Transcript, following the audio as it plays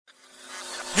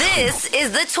This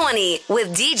is The 20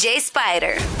 with DJ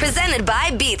Spider, presented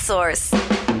by BeatSource.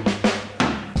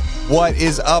 What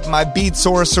is up, my beat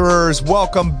sorcerers?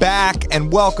 Welcome back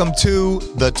and welcome to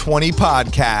The 20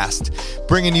 Podcast,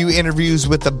 bringing you interviews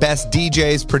with the best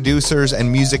DJs, producers,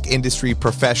 and music industry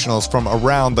professionals from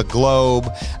around the globe.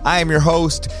 I am your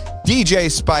host, DJ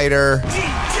Spider.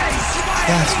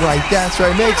 That's right.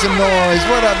 Make some noise.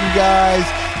 What up, you guys?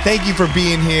 Thank you for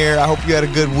being here. I hope you had a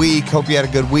good week. Hope you had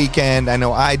a good weekend. I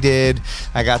know I did.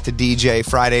 I got to DJ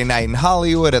Friday night in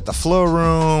Hollywood at the Flow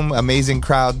Room. Amazing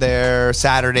crowd there.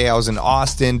 Saturday, I was in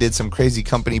Austin. Did some crazy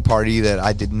company party that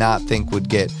I did not think would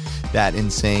get that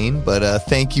insane. But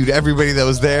thank you to everybody that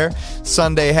was there.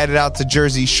 Sunday, headed out to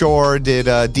Jersey Shore. Did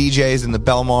DJs in the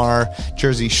Belmar,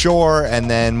 Jersey Shore.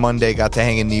 And then Monday, got to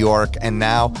hang in New York. And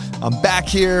now I'm back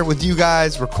here with you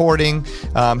guys recording.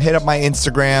 Hit up my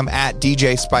Instagram at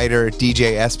DJ Spider,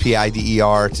 DJ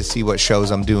SPIDER, to see what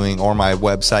shows I'm doing, or my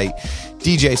website,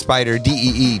 DJ Spider,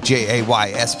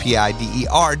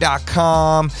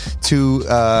 DEEJAYSPIDER.com,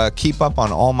 to keep up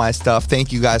on all my stuff.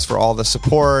 Thank you guys for all the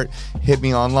support. Hit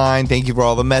me online. Thank you for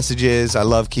all the messages. I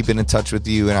love keeping in touch with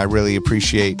you, and I really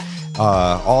appreciate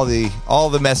all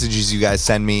the messages you guys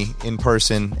send me in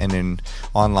person and in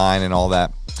online and all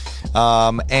that.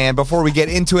 And before we get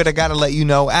into it, I got to let you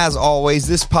know, as always,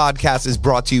 this podcast is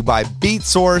brought to you by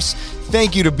BeatSource.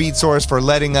 Thank you to BeatSource for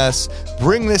letting us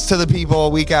bring this to the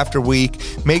people week after week.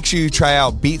 Make sure you try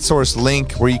out BeatSource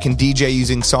Link, where you can DJ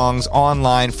using songs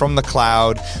online from the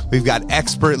cloud. We've got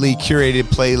expertly curated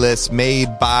playlists made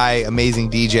by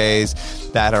amazing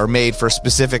DJs that are made for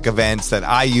specific events that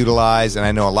I utilize, and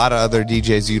I know a lot of other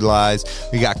DJs utilize.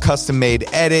 We got custom-made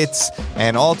edits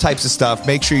and all types of stuff.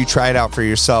 Make sure you try it out for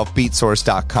yourself,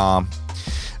 beatsource.com.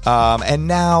 And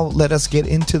now let us get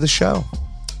into the show.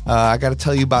 I got to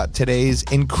tell you about today's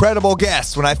incredible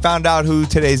guest. When I found out who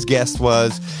today's guest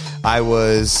was, I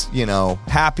was,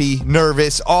 happy,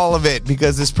 nervous, all of it,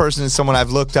 because this person is someone I've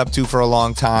looked up to for a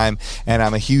long time and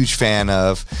I'm a huge fan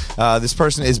of. This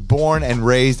person is born and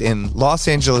raised in Los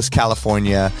Angeles,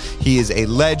 California. He is a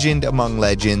legend among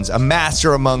legends, a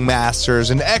master among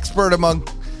masters, an expert among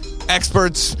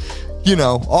experts,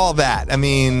 all that. I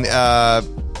mean,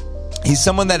 he's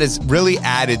someone that has really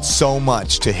added so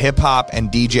much to hip-hop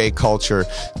and DJ culture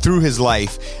through his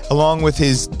life, along with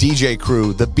his DJ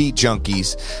crew, the Beat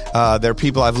Junkies. They're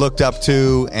people I've looked up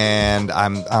to, and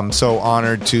I'm so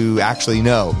honored to actually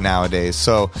know nowadays.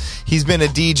 So he's been a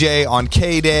DJ on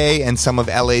K-Day and some of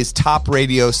LA's top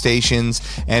radio stations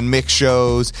and mix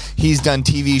shows. He's done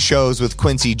TV shows with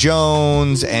Quincy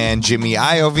Jones and Jimmy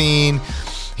Iovine.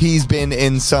 He's been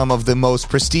in some of the most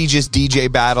prestigious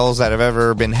DJ battles that have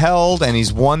ever been held, and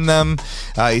he's won them.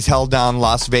 He's held down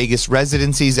Las Vegas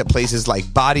residencies at places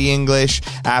like Body English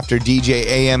after DJ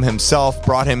AM himself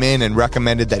brought him in and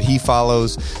recommended that he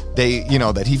follows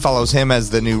him as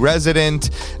the new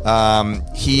resident.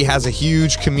 He has a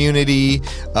huge community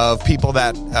of people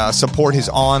that support his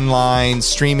online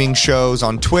streaming shows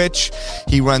on Twitch.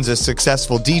 He runs a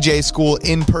successful DJ school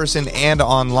in person and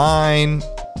online,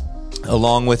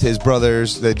 along with his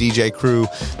brothers, the DJ crew,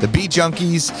 the Beat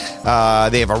Junkies.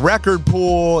 They have a record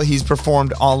pool. He's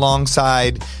performed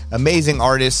alongside amazing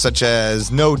artists such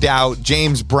as No Doubt,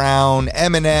 James Brown,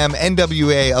 Eminem,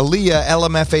 NWA, Aaliyah,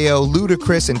 LMFAO,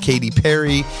 Ludacris, and Katy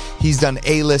Perry. He's done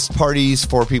A-list parties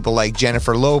for people like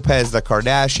Jennifer Lopez, the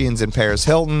Kardashians, and Paris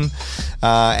Hilton.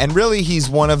 And really, he's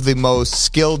one of the most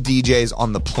skilled DJs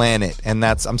on the planet. And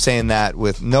I'm saying that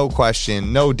with no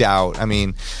question, no doubt. I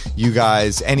mean, you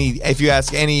guys, if you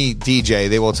ask any DJ,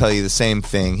 they will tell you the same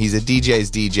thing. He's a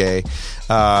DJ's DJ.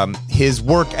 His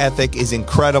work ethic is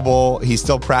incredible. He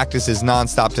still practices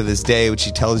nonstop to this day, which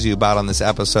he tells you about on this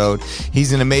episode.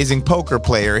 He's an amazing poker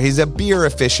player. He's a beer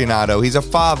aficionado. He's a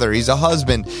father. He's a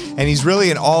husband. And he's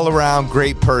really an all-around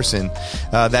great person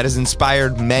that has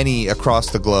inspired many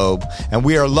across the globe. And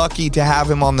we are lucky to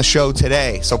have him on the show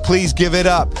today. So please give it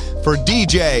up for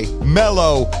DJ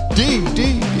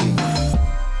Melo-D.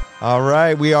 All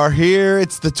right, we are here.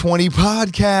 It's the 20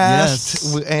 Podcast.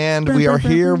 Yes. And we are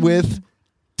here with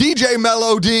DJ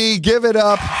Melo-D. Give it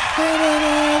up.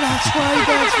 That's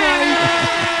right.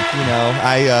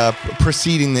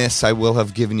 Preceding this, I will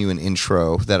have given you an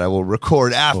intro that I will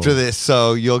record after this,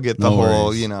 so you'll get the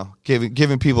whole,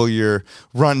 giving people your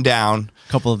rundown.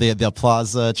 A couple of the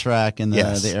applause track and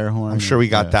the air horn. I'm sure we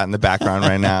got that in the background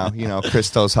right now.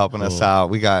 Christo's helping us out.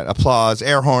 We got applause,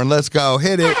 air horn. Let's go.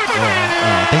 Hit it.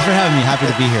 Thanks for having me. Happy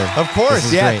to be here. Of course.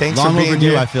 Great. Thanks Long for being overdue,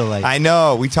 here. I feel like. I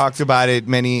know. We talked about it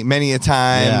many a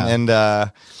time, and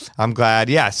I'm glad.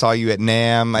 Yeah, I saw you at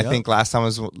NAMM. I think last time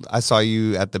I saw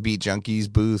you at the Beat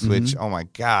Junkies booth, which, oh my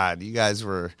God, you guys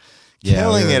were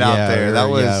killing it out there.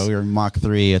 We were Mach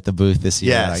 3 at the booth this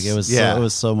year. Yes, It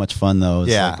was so much fun though. It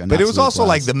was like but it was also blast.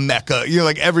 like the mecca.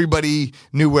 Like everybody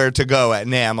knew where to go at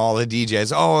NAMM. All the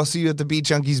DJs. Oh, I'll see you at the Beat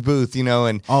Junkies booth.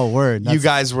 And word. You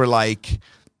guys were like,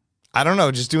 I don't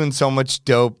know, just doing so much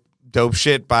dope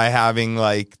shit by having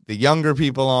like the younger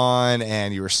people on,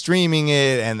 and you were streaming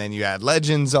it, and then you had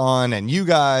legends on, and you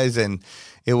guys, and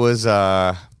it was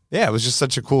it was just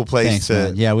such a cool place.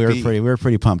 Thanks, man. We were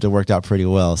pretty pumped. It worked out pretty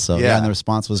well. So and the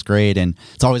response was great, and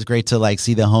it's always great to like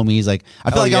see the homies. Like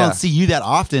I feel like I don't see you that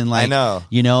often. Like I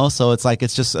know, so it's like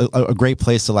it's just a great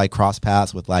place to like cross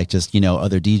paths with like just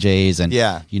other DJs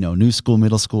and new school,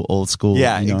 middle school, old school.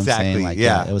 Yeah, you know exactly. What I'm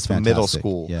saying? Like, it was fantastic. Middle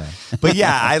school. Yeah, but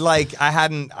I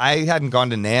hadn't gone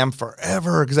to NAMM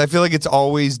forever because I feel like it's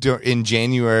always in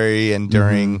January and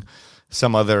during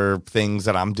some other things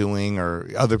that I'm doing or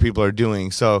other people are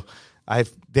doing. So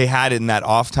they had it in that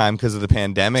off time because of the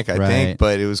pandemic, I think,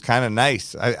 but it was kind of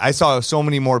nice. I saw so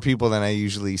many more people than I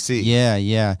usually see.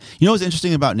 Yeah. What's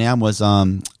interesting about NAMM was,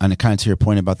 and kind of to your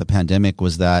point about the pandemic,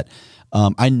 was that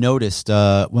I noticed,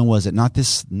 when was it? Not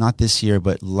this year,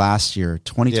 but last year,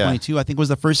 2022, I think was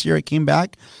the first year it came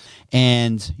back.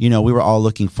 And, we were all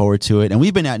looking forward to it. And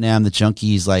we've been at NAMM, the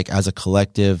Junkies, like as a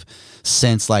collective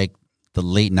since like the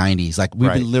late 90s. Like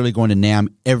we've been literally going to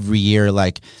NAMM every year.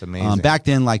 Like it's amazing. Back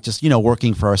then, like just,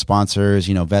 working for our sponsors,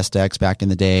 Vestex back in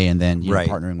the day, and then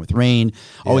partnering with Rain,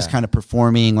 always kind of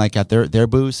performing like at their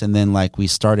booths. And then like we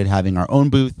started having our own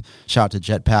booth. Shout out to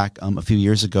Jetpack a few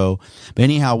years ago. But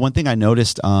anyhow, one thing I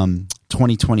noticed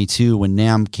 2022 when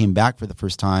NAMM came back for the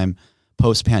first time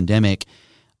post-pandemic,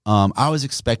 I was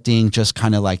expecting just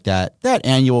kind of like that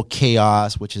annual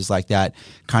chaos, which is like that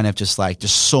kind of just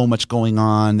so much going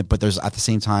on, but there's at the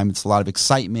same time it's a lot of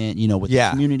excitement, with the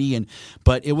community,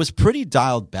 but it was pretty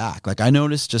dialed back. Like I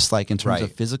noticed just like in terms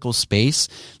of physical space,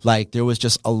 like there was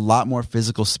just a lot more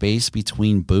physical space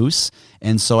between booths,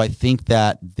 and so I think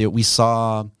that we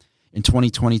saw in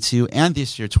 2022 and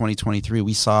this year 2023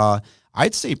 we saw,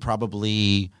 I'd say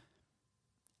probably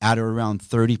at around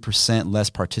 30% less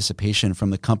participation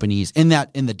from the companies in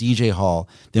the DJ hall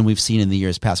than we've seen in the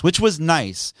years past, which was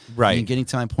nice. Right. And getting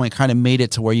to my point kind of made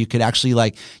it to where you could actually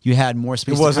you had more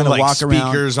space to kind of like walk around.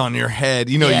 Speakers on your head.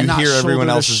 You hear everyone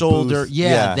else's shoulder. booth.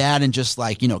 Yeah, that and just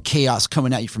chaos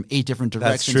coming at you from 8 different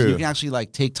directions. That's true. You can actually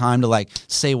take time to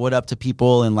say what up to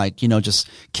people and just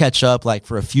catch up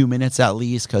for a few minutes at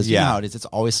least, because you know how it is. It's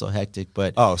always so hectic.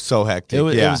 But so hectic.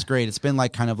 It was great. It's been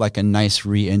kind of a nice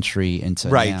re-entry into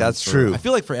NAMM that's true. I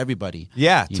feel like for everybody.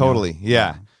 Yeah, totally.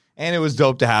 Yeah. And it was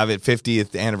dope to have it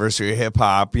 50th anniversary of hip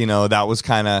hop. That was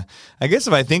kind of, I guess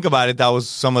if I think about it, that was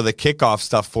some of the kickoff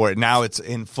stuff for it. Now it's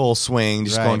in full swing,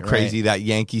 just going crazy. That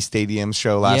Yankee Stadium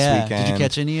show last weekend. Did you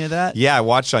catch any of that? Yeah, I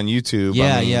watched on YouTube.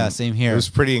 Yeah, same here. It was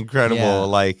pretty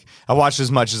incredible. Yeah. I watched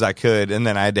as much as I could, and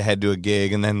then I had to head to a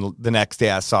gig, and then the next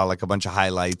day I saw a bunch of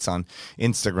highlights on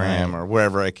Instagram or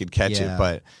wherever I could catch it.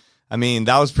 But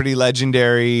that was pretty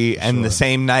legendary. And the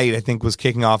same night, I think, was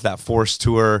kicking off that Force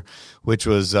tour, which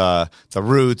was The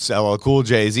Roots, LL Cool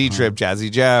J, Z-Trip,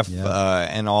 Jazzy Jeff,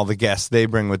 and all the guests they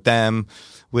bring with them,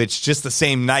 which just the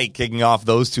same night kicking off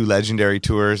those two legendary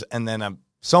tours. And then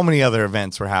so many other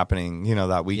events were happening,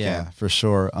 that weekend. Yeah, for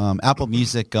sure. Apple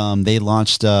Music, they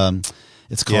launched...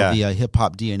 It's called the Hip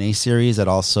Hop DNA series that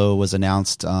also was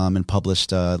announced and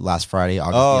published last Friday,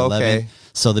 August the 11th. Okay.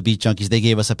 So the Beat Junkies, they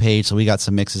gave us a page, so we got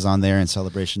some mixes on there in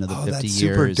celebration of the 50 that's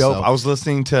years. Super dope. So. I was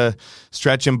listening to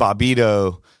Stretch and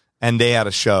Bobbito, and they had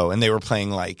a show, and they were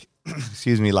playing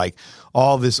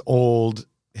all this old,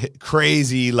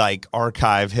 crazy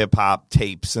archive hip hop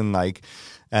tapes and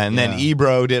And then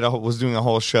Ebro was doing a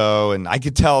whole show, and I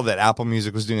could tell that Apple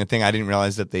Music was doing a thing. I didn't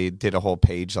realize that they did a whole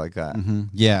page like that. Mm-hmm.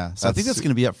 Yeah, so I think that's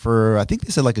going to be up for. I think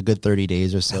they said a good 30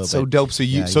 days or so. That's so dope. So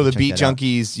the Beat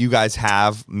Junkies, you guys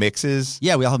have mixes?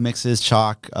 Yeah, we all have mixes.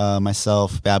 Chalk,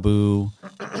 myself, Babu,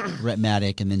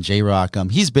 Rhetmatic, and then J Rock.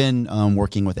 He's been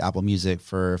working with Apple Music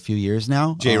for a few years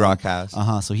now. J Rock has.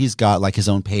 So he's got his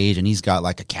own page, and he's got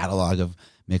a catalog of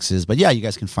mixes, but you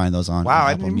guys can find those on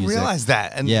I Apple didn't Music. realize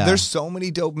that. And there's so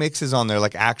many dope mixes on there,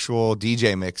 actual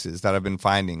DJ mixes that I've been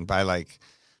finding by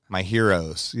my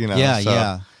heroes,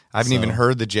 I haven't even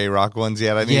heard the J-Rock ones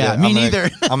yet. Me neither.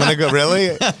 I'm going to go,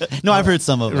 really? No, I've heard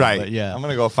some of them. Right. But I'm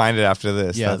going to go find it after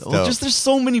this. Yeah. There's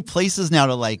so many places now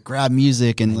to grab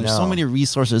music, and there's so many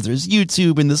resources. There's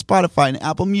YouTube and the Spotify and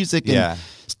Apple Music. And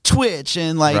Twitch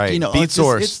and like, Beat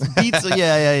Source. It's Beats,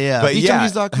 yeah. But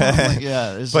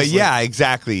BeatJunkies.com.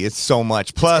 Exactly. It's so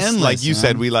much. Plus, endless, like you man.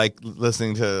 said, we like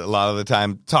listening to a lot of the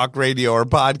time talk radio or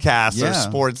podcasts or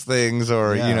sports things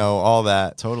or all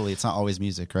that. Totally. It's not always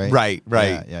music, right? Right.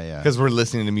 Yeah. Because we're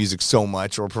listening to music so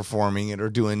much or performing it or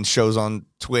doing shows on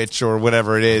Twitch or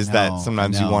whatever it is that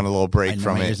sometimes you want a little break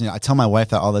from it. I tell my wife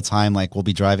that all the time. Like we'll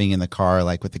be driving in the car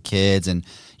like with the kids and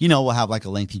we'll have like a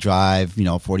lengthy drive,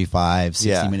 45,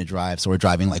 60-minute drive. So we're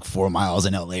driving like 4 miles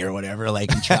in LA or whatever,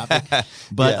 like in traffic.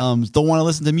 But don't want to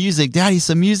listen to music. Daddy,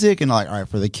 some music. And I'm like, all right,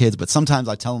 for the kids. But sometimes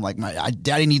I tell them like,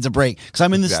 daddy needs a break. Because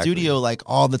I'm in the studio like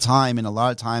all the time. And a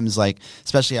lot of times, like,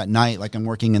 especially at night, like I'm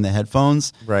working in the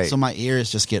headphones. Right. So my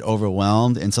ears just get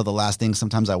overwhelmed. And so the last thing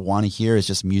sometimes I want to hear is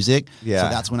just music. Yeah. So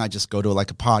that's when I just go to like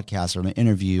a podcast or an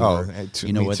interview or,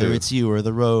 whether it's you or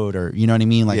The Road or, you know what I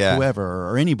mean? Like whoever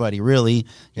or anybody really.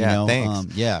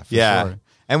 Thanks. For sure.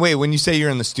 And wait, when you say you're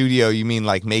in the studio, you mean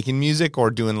like making music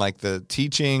or doing like the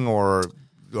teaching or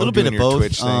a little bit of both?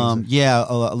 Twitch things?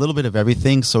 A little bit of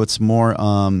everything. So it's more.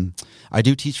 I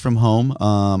do teach from home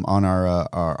on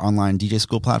our online DJ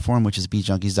school platform, which is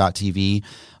beatjunkies.tv.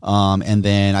 And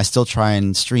then I still try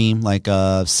and stream like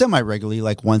semi-regularly,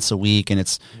 like once a week. And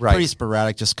it's pretty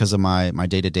sporadic just because of my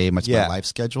day-to-day, my life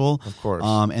schedule. Of course.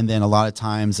 And then a lot of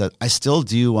times that I still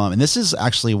do, and this is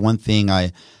actually one thing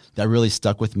that really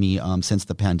stuck with me since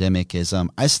the pandemic is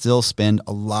I still spend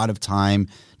a lot of time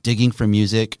digging for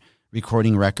music,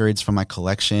 recording records from my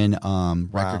collection,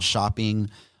 record shopping,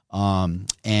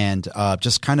 and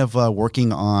just kind of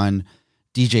working on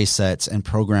DJ sets and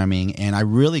programming. And I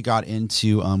really got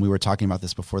into, we were talking about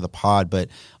this before the pod, but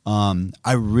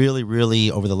I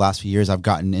really over the last few years, I've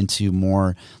gotten into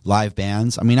more live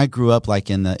bands. I mean, I grew up like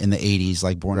in the 80s,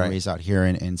 like born and raised out here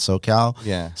in SoCal.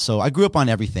 Yeah. So I grew up on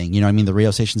everything. I mean, the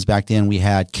radio stations back then, we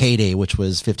had K-Day, which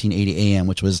was 1580 AM,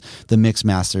 which was the mix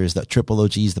masters, the triple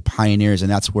OGs, the pioneers.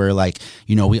 And that's where like,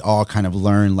 we all kind of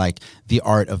learned like the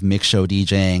art of mix show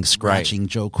DJing, scratching,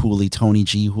 Joe Cooley, Tony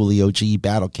G, Julio G,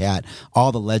 Battle Cat,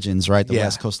 all the legends, right? The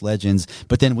West Coast legends.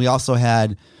 But then we also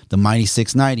had the Mighty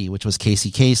 690, which was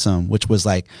Casey Kasem, which was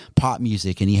like pop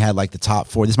music, and he had like the top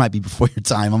 4. This might be before your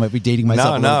time. I might be dating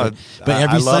myself a little bit. But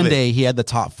every Sunday he had the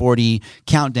top 40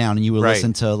 countdown, and you would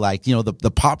listen to like,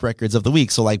 the pop records of the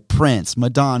week. So like Prince,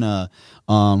 Madonna,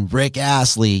 Rick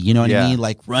Astley, you know what I mean?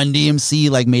 Like Run DMC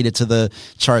like made it to the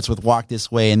charts with Walk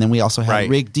This Way. And then we also had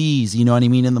Rick D's, you know what I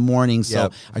mean, in the morning. So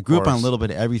I grew up on a little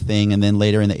bit of everything. And then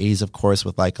later in the 80s, of course,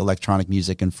 with like electronic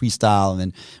music and freestyle and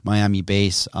then Miami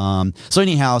bass. So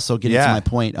anyhow, getting to my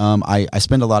point, I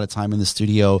spend a lot of time in the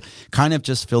studio kind of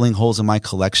just filling holes in my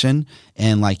collection.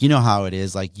 And like, you know how it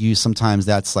is, like sometimes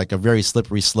that's like a very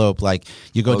slippery slope. Like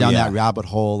you go down that rabbit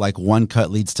hole, like one cut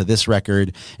leads to this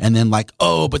record. And then like,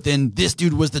 but then this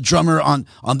dude was the drummer on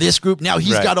this group. Now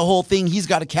he's got a whole thing. He's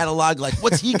got a catalog. Like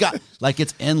what's he got? Like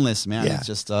it's endless, man. It's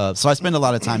just, so I spend a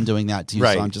lot of time doing that too.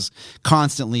 So I'm just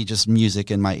constantly just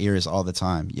music in my ears all the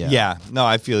time. Yeah. No,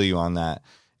 I feel you on that.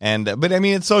 But I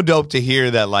mean, it's so dope to hear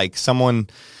that like someone,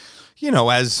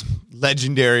 as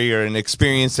legendary or an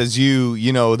experience as you,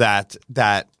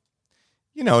 that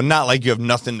not like you have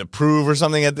nothing to prove or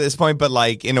something at this point, but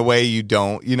like in a way you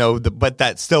don't, but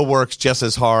that still works just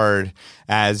as hard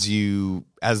as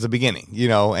the beginning,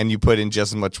 and you put in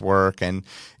just as much work. And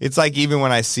it's like, even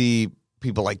when I see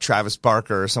people like Travis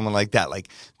Barker or someone like that, like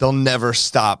they'll never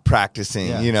stop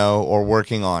practicing, or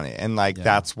working on it. And like,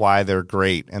 that's why they're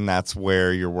great. And that's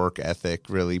where your work ethic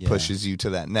really pushes you to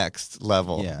that next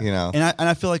level, And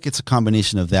I feel like it's a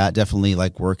combination of that, definitely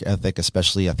like work ethic,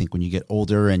 especially I think when you get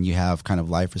older and you have kind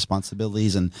of life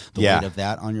responsibilities and the weight of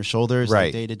that on your shoulders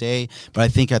like day to day. But I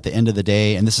think at the end of the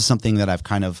day, and this is something that I've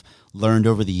kind of learned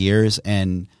over the years,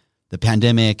 and the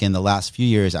pandemic and the last few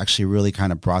years actually really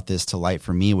kind of brought this to light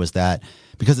for me, was that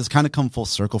because it's kind of come full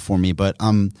circle for me, but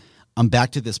I'm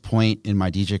back to this point in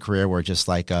my DJ career where just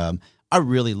like, I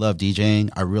really love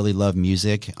DJing. I really love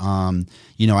music.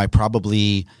 I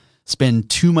probably spend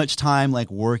too much time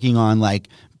like working on like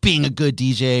being a good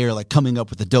DJ or like coming up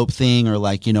with a dope thing or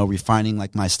like, refining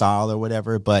like my style or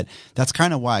whatever. But that's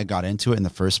kind of why I got into it in the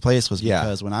first place, was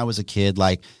because when I was a kid,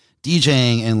 like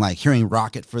DJing and like hearing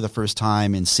Rocket for the first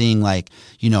time and seeing like,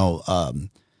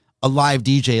 a live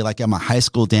DJ like at my high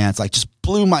school dance, like just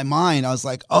blew my mind. I was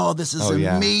like, oh, this is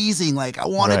amazing. Like I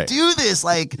want to do this.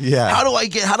 Like, how do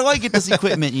I get this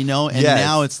equipment, And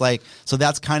now it's like, so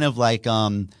that's kind of like,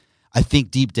 I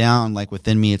think deep down, like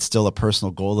within me, it's still a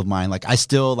personal goal of mine. Like I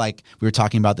still like, we were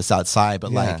talking about this outside,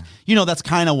 but like, that's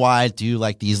kind of why I do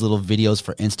like these little videos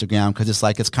for Instagram. Cause it's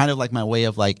like, it's kind of like my way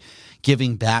of like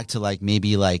giving back to like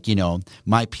maybe like, you know,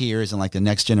 my peers and like the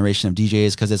next generation of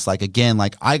DJs. Cause it's like, again,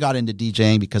 like I got into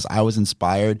DJing because I was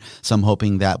inspired. So I'm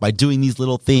hoping that by doing these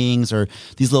little things or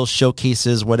these little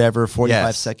showcases, whatever,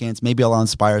 45 seconds, maybe I'll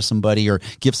inspire somebody or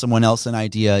give someone else an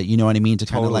idea, you know what I mean? To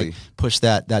kind of like push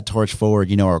that torch forward,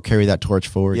 you know, or carry that torch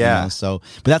forward. You know? So,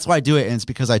 but that's why I do it. And it's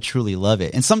because I truly love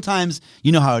it. And sometimes,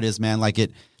 you know how it is, man, like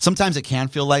sometimes it can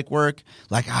feel like work,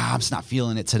 like, I'm just not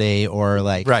feeling it today, or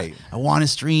like, I want to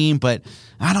stream, but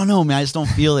I don't know, man, I just don't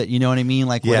feel it, you know what I mean?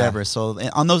 Like, whatever. So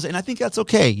on those, and I think that's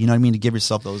okay, you know what I mean, to give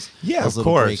yourself those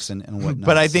little breaks and whatnot.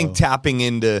 But I think tapping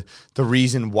into the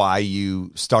reason why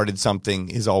you started something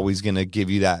is always going to give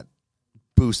you that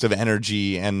boost of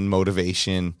energy and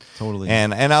motivation. Totally.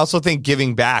 And I also think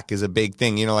giving back is a big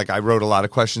thing. You know, like I wrote a lot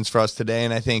of questions for us today,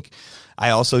 and I think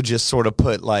I also just sort of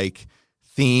put like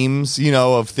themes, you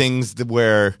know, of things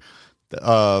you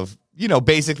know,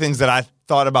 basic things that I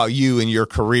thought about you and your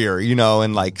career, you know,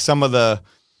 and like some of the,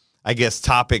 I guess,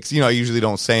 topics, you know, I usually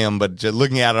don't say them, but just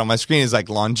looking at it on my screen is like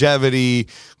longevity,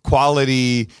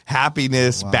 quality,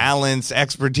 happiness, balance,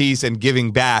 expertise, and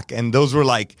giving back. And those were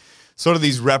like sort of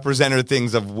these representative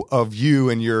things of you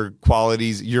and your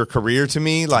qualities, your career to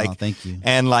me. Like, thank you.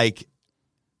 And like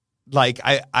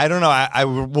I don't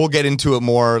know, we'll get into it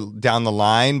more down the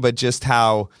line, but just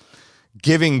how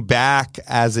giving back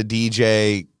as a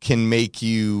DJ can make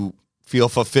you feel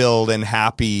fulfilled and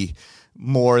happy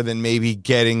more than maybe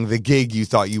getting the gig you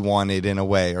thought you wanted in a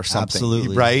way or something.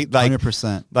 Absolutely. Right? Like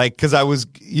 100%. Like, because I was,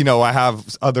 you know, I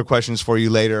have other questions for you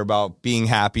later about being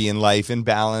happy in life and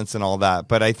balance and all that.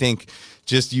 But I think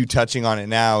just you touching on it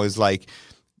now is like,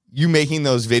 you making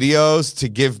those videos to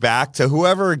give back to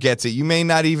whoever gets it. You may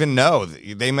not even know.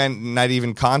 They may not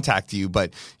even contact you,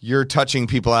 but you're touching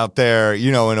people out there,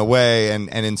 you know, in a way and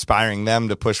inspiring them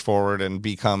to push forward and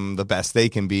become the best they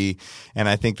can be. And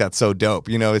I think that's so dope.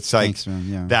 You know, it's like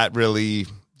that really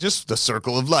just the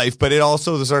circle of life, but it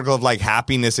also the circle of like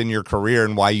happiness in your career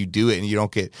and why you do it. And you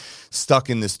don't get stuck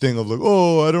in this thing of like,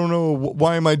 oh, I don't know.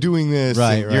 Why am I doing this?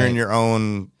 Right. You're in your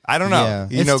own, I don't know.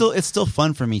 Yeah. It's still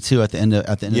fun for me too at the end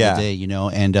of the day, you know.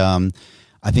 And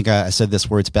I think I said this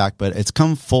words back, but it's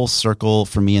come full circle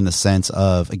for me in the sense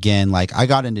of, again, like I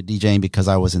got into DJing because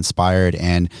I was inspired,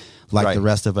 and like the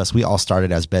rest of us, we all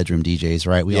started as bedroom DJs,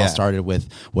 right? We all started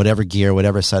with whatever gear,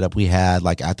 whatever setup we had,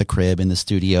 like at the crib, in the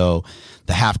studio,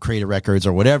 the half crate of records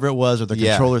or whatever it was, or the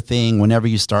controller thing, whenever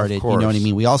you started, you know what I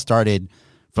mean? We all started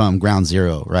from ground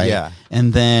zero, right? Yeah.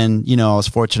 And then, you know, I was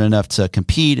fortunate enough to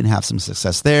compete and have some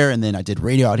success there. And then I did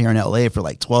radio out here in LA for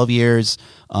like 12 years.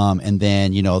 And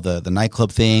then, you know, the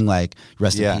nightclub thing, like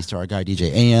rest in peace to our guy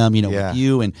DJ AM, you know, with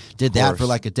you, and did that for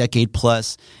like a decade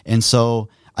plus. And so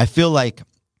I feel like,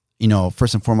 you know,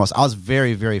 first and foremost, I was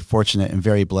very, very fortunate and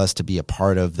very blessed to be a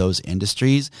part of those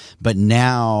industries. But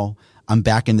now I'm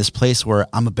back in this place where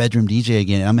I'm a bedroom DJ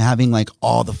again, and I'm having like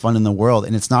all the fun in the world.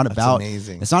 And it's not about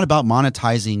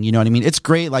monetizing, you know what I mean? It's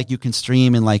great, like you can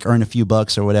stream and like earn a few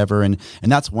bucks or whatever, and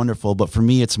that's wonderful. But for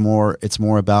me, it's more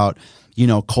about, you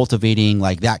know, cultivating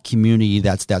like that community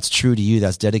that's true to you,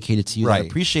 that's dedicated to you, that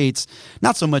appreciates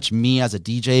not so much me as a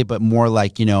DJ, but more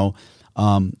like, you know,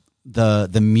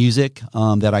 the music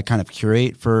that I kind of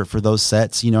curate for those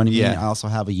sets, you know what I mean? I also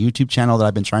have a YouTube channel that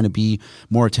I've been trying to be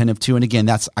more attentive to, and again,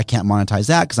 I can't monetize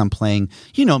that because I'm playing,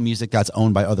 you know, music that's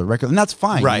owned by other records, and that's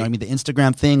fine, right? You know what I mean? The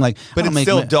Instagram thing, like, but it's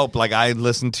still dope. Like I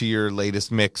listened to your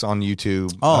latest mix on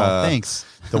YouTube. Oh, thanks.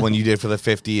 The one you did for the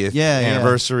 50th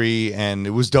anniversary, and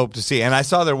it was dope to see. And I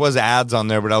saw there was ads on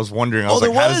there, but I was wondering, I was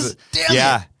like, how does it?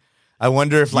 Damn it. I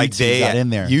wonder if like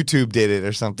YouTube did it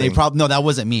or something. They probably, no, that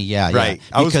wasn't me. Yeah, right.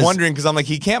 Yeah. I was wondering because I'm like,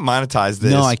 he can't monetize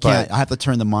this. No, I can't. I have to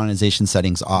turn the monetization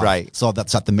settings off, right? So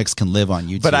that the mix can live on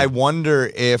YouTube. But I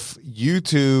wonder if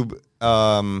YouTube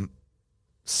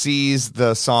sees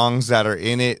the songs that are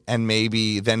in it and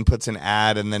maybe then puts an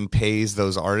ad and then pays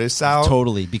those artists out.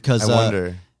 Totally, because I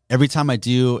wonder. Every time I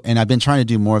do, and I've been trying to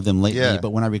do more of them lately,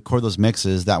 but when I record those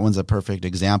mixes, that one's a perfect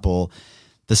example.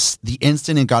 The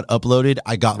instant it got uploaded,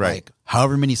 I got like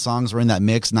however many songs were in that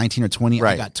mix, 19 or 20.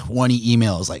 I got 20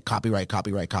 emails like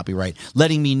copyright,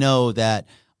 letting me know that.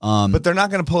 But they're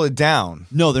not going to pull it down.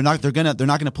 No, they're not. They're not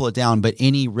going to pull it down. But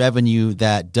any revenue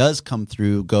that does come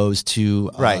through goes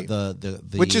to the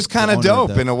which is kind of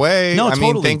dope in a way. No, I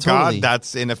mean, thank God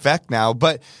that's in effect now.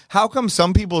 But how come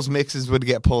some people's mixes would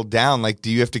get pulled down? Like,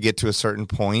 do you have to get to a certain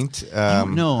point? I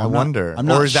don't know. I wonder. I'm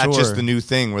not or is that sure. just the new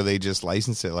thing where they just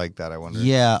license it like that? I wonder.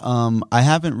 Yeah. I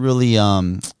haven't really.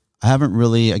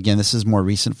 Again, this is more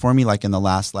recent for me. Like in the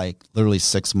last like literally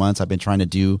 6 months, I've been trying to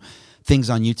do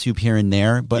things on YouTube here and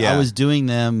there, but I was doing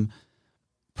them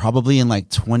probably in like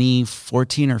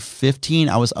 2014 or 15,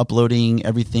 I was uploading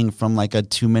everything from like a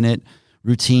 2-minute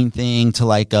routine thing to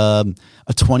like a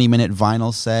 20-minute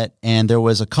vinyl set. And there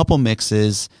was a couple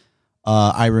mixes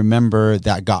I remember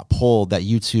that got pulled that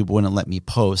YouTube wouldn't let me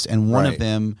post. And one of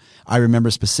them I remember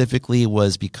specifically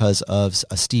was because of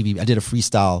a Stevie. I did a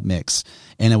freestyle mix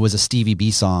and it was a Stevie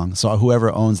B song. So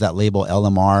whoever owns that label,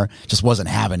 LMR, just wasn't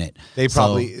having it. They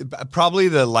probably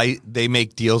they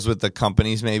make deals with the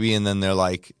companies maybe, and then they're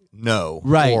like, no,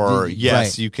 or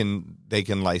yes, they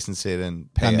can license it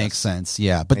and pay. That us. Makes sense.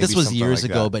 Yeah. But Maybe this was years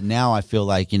like ago, but now I feel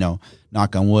like,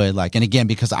 knock on wood, like, and again,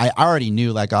 because I already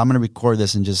knew, like, I'm going to record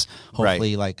this and just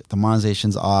hopefully like the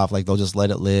monetization's off, like they'll just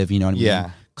let it live, you know what I mean?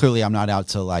 Yeah. Clearly I'm not out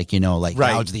to like,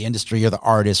 gouge the industry or the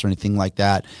artist or anything like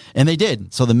that. And they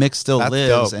did. So the mix still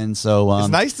lives. Dope. And so it's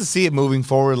nice to see it moving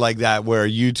forward like that, where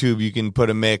YouTube, you can put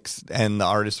a mix and the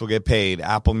artist will get paid.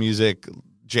 Apple Music,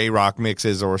 J-Rock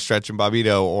mixes, or Stretch and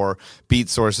Bobbito, or Beat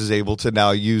Source is able to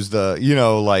now use the,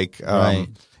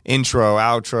 intro,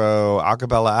 outro,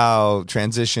 acapella out,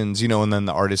 transitions, and then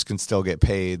the artist can still get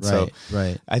paid.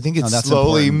 Right. I think it's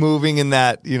slowly moving in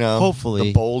that, hopefully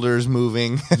the boulders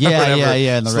moving. Yeah.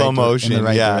 In the slow motion. In the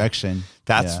right direction.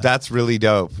 That's really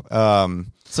dope.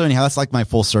 So anyhow, that's like my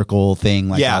full circle thing.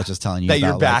 Like I was just telling you that about,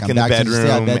 you're back like, in the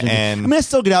bedroom, and I mean, I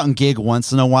still get out and gig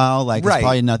once in a while. Like it's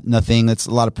probably nothing. That's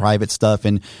a lot of private stuff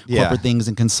and corporate things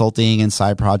and consulting and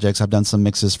side projects. I've done some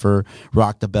mixes for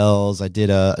Rock the Bells. I did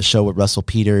a show with Russell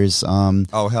Peters. Over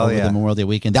the Memorial Day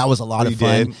weekend. That was a lot of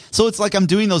fun. Did. So it's like I'm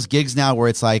doing those gigs now where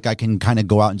it's like I can kind of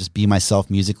go out and just be myself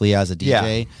musically as a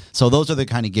DJ. Yeah. So those are the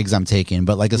kind of gigs I'm taking.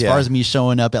 But like as far as me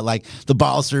showing up at like the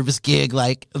bottle service gig,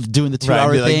 like doing the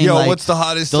 2-hour thing, like, yo, what's the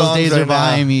hottest those songs days right are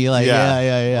behind me, like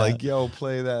yeah. Like, yo,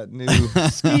 play that new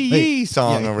ski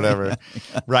song or whatever.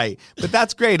 Right. But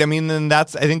that's great. I mean, then I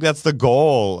think that's the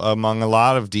goal among a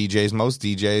lot of DJs, most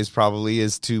DJs probably,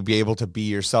 is to be able to be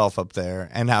yourself up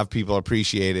there and have people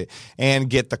appreciate it and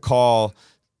get the call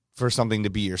for something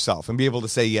to be yourself and be able to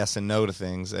say yes and no to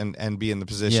things and be in the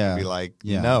position to be like,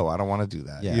 no, I don't want to do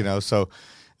that. So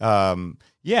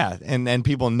and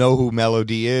people know who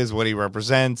Melo-D is, what he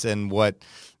represents, and what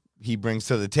he brings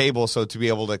to the table. So to be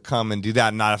able to come and do that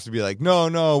and not have to be like,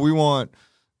 no, we want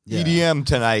EDM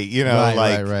tonight,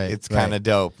 it's kind of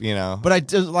dope, But I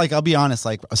do, like, I'll be honest,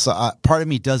 like, part of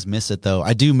me does miss it though.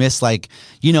 I do miss, like,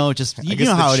 just you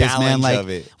know how it is, man.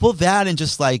 Like, well, that and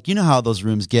just like, you know how those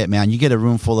rooms get, man. You get a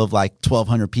room full of like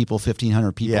 1,200 people,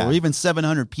 1,500 people, or even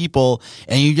 700 people,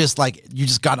 and you just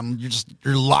got them.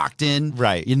 You're locked in,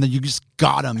 right? You just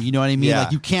got them. You know what I mean? Yeah.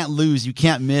 Like, you can't lose, you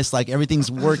can't miss. Like,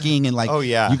 everything's working, and like,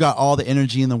 you got all the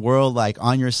energy in the world, like,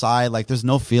 on your side. Like, there's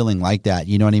no feeling like that.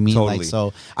 You know what I mean? Totally. Like,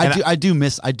 so I do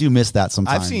miss that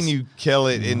sometimes. I've seen you kill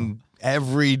it in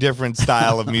every different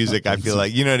style of music. I feel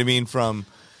like, you know what I mean? From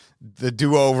the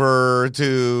do-over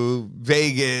to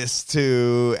Vegas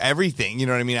to everything, you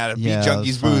know what I mean? Out of Beat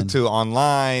Junkies booth to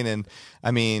online. And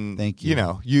I mean, thank you.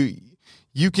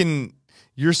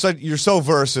 You're so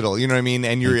versatile, you know what I mean?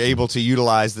 And you're able to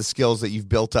utilize the skills that you've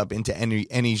built up into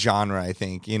any genre, I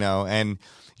think, and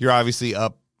you're obviously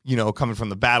up, coming from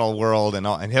the battle world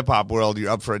and hip hop world.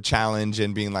 You're up for a challenge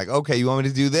and being like, okay, you want me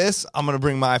to do this? I'm going to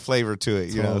bring my flavor to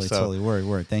it, Totally.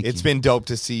 Word. Thank you. It's been dope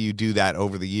to see you do that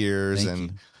over the years.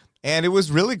 And it was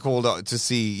really cool to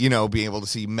see, being able to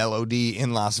see Melo-D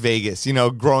in Las Vegas,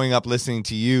 growing up listening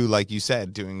to you, like you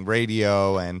said, doing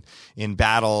radio and in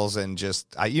battles, and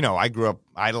just, I grew up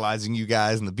idolizing you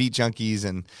guys and the Beat Junkies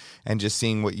and just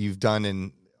seeing what you've done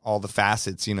in all the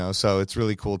facets, so it's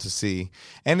really cool to see.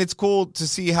 And it's cool to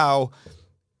see how,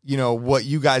 what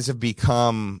you guys have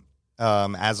become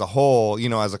as a whole,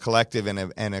 as a collective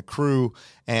and a crew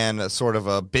and a sort of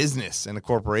a business and a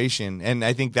corporation. And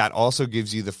I think that also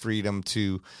gives you the freedom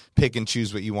to pick and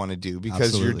choose what you want to do,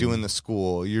 because you're doing the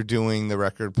school, you're doing the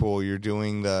record pool, you're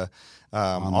doing the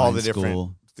all the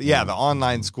different, the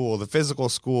online school, the physical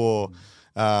school,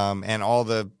 and all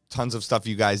the tons of stuff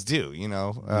you guys do,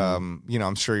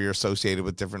 I'm sure you're associated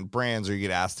with different brands, or you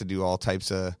get asked to do all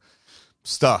types of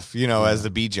stuff, as the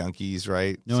Beat Junkies,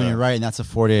 right? No, you're right, and that's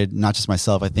afforded not just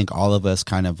myself. I think all of us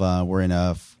kind of we're in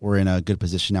a good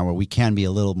position now where we can be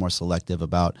a little more selective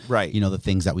about the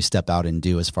things that we step out and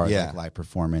do as far as like live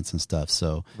performance and stuff.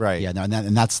 So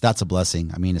and that's a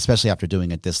blessing. I mean, especially after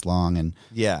doing it this long, and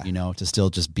to still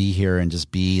just be here and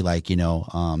just be like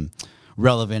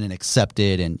relevant and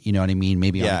accepted, and you know what I mean,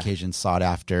 maybe on occasion sought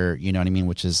after, you know what I mean,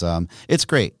 which is it's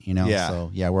great, so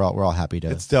we're all happy to.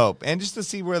 It's dope. And just to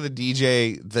see where the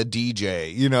DJ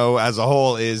as a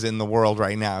whole is in the world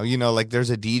right now, like there's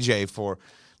a DJ for,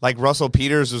 like, Russell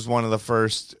Peters was one of the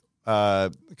first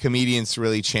comedians to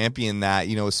really champion that,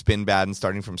 spin bad and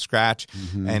starting from scratch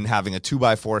and having a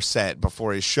 2x4 set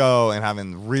before his show and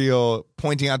having real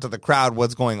pointing out to the crowd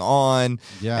what's going on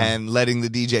and letting the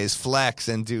DJs flex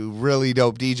and do really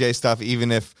dope DJ stuff,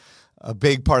 even if a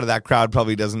big part of that crowd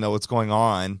probably doesn't know what's going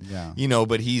on,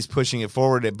 but he's pushing it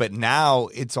forward. But now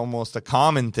it's almost a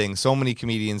common thing. So many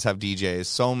comedians have DJs,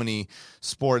 so many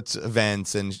sports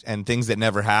events and things that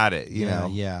never had it, you know?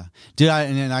 Yeah. Dude,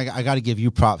 I got to give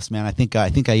you props, man. I think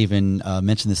I even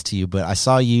mentioned this to you, but I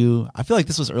saw you, I feel like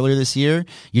this was earlier this year.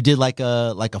 You did like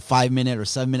a 5-minute or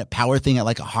 7-minute power thing at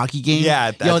like a hockey game. Yeah.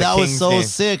 That was so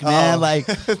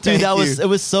dude, it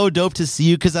was so dope to see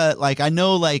you. Cause I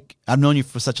know I've known you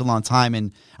for such a long time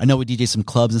and I know we DJ some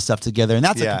clubs and stuff together and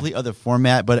that's a complete other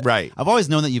format, but I've always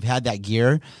known that you've had that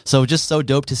gear. So just so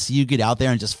dope to see you get out there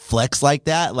and just flex like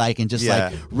that, and just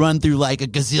run through like a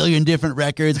gazillion different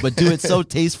records, but do it so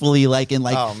tastefully, in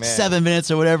 7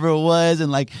 minutes or whatever it was.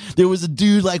 And there was a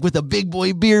dude with a big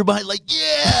boy beer behind,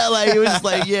 it was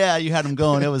just you had him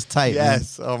going. It was tight.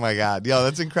 Yes. Man. Oh my God. Yo,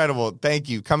 that's incredible. Thank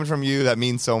you. Coming from you, that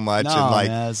means so much. Man,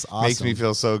 that's awesome. Makes me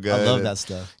feel so good. I love that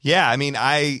stuff. Yeah. I mean,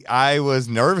 I was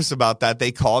nervous about that.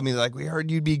 They called me we heard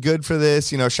you'd be good for this.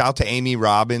 Shout out to Amy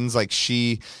Robbins.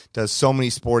 She does so many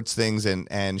sports things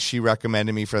and she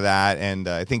recommended me for that. And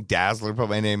I think Dazzler put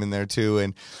my name in there too.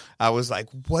 And I was like,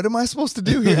 what am I supposed to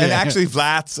do here? And actually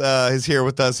Vlatz is here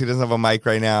with us. He doesn't have a mic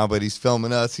right now, but he's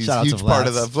filming us. He's a huge part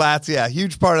of the Vlatz. Yeah,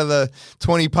 huge part of the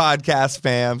 20 podcast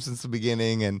fam since the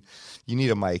beginning. And you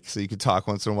need a mic so you could talk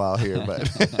once in a while here. But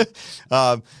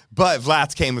but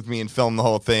Vlatz came with me and filmed the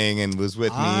whole thing and was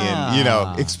with me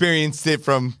and, experienced it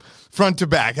from front to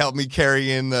back, helped me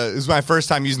carry in it was my first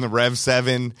time using the Rev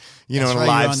 7, in a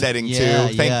live setting too.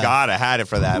 Thank God I had it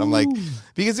for that. I'm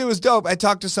because it was dope. I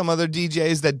talked to some other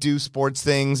DJs that do sports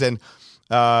things and,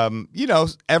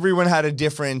 everyone had a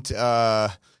different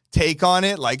take on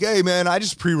it. Hey man, I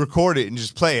just pre-record it and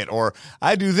just play it, or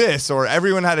I do this, or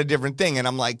everyone had a different thing. And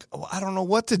I'm like, I don't know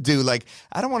what to do.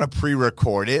 I don't want to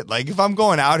pre-record it. If I'm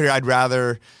going out here, I'd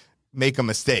rather make a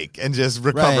mistake and just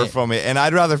recover from it. And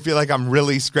I'd rather feel like I'm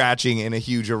really scratching in a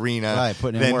huge arena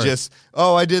than just,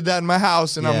 I did that in my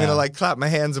house and I'm going to clap my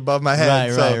hands above my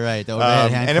head. Right. The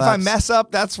overhead hand and claps. If I mess up,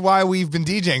 that's why we've been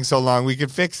DJing so long. We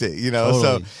could fix it,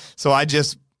 Totally. So I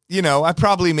just, I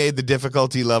probably made the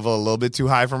difficulty level a little bit too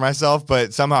high for myself,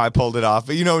 but somehow I pulled it off.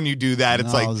 But when you do that,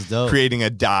 it's creating a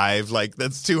dive.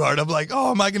 That's too hard. I'm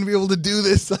am I going to be able to do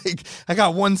this? I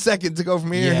got 1 second to go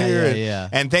from here to here.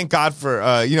 And thank God for,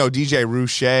 DJ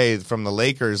Rouche from the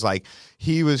Lakers.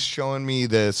 He was showing me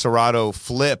the Serato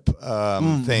flip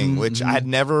thing, which I'd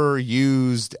never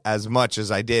used as much as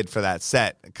I did for that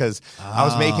set because I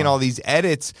was making all these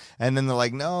edits, and then they're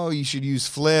like, no, you should use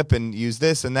flip and use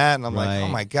this and that. And I'm like, oh,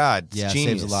 my God, it's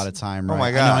genius. Saves a lot of time, right? Oh,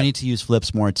 my God. I know I need to use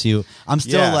flips more, too. I'm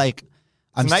still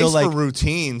I'm nice still for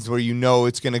routines where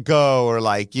it's going to go, or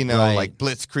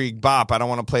Blitzkrieg Bop. I don't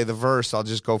want to play the verse. I'll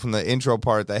just go from the intro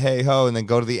part, the hey ho, and then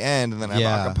go to the end, and then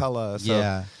have acapella.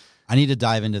 So. I need to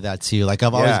dive into that too. I've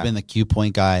always been the cue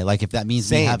point guy. If that means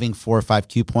me having 4 or 5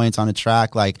 cue points on a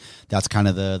track, that's kind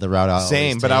of the route I'll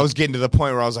Same, but I was getting to the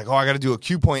point where I was like, I got to do a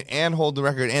cue point and hold the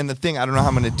record and the thing. I don't know how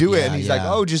I'm going to do it. And he's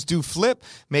like, just do flip,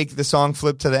 make the song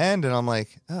flip to the end. And I'm like,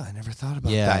 I never thought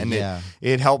about that. And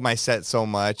it helped my set so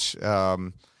much.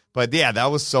 But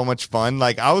that was so much fun.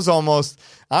 I was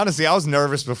honestly, I was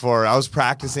nervous before. I was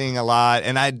practicing a lot.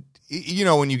 And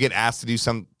when you get asked to do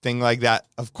something like that,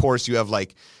 of course you have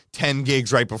 10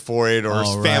 gigs right before it, or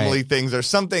family things or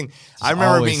something. I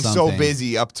remember being so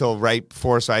busy up till right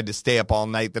before, so I had to stay up all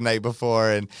night the night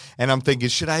before, and I'm thinking,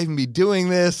 should I even be doing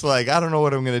this? I don't know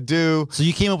what I'm going to do. So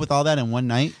you came up with all that in one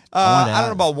night? I don't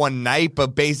know about one night,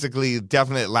 but basically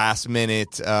definite last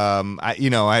minute.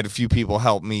 I had a few people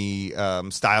help me,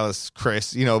 stylist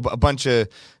Chris, a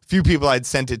few people I'd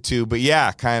sent it to, but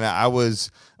I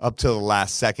was up till the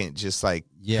last second, just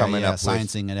coming up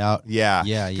sciencing it out.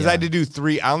 Because I had to do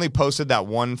 3. I only posted that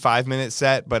 1 5-minute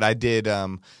set, but I did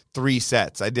 3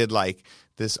 sets. I did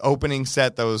this opening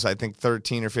set that was I think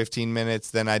 13 or 15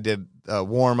 minutes. Then I did a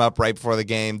warm up right before the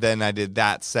game. Then I did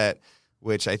that set,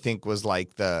 which I think was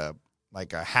a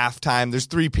halftime. There's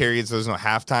 3 periods, so there's no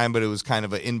halftime, but it was kind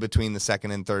of an in between the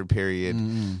second and third period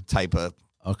type of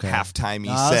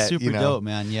halftime-y set. That's super dope,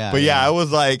 man. Yeah. But I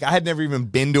was I had never even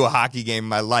been to a hockey game in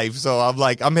my life. So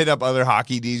I'm hitting up other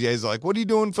hockey DJs what are you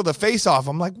doing for the face-off?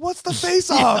 I'm like, what's the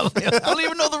face-off? I don't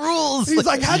even know the rules. He's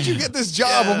like, how'd you get this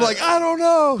job? I'm like, I don't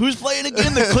know. Who's playing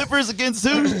again? The Clippers against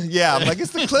who? I'm like,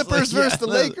 it's the Clippers versus the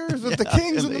Lakers with the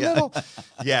Kings in the middle.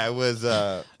 It was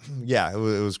it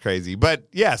was crazy. But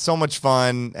so much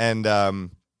fun. And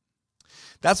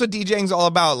that's what DJing's all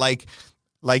about.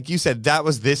 Like you said, that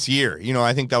was this year. You know,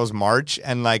 I think that was March,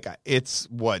 and like it's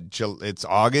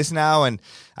August now, and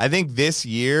I think this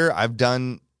year I've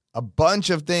done a bunch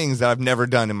of things that I've never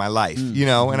done in my life. You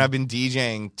know, and I've been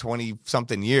DJing 20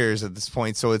 something years at this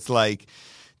point, so it's like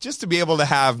just to be able to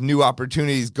have new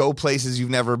opportunities, go places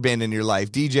you've never been in your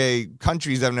life, DJ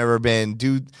countries I've never been,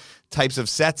 do types of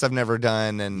sets I've never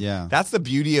done, and that's the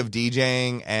beauty of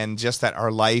DJing, and just that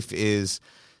our life is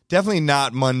definitely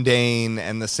not mundane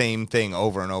and the same thing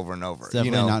over and over and over. It's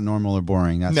definitely not normal or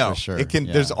boring. That's for sure. It can.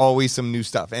 There's always some new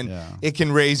stuff, and it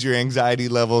can raise your anxiety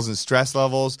levels and stress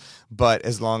levels. But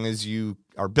as long as you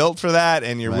are built for that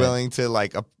and you're willing to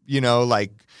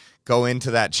go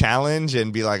into that challenge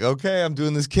and be like, okay, I'm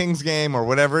doing this Kings game or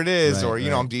whatever it is, or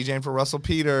I'm DJing for Russell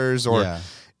Peters, or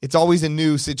it's always a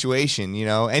new situation,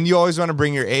 and you always want to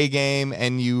bring your A game,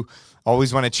 and you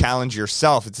always want to challenge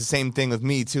yourself. It's the same thing with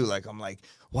me too. Like I'm like,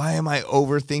 why am I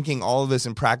overthinking all of this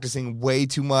and practicing way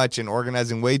too much and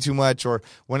organizing way too much? Or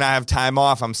when I have time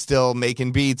off, I'm still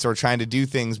making beats or trying to do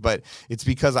things, but it's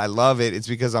because I love it. It's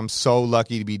because I'm so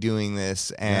lucky to be doing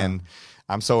this, and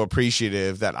I'm so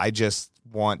appreciative that I just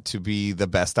want to be the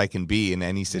best I can be in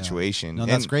any situation. No,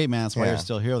 that's great, man. That's why you're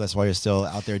still here. That's why you're still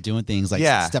out there doing things like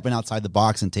stepping outside the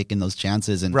box and taking those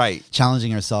chances and challenging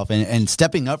yourself and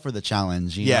stepping up for the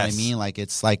challenge. You know what I mean? Like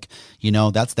it's like,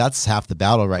 that's half the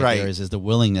battle right there is the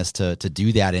willingness to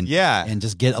do that and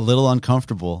just get a little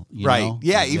uncomfortable. You know?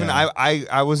 Yeah. Even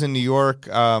I was in New York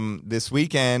this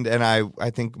weekend, and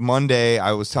I think Monday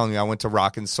I was telling you I went to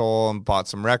Rock and Soul and bought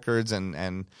some records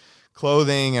and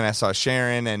clothing, and I saw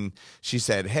Sharon, and she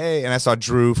said, hey, and I saw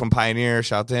Drew from Pioneer,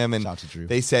 shout to him, and shout to Drew.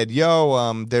 They said,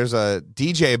 yo, there's a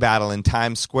DJ battle in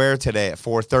Times Square today at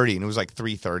 4:30, and it was like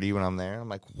 3:30 when I'm there. I'm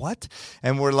like, what?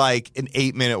 And we're like an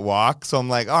 8-minute walk, so I'm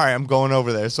like, all right, I'm going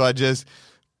over there. So I just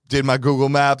did my Google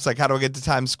Maps, like, how do I get to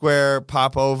Times Square?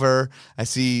 Pop over. I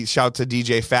see, shout to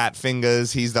DJ Fat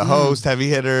Fingers. He's the host, Heavy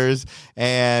Hitters,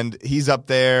 and he's up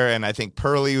there. And I think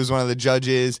Pearly was one of the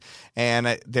judges.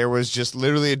 And there was just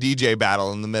literally a DJ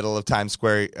battle in the middle of Times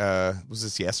Square. Was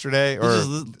this yesterday? Or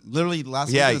literally last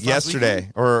week? Yeah, yesterday.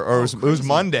 Or it was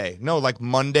Monday. No, like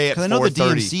Monday at 4:30. I know the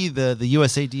DMC, the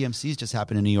USA DMCs just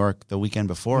happened in New York the weekend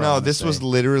before. No, this was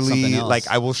literally, like,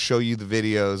 I will show you the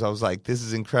videos. I was like, this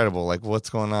is incredible. Like, what's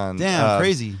going on? Damn,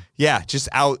 crazy. Yeah, just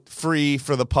out free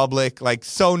for the public, like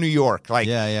so New York. Like,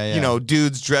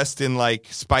 dudes dressed in like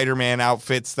Spider-Man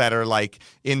outfits that are like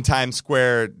in Times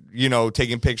Square,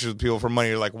 taking pictures with people for money,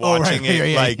 or like watching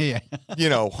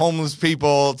homeless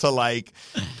people to like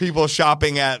people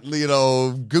shopping at,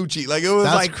 Gucci. Like, it was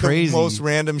like crazy. The most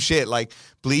random shit, like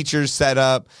bleachers set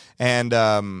up, and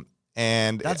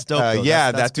that's dope.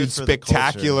 That's that dude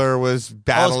Spectacular was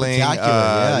battling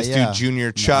this dude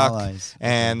Junior Chuck,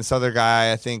 and this other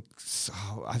guy, I think,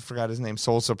 I forgot his name,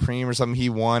 Soul Supreme or something. He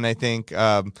won, I think.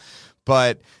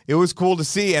 But it was cool to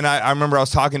see, and I remember I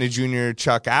was talking to Junior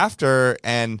Chuck after,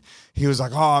 and he was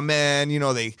like, "Oh man,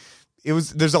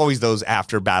 there's always those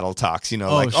after battle talks, they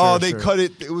cut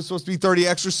it. It was supposed to be 30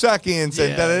 extra seconds,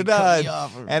 and da-da-da."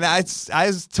 And I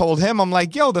told him, I'm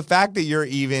like, yo, the fact that you're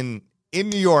even in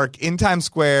New York, in Times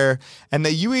Square, and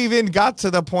that you even got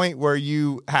to the point where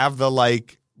you have the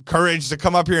courage to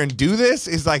come up here and do this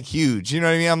is like huge. You know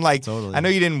what I mean? I'm like, totally. I know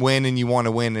you didn't win and you want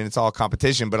to win and it's all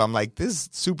competition, but I'm like, this is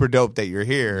super dope that you're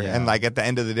here. Yeah. And like at the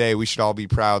end of the day, we should all be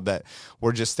proud that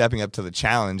we're just stepping up to the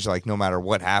challenge, like no matter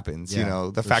what happens.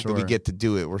 The fact that we get to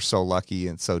do it, we're so lucky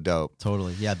and so dope.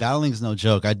 Totally. Yeah, battling's no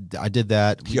joke. I did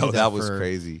that. That was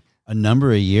crazy. A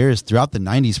number of years throughout the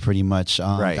 90s pretty much.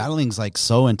 Battling's like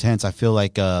so intense. I feel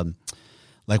like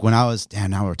when I was,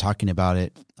 now we're talking about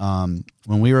it.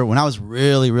 When I was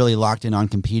really, really locked in on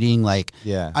competing,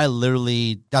 I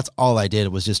literally, that's all I did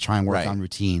was just try and work on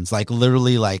routines. Like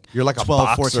literally you're like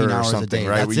 12, 14 or hours something, a day.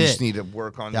 Right? That's where you just need to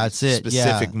work on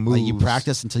specific moves. Like you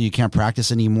practice until you can't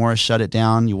practice anymore, shut it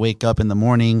down. You wake up in the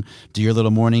morning, do your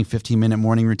little morning, 15-minute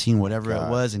morning routine, whatever it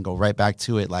was, and go right back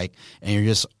to it. And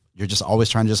you're just always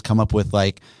trying to just come up with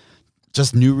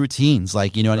just new routines, I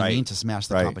mean, to smash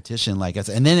the competition.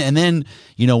 And then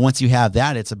once you have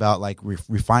that, it's about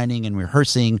refining and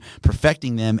rehearsing,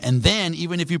 perfecting them. And then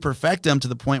even if you perfect them to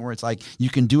the point where it's you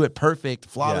can do it perfect,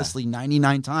 flawlessly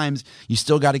 99 times, you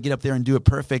still got to get up there and do it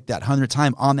perfect that 100th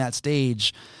time on that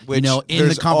stage. Which, in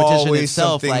the competition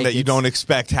itself, something that you don't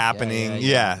expect happening.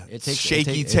 It's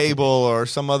shaky table or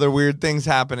some other weird things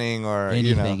happening, or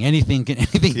anything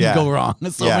can go wrong.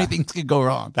 So many things can go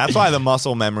wrong. That's why the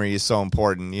muscle memory is so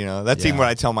important. That's even what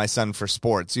I tell my son for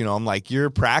sports. I'm like, you're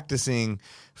practicing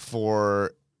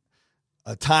for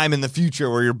a time in the future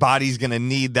where your body's going to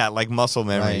need that like muscle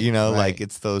memory, like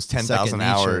it's those 10,000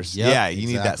 hours. Yep, yeah. You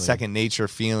need that second nature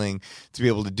feeling to be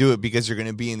able to do it because you're going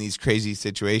to be in these crazy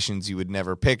situations you would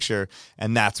never picture.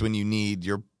 And that's when you need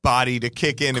your body to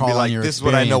kick in and be like, this is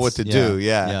what I know what to do.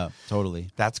 Yeah, totally.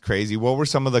 That's crazy. What were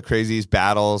some of the craziest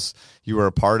battles you were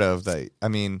a part of? I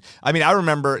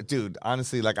remember, dude,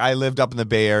 honestly, like I lived up in the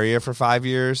Bay Area for 5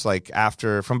 years, like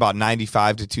from about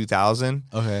 95 to 2000.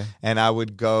 Okay. And I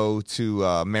would go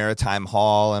to Maritime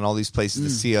Hall and all these places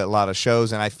to see a lot of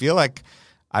shows. And I feel like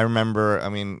I remember,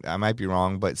 I might be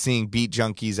wrong, but seeing Beat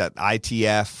Junkies at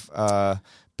ITF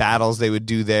battles they would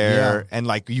do there, and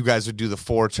like you guys would do the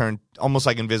 4-turn, almost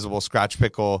like invisible scratch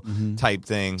pickle type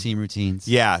thing. Team routines.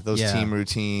 Yeah, those team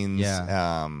routines.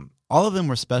 Yeah. All of them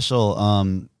were special,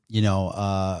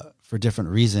 for different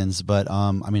reasons. But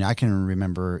I can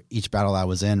remember each battle I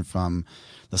was in, from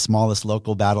the smallest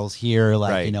local battles here,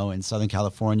 like in Southern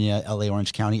California, LA,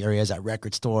 Orange County areas at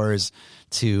record stores,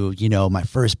 to my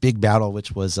first big battle,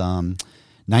 which was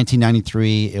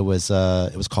 1993. It was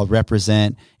called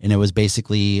Represent, and it was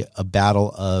basically a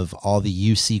battle of all the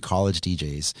UC college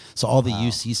DJs. So all the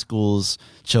UC schools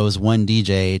chose one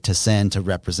DJ to send to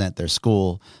represent their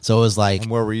school. So it was like,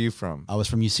 and where were you from? I was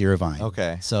from UC Irvine.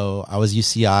 Okay. So I was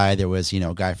UCI. There was,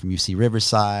 a guy from UC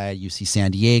Riverside, UC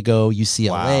San Diego,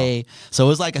 UCLA. Wow. So it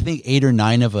was like, I think 8 or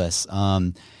 9 of us.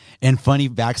 And funny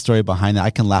backstory behind that. I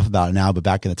can laugh about it now, but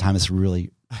back in the time, it's really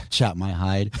chapped my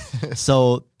hide.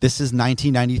 So this is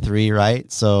 1993, right?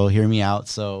 So hear me out.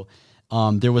 So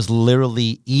there was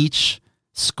literally, each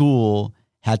school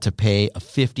had to pay a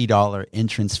 $50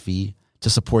 entrance fee to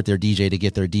support their DJ, to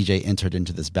get their DJ entered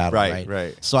into this battle,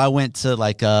 right? So I went to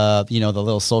like the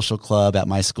little social club at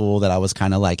my school that I was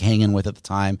kind of like hanging with at the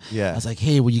time. Yeah. I was like,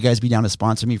 hey, will you guys be down to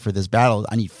sponsor me for this battle?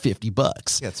 I need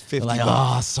 $50. Yeah, it's 50. They're like,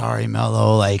 oh, sorry,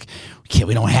 Melo, like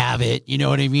we don't have it. You know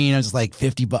what I mean? I was like,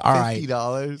 $50. All right.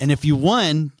 $50. And if you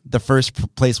won, the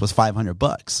first place was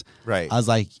 $500. Right. I was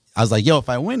like, yo, if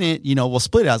I win it, we'll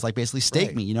split it. I was like, basically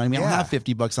stake me. You know what I mean? I don't have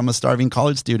 $50. I'm a starving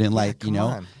college student.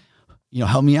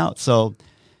 Help me out. So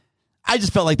I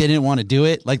just felt like they didn't want to do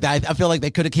it. Like that, I feel like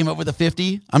they could have came up with a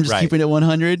 50. I'm just keeping it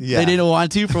 100. Yeah. They didn't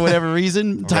want to for whatever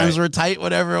reason. Times were tight,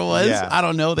 whatever it was. Yeah. I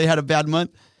don't know. They had a bad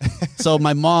month. So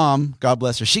my mom, God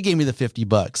bless her, she gave me the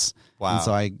 $50. Wow. And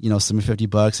so I, submitted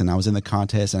 $50, and I was in the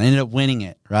contest, and I ended up winning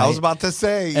it. Right. I was about to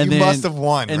say, you must have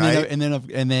won, right? And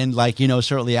then like,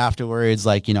 shortly afterwards,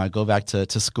 like, I go back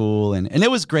to school, and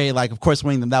it was great. Like, of course,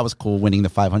 winning them, that was cool, winning the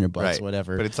 $500,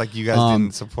 whatever. But it's like, you guys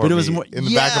didn't support but it was me more, in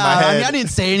the back of my head. I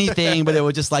didn't say anything, but it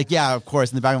was just like, yeah, of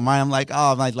course. In the back of my mind, I'm like,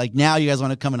 oh, like now you guys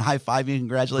want to come and high five me and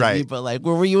congratulate me, but like,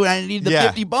 where were you when I needed the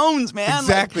 50 bones, man?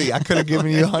 Exactly. Like, I could have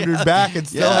given you 100 back and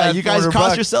still had you guys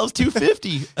cost yourselves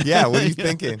 $250. Yeah, what are you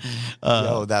thinking?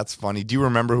 Yo, that's funny. Do you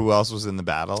remember who else was in the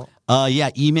battle?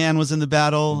 E-Man was in the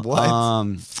battle.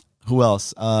 What? Who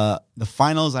else? The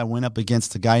finals, I went up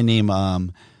against a guy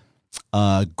named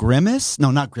Grimace.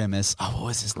 No, not Grimace. Oh, what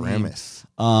was his name? Grimace.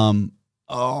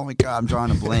 Oh my God, I'm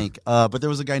drawing a blank. But there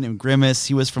was a guy named Grimace.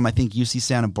 He was from, I think, UC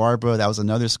Santa Barbara. That was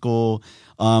another school.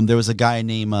 There was a guy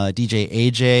named DJ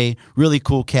AJ. Really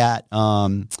cool cat.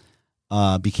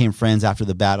 Became friends after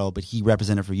the battle, but he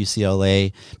represented for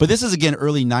UCLA. But this is, again,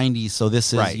 early 90s, so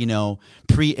this is,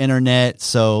 pre-internet.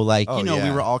 So, like, we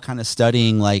were all kind of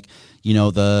studying, like,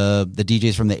 the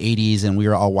DJs from the 80s, and we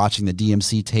were all watching the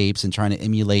DMC tapes and trying to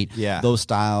emulate those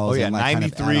styles. Oh, yeah, and, like,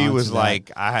 93 was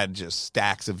like, I had just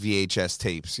stacks of VHS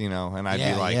tapes, and I'd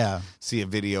be like, see a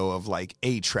video of, like,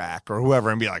 A-Track or whoever,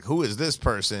 and be like, who is this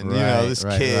person? This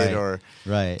kid, or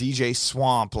DJ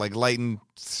Swamp, like, lighting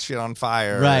shit on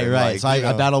fire. Right. Like, so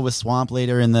I battled with Swamp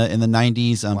later in the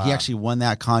 90s. He actually won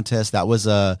that contest. That was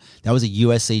a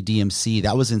USA DMC.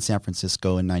 That was in San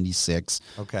Francisco in 96.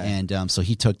 Okay. And so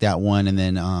he took that one, and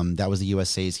then that was the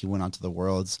USA's. He went on to the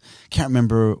Worlds. Can't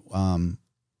remember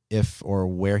if or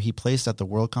where he placed at the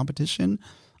World competition,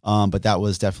 but that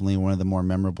was definitely one of the more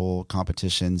memorable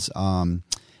competitions. And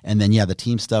then the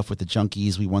team stuff with the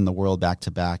Junkies, we won the World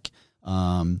back-to-back.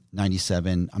 96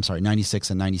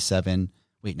 and 97.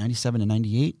 Wait, 97 and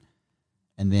 98?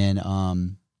 And then,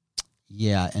 and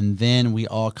then we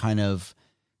all kind of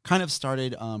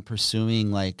started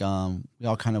pursuing, like, we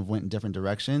all kind of went in different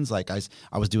directions. Like,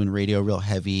 I was doing radio real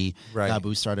heavy. Right.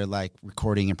 Gabu started, like,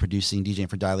 recording and producing, DJing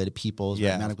for Dilated Peoples,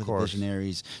 Romantic with the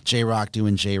Visionaries, J-Rock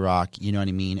doing J-Rock, you know what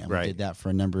I mean? And we did that for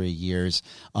a number of years.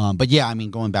 But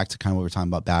going back to kind of what we were talking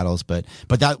about battles, but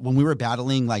that when we were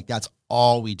battling, like, that's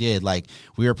all we did. Like,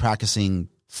 we were practicing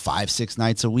 5-6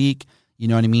 nights a week. You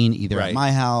know what I mean? Either Right. at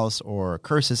my house or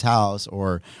Curse's house,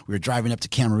 or we were driving up to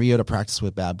Camarillo to practice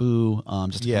with Babu,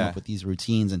 just to come up with these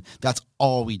routines. And that's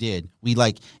all we did. We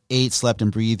like ate, slept,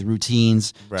 and breathed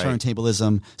routines,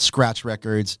 turntablism, scratch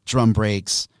records, drum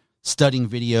breaks, studying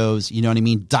videos, you know what I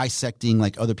mean? Dissecting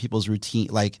like other people's routine.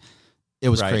 Like, it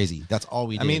was crazy. That's all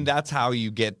we did. I mean, that's how you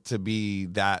get to be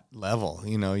that level.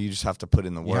 You know, you just have to put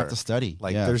in the work. You have to study.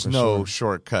 Like, there's no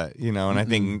shortcut, you know, and I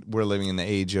think we're living in the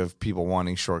age of people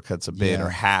wanting shortcuts a bit or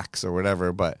hacks or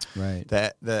whatever. But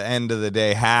the end of the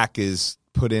day, hack is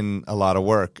put in a lot of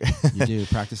work. You do.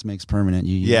 Practice makes permanent.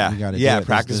 You got to do it.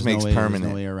 Practice makes permanent.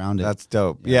 There's no way around it. That's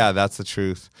dope. Yeah, that's the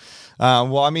truth.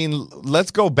 Well, I mean, let's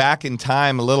go back in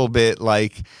time a little bit.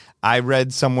 Like, I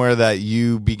read somewhere that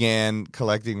you began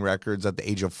collecting records at the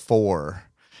age of 4.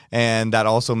 And that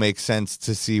also makes sense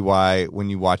to see why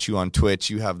when you watch you on Twitch,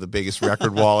 you have the biggest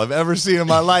record wall I've ever seen in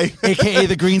my life. AKA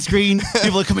the green screen.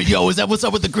 People are coming, yo, what's up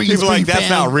with the green screen? People are like, that's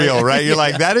not real, right? You're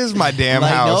like, that is my damn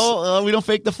house. No, we don't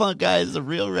fake the funk, guys. It's a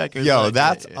real record. Yo,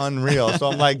 that's unreal.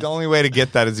 So I'm like, the only way to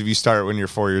get that is if you start when you're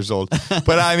 4 years old.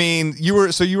 But I mean, you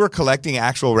were collecting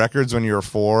actual records when you were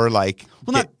 4, like.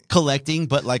 Well, not collecting,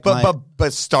 but like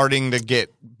but starting to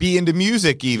be into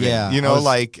music even, you know,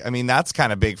 I mean, that's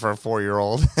kind of big for a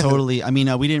 4-year-old. Totally. I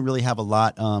mean, we didn't really have a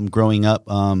lot growing up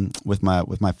with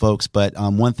my folks, but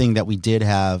one thing that we did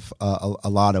have a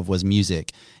lot of was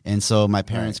music. And so my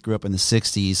parents grew up in the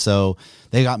 60s, so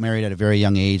they got married at a very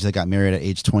young age. They got married at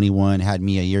age 21, had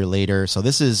me a year later. So I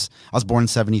was born in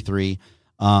 73.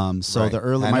 The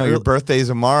early, I know your birthday's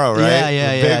tomorrow, right?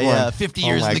 Yeah. 50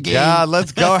 years in the game. God,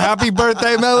 let's go! Happy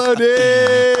birthday,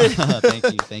 Melo-D!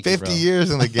 Thank you. 50 years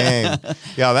in the game.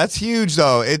 Yeah, that's huge,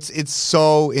 though. It's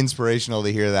so inspirational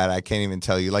to hear that. I can't even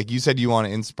tell you. Like you said, you want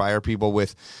to inspire people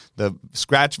with the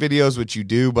scratch videos, which you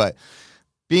do, but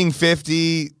being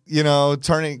 50, you know,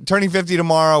 turning 50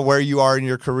 tomorrow, where you are in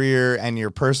your career and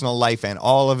your personal life and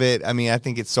all of it. I mean, I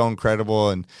think it's so incredible.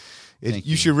 And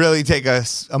you should really take a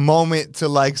moment to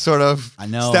like sort of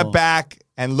step back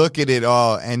and look at it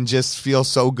all and just feel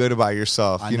so good about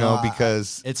yourself, you know,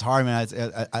 because it's hard, man.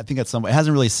 I think it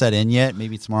hasn't really set in yet.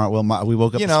 Maybe tomorrow. Well, we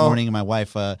woke up this morning and my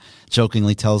wife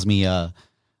jokingly tells me, enjoy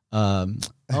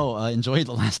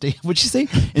the last day. What'd she say?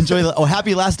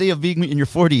 Happy last day of being in your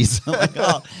 40s. I'm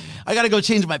like, I got to go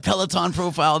change my Peloton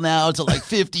profile now to like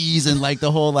 50s and like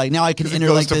the whole now I can enter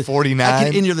like to 49. I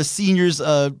can enter the seniors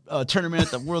tournament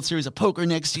at the World Series of Poker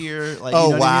next year. Like, wow! I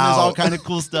mean? There's all kind of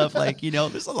cool stuff. Like, you know,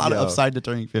 there's a lot of upside to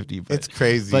turning 50. But, it's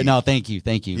crazy. But no, thank you.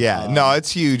 Yeah, no,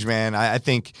 it's huge, man. I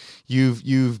think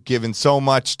you've given so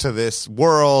much to this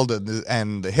world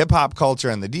and the hip hop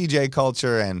culture and the DJ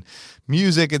culture and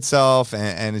music itself,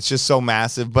 and it's just so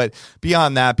massive. But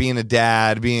beyond that, being a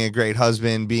dad, being a great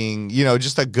husband, being, you know,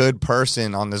 just a good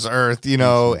person on this earth, you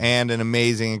know, and an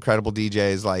amazing, incredible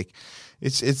DJ is like,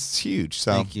 it's huge.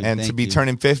 So, to be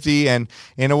turning 50, and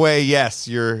in a way, yes,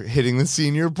 you're hitting the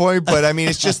senior point, but I mean,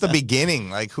 it's just the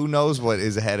beginning. Like, who knows what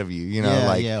is ahead of you? You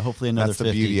know, hopefully another. That's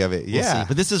 50. the beauty of it. We'll see.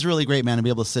 But this is really great, man, to be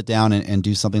able to sit down and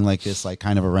do something like this, like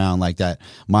kind of around like that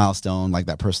milestone, like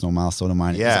that personal milestone of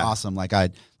mine. It's awesome. Like I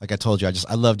told you,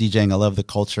 I love DJing. I love the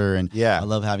culture, and I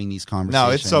love having these conversations.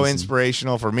 No, it's so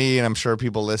inspirational for me, and I'm sure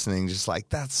people listening just like,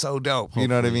 that's so dope. You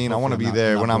know what I mean? I want to be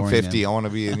there when I'm 50. I want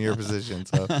to be in your position.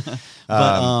 So,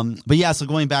 but yeah. So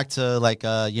going back to like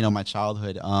my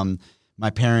childhood, my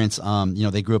parents,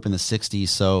 they grew up in the 60s,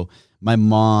 so. My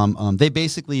mom, they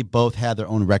basically both had their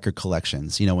own record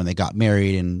collections, you know, when they got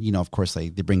married, and, you know, of course, they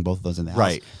bring both of those in the house.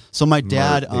 Right. So my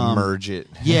dad... they merge it.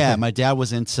 Yeah, my dad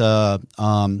was into,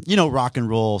 rock and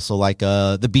roll, so like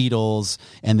the Beatles,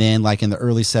 and then like in the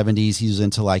early 70s, he was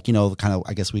into like, you know, kind of,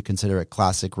 I guess we consider it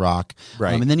classic rock.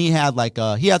 Right. And then he had like,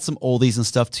 he had some oldies and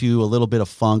stuff too, a little bit of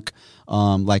funk,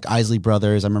 like Isley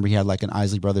Brothers. I remember he had like an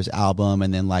Isley Brothers album,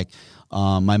 and then like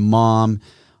my mom...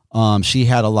 she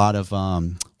had a lot of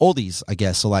oldies, I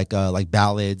guess, so like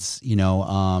ballads. You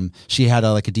know, she had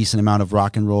like a decent amount of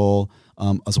rock and roll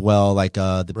as well, like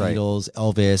the Beatles,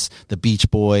 Elvis, the Beach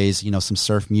Boys. You know, some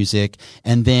surf music,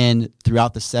 and then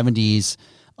throughout the 70s.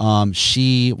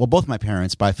 Both my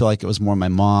parents, but I feel like it was more my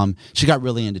mom. She got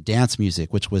really into dance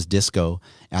music, which was disco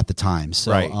at the time.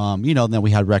 So, then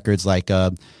we had records like,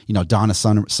 Donna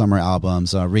Summer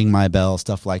albums, Ring My Bell,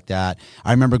 stuff like that.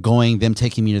 I remember them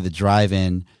taking me to the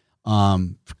drive-in. I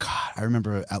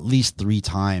remember at least 3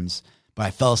 times, but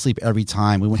I fell asleep every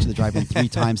time. We went to the drive-in 3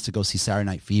 times to go see Saturday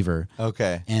Night Fever.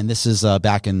 Okay. And this is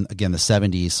back in, again, the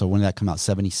 70s. So when did that come out?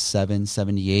 77,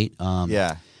 78?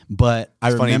 Yeah. But I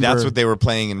remember... Funny, that's what they were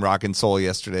playing in Rock and Soul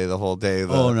yesterday, the whole day.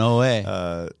 No way.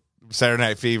 Saturday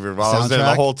Night Fever. While I was there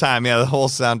the whole time. Yeah, the whole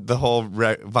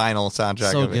vinyl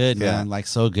soundtrack. So of it. good, man. Like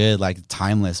so good, like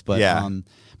timeless. But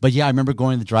yeah, I remember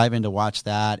going to the drive-in to watch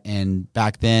that, and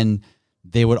back then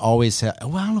they would always have,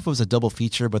 well, I don't know if it was a double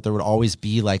feature, but there would always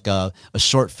be like a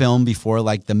short film before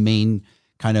like the main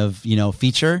kind of,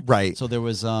 feature. Right. So there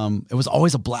was it was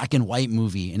always a black and white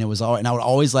movie, and and I would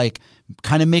always like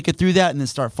kind of make it through that and then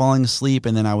start falling asleep,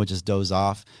 and then I would just doze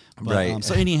off. But, right.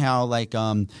 So anyhow, like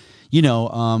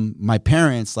my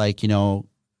parents, like,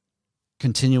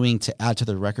 continuing to add to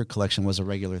the record collection was a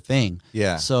regular thing.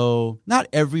 Yeah. So not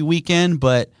every weekend,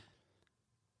 but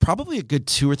probably a good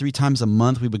 2 or 3 times a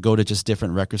month, we would go to just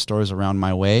different record stores around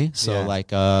my way. So like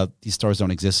these stores don't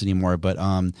exist anymore, but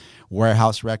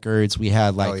Warehouse Records, we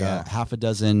had like half a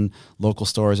dozen local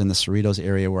stores in the Cerritos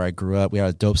area where I grew up. We had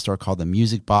a dope store called the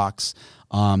Music Box.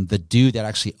 The dude that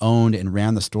actually owned and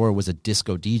ran the store was a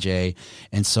disco DJ.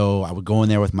 And so I would go in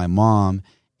there with my mom,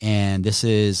 and this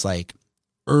is like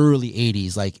early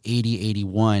 80s, like 80,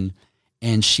 81.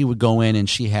 And she would go in and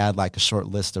she had like a short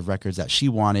list of records that she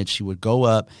wanted. She would go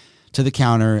up to the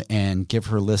counter and give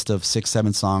her a list of 6,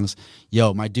 7 songs.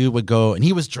 Yo, my dude would go, and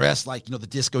he was dressed like, the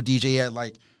disco DJ had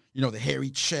like, the hairy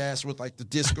chest with like the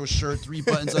disco shirt, 3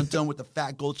 buttons undone with the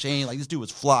fat gold chain. Like this dude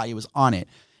was fly. He was on it.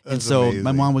 That's and so amazing.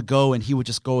 My mom would go, and he would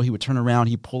just go, he would turn around,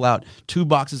 he'd pull out 2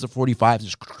 boxes of 45s,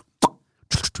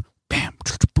 just bam,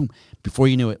 boom. Before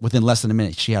you knew it, within less than a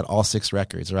minute, she had all 6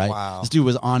 records, right? Wow. This dude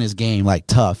was on his game, like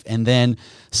tough. And then,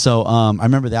 so I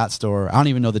remember that store. I don't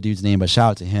even know the dude's name, but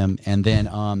shout out to him. And then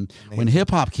when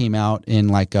hip hop came out in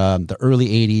like the early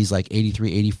 80s, like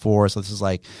 83, 84, so this is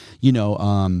like,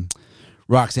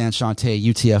 Roxanne Shante,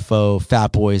 UTFO,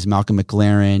 Fat Boys, Malcolm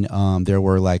McLaren. There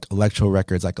were like electro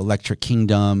records like Electric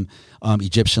Kingdom,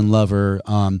 Egyptian Lover.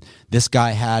 This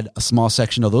guy had a small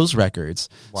section of those records.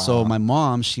 Wow. So my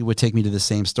mom, she would take me to the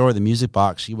same store, the Music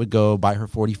Box. She would go buy her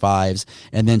 45s,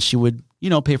 and then she would,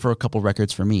 pay for a couple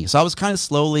records for me. So I was kind of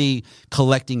slowly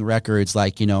collecting records,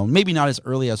 like, maybe not as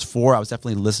early as 4. I was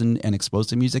definitely listening and exposed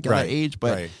to music at that age,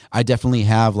 but I definitely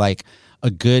have like a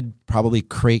good probably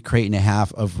crate and a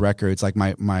half of records, like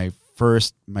my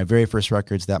very first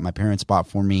records that my parents bought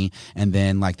for me, and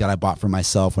then like that I bought for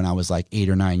myself when I was like 8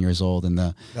 or 9 years old in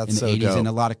the 80s, dope. And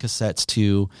a lot of cassettes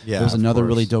too. Yeah, there was another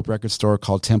really dope record store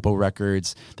called Tempo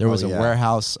Records. There was a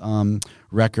Warehouse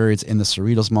Records in the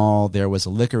Cerritos Mall. There was a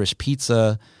Licorice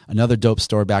Pizza, another dope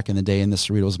store back in the day in the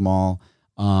Cerritos Mall.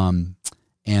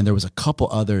 And there was a couple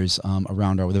others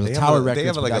around our. There was Tower Records. They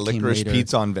have like a Licorice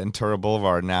Pizza on Ventura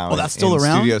Boulevard now. Oh, that's still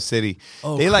around? Studio City.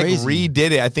 Oh, they crazy. like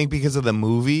redid it, I think, because of the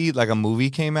movie. Like a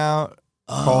movie came out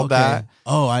called that.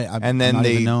 Oh, I'm not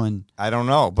even knowing. I don't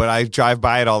know, but I drive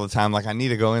by it all the time. Like I need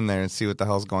to go in there and see what the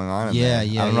hell's going on. Yeah. I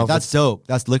don't know. That's dope.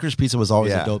 That's Licorice Pizza was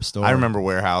always a dope store. I remember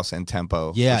Warehouse and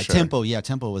Tempo. Yeah, for sure. Tempo. Yeah,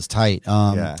 Tempo was tight.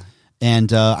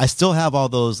 And I still have all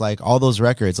those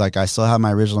records. Like I still have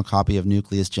my original copy of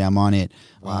Nucleus Jam on it.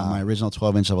 Wow. My original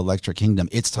 12-inch of Electric Kingdom.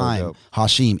 It's Time. Dope.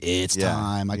 Hashim. It's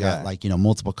Time. I got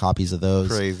multiple copies of those.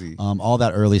 Crazy. All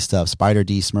that early stuff. Spider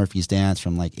D, Smurfy's Dance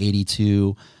from like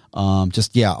 82.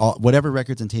 Whatever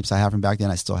records and tapes I have from back then,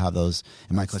 I still have those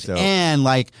in my collection. Dope. And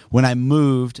like when I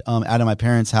moved out of my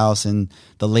parents' house in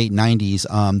the late 90s,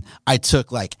 I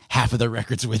took like half of the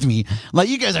records with me. Like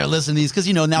you guys are listening to these because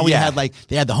now we had like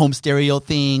they had the home stereo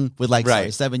thing with like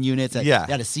 7 units. They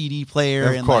had a CD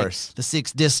player and course. Like the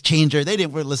 6 disc changer. They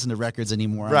didn't listen to records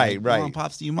anymore. Right. Mom,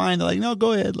 Pops, do you mind? They're like, no,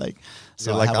 go ahead. Like.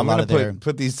 So like I'm gonna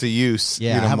put these to use.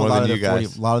 Yeah, I have more a lot than of you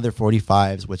guys. A lot of their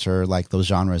 45s, which are like those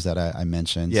genres that I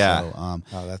mentioned. Yeah.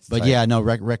 So, that's but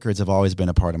tight. Records have always been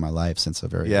a part of my life since a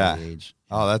very early age.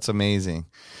 Oh, that's amazing.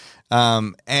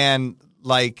 And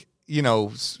like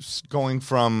going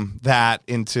from that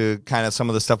into kind of some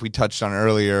of the stuff we touched on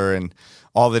earlier, and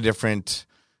all the different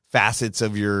facets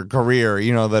of your career,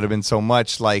 that have been so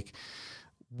much like.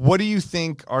 What do you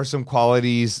think are some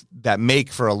qualities that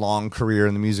make for a long career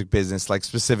in the music business, like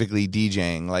specifically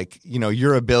DJing? Like,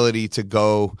 your ability to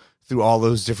go through all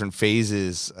those different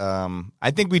phases.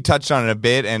 I think we touched on it a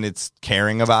bit, and it's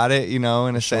caring about it, in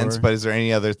a sense. But is there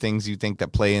any other things you think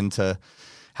that play into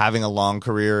having a long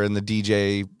career in the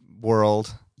DJ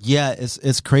world? Yeah,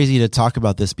 it's crazy to talk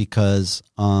about this because,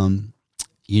 standing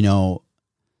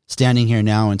here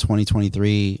now in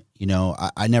 2023,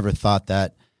 I never thought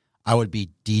that I would be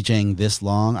DJing this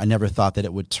long. I never thought that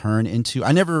it would turn into.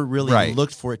 I never really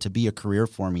looked for it to be a career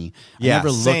for me. I never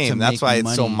looked same. To That's make why money.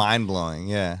 It's so mind blowing.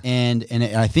 Yeah, and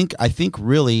I think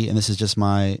really, and this is just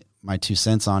my 2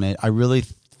 cents on it. I really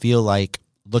feel like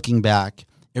looking back,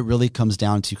 it really comes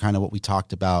down to kind of what we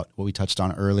talked about, what we touched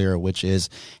on earlier, which is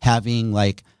having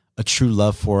like a true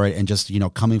love for it and just,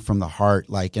 coming from the heart.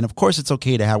 Like, and of course it's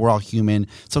okay to have, we're all human.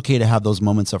 It's okay to have those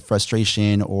moments of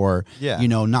frustration or,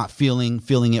 not feeling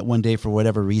it one day for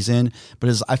whatever reason.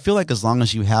 But I feel like as long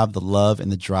as you have the love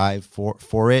and the drive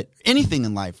for it, anything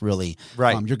in life really,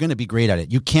 you're going to be great at it.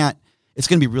 It's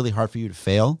going to be really hard for you to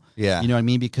fail. Yeah. You know what I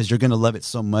mean? Because you're going to love it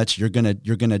so much. You're going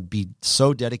to be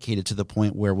so dedicated to the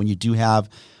point where when you do have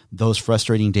those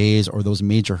frustrating days or those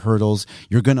major hurdles,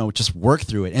 you're going to just work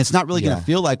through it. And it's not really going to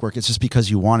feel like work. It's just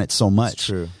because you want it so much. It's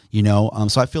true.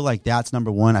 So I feel like that's number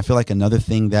one. I feel like another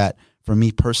thing that for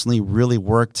me personally really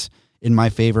worked in my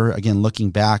favor, again, looking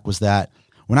back, was that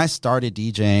when I started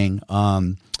DJing,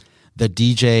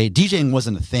 DJing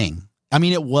wasn't a thing. I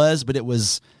mean, it was, but it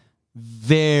was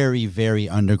very, very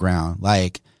underground.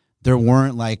 Like there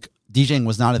weren't DJing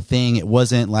was not a thing. It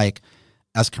wasn't like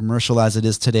as commercial as it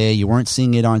is today. You weren't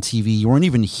seeing it on TV. You weren't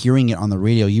even hearing it on the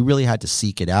radio. You really had to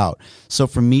seek it out. So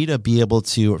for me to be able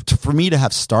for me to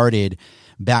have started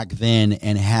back then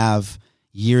and have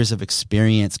years of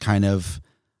experience, kind of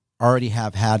already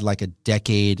have had like a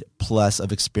decade plus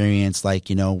of experience,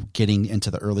 getting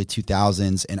into the early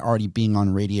 2000s and already being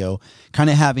on radio, kind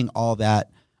of having all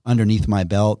that underneath my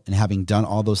belt and having done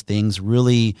all those things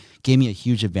really gave me a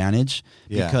huge advantage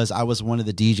because I was one of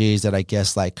the DJs that I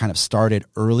guess kind of started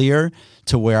earlier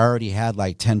to where I already had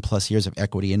 10 plus years of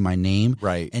equity in my name.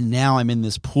 Right. And now I'm in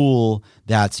this pool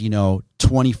that's,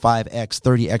 25x,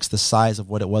 30x the size of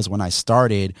what it was when I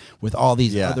started with all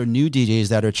these other new DJs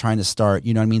that are trying to start,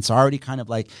 you know what I mean? So I already kind of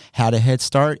had a head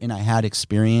start and I had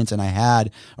experience and I had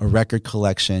a record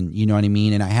collection, you know what I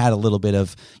mean? And I had a little bit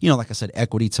of, like I said,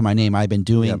 equity to my name. I've been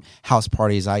doing house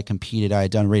parties. I competed. I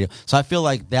had done radio. So I feel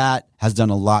like that has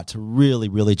done a lot to really,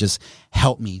 really just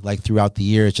help me throughout the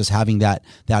years, just having that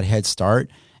head start.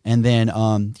 And then, a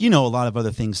lot of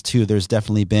other things too. There's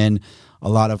definitely been a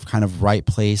lot of kind of right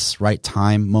place, right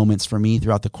time moments for me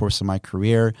throughout the course of my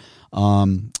career.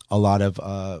 A lot of,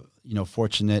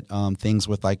 fortunate things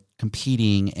with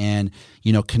competing and,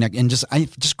 connect and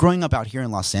just growing up out here in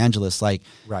Los Angeles. I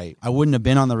wouldn't have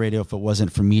been on the radio if it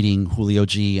wasn't for meeting Julio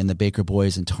G and the Baker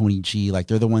Boys and Tony G.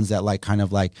 They're the ones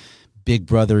that big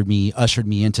brother me, ushered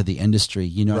me into the industry,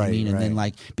 you know what I mean? And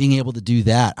then being able to do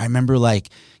that. I remember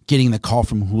getting the call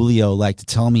from Julio to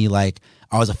tell me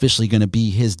I was officially going to be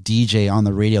his DJ on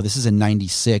the radio. This is in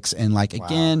 96. And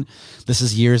again, this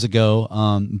is years ago.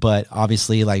 But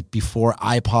obviously before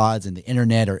iPods and the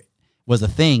internet was a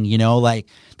thing,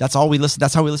 that's all we listened.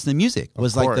 That's how we listened to music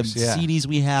was the CDs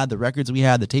we had, the records we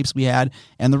had, the tapes we had,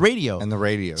 and the radio.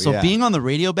 So being on the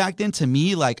radio back then, to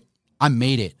me, I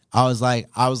made it. I was like,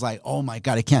 oh my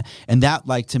God, I can't. And that,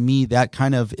 to me, that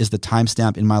kind of is the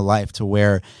timestamp in my life to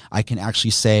where I can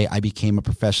actually say I became a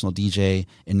professional DJ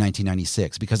in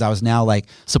 1996 because I was now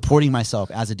supporting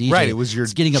myself as a DJ. Right. It was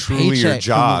getting a paycheck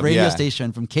job, from the radio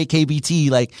station, from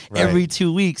KKBT, every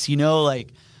 2 weeks,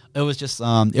 it was just,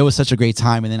 it was such a great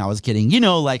time. And then I was getting,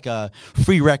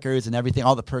 free records and everything,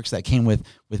 all the perks that came with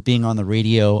being on the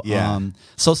radio. Yeah.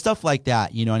 So stuff like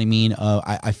that, you know what I mean?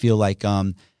 I feel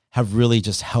have really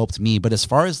just helped me. But as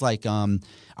far as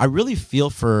I really feel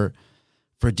for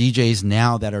DJs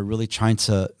now that are really trying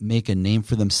to make a name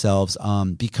for themselves,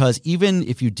 because even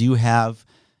if you do have,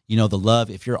 the love,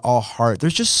 if you're all heart,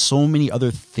 there's just so many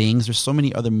other things. There's so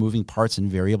many other moving parts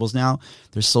and variables now.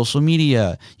 There's social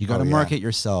media. You got to market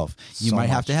yourself. You might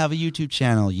have to have a YouTube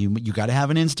channel. You got to have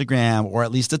an Instagram or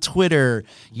at least a Twitter.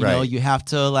 You know, you have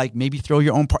to maybe throw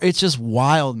your own part. It's just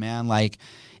wild, man.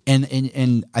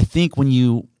 And I think when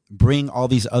you bring all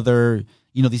these other,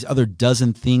 these other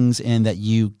dozen things in that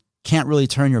you can't really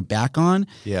turn your back on.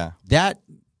 Yeah. That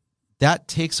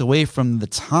takes away from the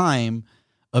time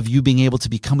of you being able to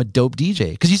become a dope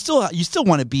DJ. Cause you still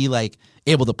want to be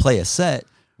able to play a set.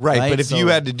 Right. But if you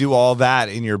had to do all that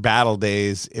in your battle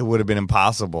days, it would have been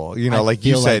impossible. Like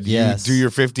you said, you do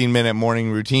your 15-minute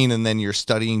morning routine and then you're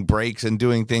studying breaks and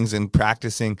doing things and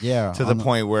practicing to the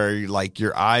point where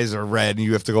your eyes are red and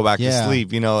you have to go back to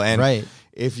sleep, and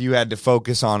if you had to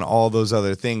focus on all those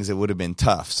other things, it would have been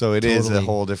tough. So it is a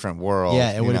whole different world.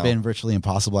 Yeah, it would have been virtually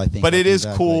impossible, I think. But it is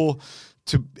cool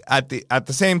to at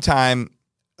the same time,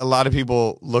 a lot of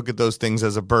people look at those things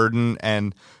as a burden,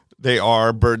 and they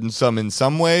are burdensome in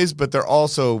some ways, but they're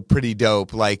also pretty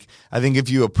dope. I think if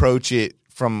you approach it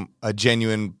from a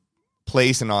genuine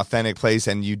place, an authentic place,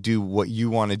 and you do what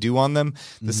you want to do on them,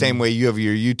 the same way you have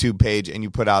your YouTube page and you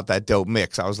put out that dope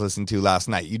mix I was listening to last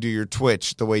night. You do your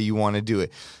Twitch the way you want to do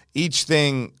it. Each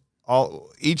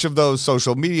of those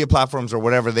social media platforms or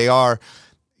whatever they are,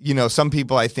 some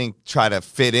people I think try to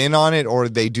fit in on it, or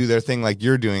they do their thing like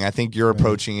you're doing. I think you're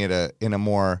approaching it in a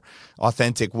more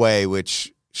authentic way,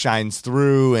 which shines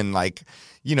through, and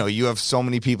you have so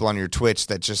many people on your Twitch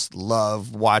that just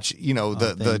love watch,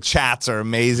 the chats are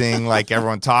amazing, like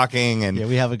everyone talking, and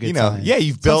we have a good time. Yeah,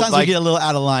 you've built. Sometimes we get a little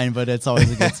out of line, but it's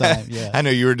always a good time. Yeah, I know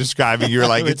you were describing. You were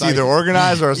like, it's either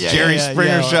organized or it's Jerry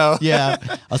Springer show. Yeah,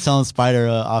 I was telling Spider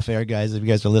off air, guys. If you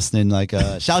guys are listening, like,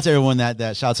 shout out to everyone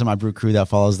that shout out to my brew crew that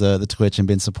follows the Twitch and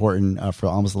been supporting for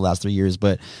almost the last 3 years.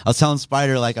 But I was telling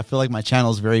Spider, like, I feel like my channel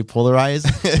is very polarized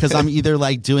because I'm either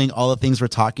like doing all the things we're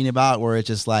talking about, where it's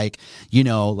just like,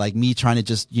 like me trying to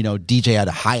just, DJ at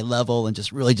a high level and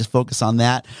just really just focus on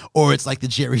that. Or it's like the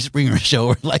Jerry Springer show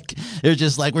where like, they're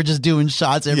just like, we're just doing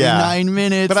shots every 9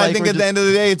 minutes. But I think at the end of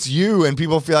the day, it's you, and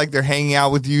people feel like they're hanging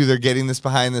out with you. They're getting this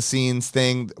behind the scenes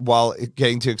thing while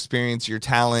getting to experience your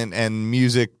talent and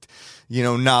music,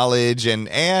 knowledge and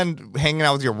hanging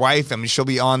out with your wife. I mean, she'll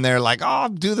be on there like, oh,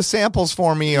 do the samples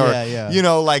for me, or,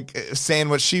 like saying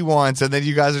what she wants. And then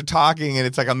you guys are talking, and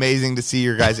it's like amazing to see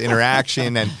your guys'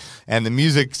 interaction and the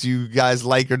music you guys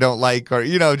like or don't like, or,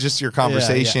 just your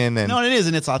conversation. And no, it is.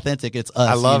 And it's authentic. It's us.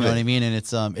 I love it. What I mean? And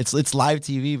it's live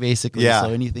TV basically. Yeah.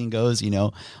 So anything goes,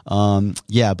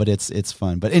 but it's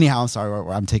fun. But anyhow, I'm sorry.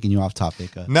 I'm taking you off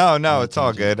topic. No, it's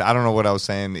all good. I don't know what I was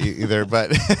saying either,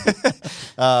 but,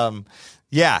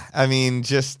 yeah, I mean,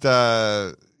 just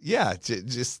the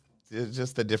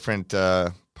different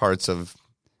parts of,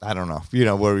 I don't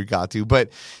know, where we got to. But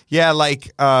yeah, like,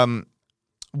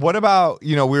 what about,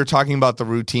 we were talking about the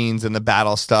routines and the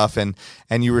battle stuff, and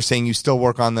you were saying you still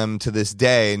work on them to this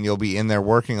day, and you'll be in there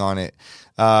working on it.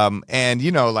 And,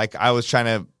 like I was trying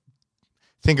to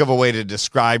think of a way to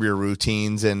describe your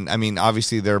routines. And I mean,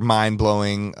 obviously they're mind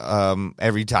blowing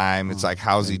every time. It's like,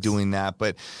 how's he doing that?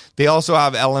 But they also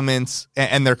have elements,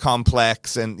 and they're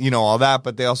complex and, all that,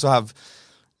 but they also have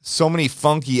so many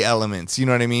funky elements. You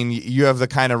know what I mean? You have the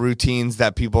kind of routines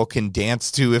that people can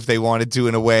dance to if they wanted to,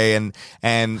 in a way. And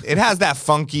it has that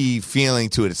funky feeling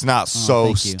to it. It's not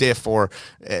so stiff or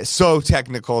so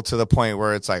technical to the point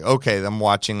where it's like, okay, I'm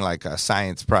watching like a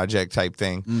science project type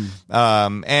thing.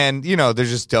 And, they're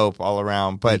just dope all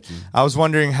around. But I was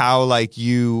wondering how like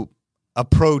you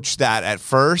approach that at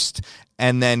first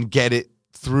and then get it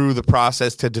through the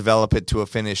process to develop it to a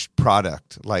finished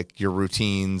product, like your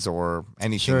routines or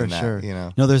anything in that, Sure.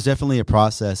 No, there's definitely a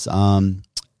process, and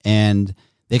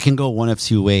they can go one of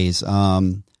two ways,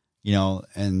 and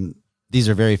these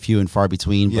are very few and far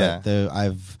between, but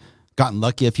I've gotten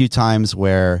lucky a few times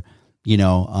where,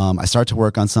 I start to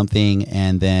work on something,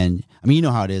 and then, I mean, you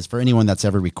know how it is for anyone that's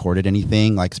ever recorded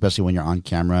anything, like especially when you're on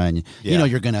camera and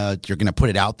you're gonna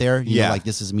put it out there. You know, like,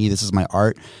 this is me, this is my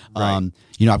art. Right.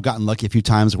 I've gotten lucky a few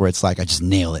times where it's like I just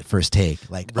nail it first take.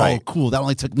 Like, oh, cool, that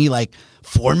only took me like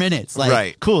 4 minutes.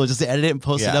 Like, cool, just to edit it and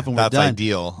post it up, and we're done. That's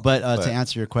ideal. But to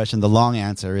answer your question, the long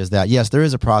answer is that yes, there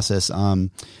is a process.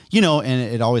 And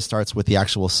it always starts with the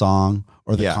actual song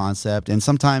or the concept, and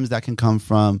sometimes that can come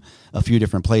from a few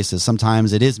different places.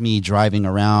 Sometimes it is me driving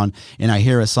around and I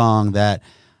hear a song that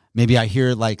maybe I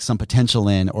hear like some potential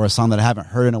in, or a song that I haven't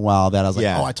heard in a while that I was like,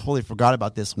 oh, I totally forgot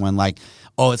about this one. Like,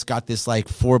 oh, it's got this like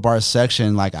 4-bar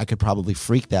section. Like, I could probably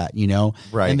freak that,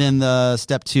 Right. And then the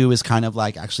step 2 is kind of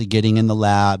like actually getting in the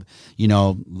lab,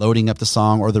 loading up the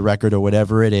song or the record or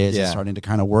whatever it is, and starting to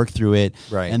kind of work through it.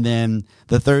 Right. And then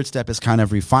the third step is kind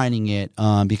of refining it,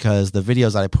 because the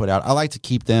videos that I put out, I like to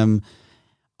keep them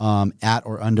at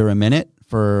or under a minute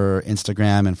for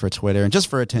Instagram and for Twitter and just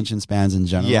for attention spans in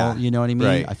general. Yeah. You know what I mean?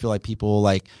 Right. I feel like people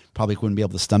like probably wouldn't be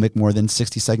able to stomach more than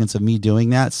 60 seconds of me doing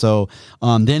that. So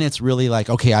then it's really like,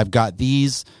 okay, I've got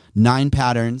these 9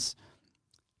 patterns.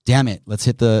 Damn it. Let's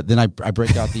hit then I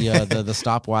break out the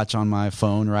stopwatch on my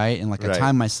phone, right? And like I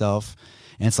time myself.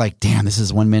 And it's like, damn, this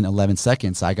is 1 minute, 11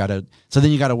 seconds. So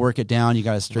then you got to work it down. You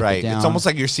got to strip it down. It's almost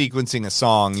like you're sequencing a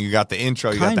song. You got the intro,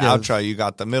 you got the outro, you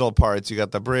got the middle parts, you got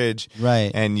the bridge.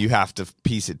 Right. And you have to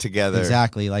piece it together.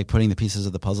 Exactly. Like putting the pieces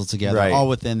of the puzzle together, all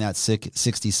within that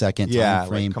 60-second time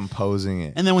frame. Like composing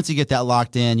it. And then once you get that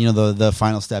locked in, the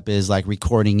final step is like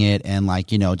recording it and like,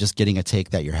 just getting a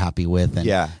take that you're happy with. And,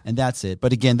 and that's it.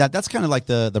 But again, that's kind of like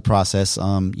the process, the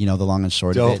long and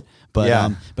short of it.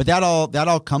 But but that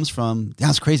all comes from,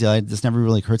 that's crazy. This never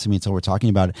really occurred to me until we're talking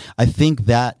about it. I think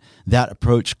that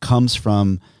approach comes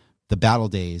from the battle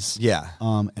days. Yeah.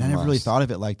 And I never really thought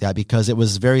of it like that, because it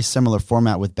was very similar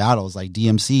format with battles. Like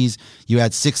DMCs, you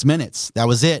had 6 minutes. That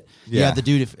was it. Yeah. You had the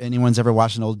dude, if anyone's ever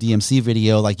watched an old DMC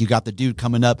video, like you got the dude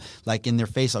coming up like in their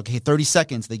face, okay, 30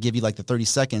 seconds. They give you like the 30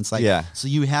 seconds. Like, so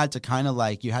you had to kind of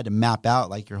like, you had to map out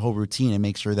like your whole routine and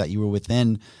make sure that you were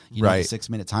within, the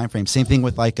 6-minute time frame. Same thing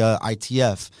with like a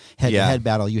ITF head-to-head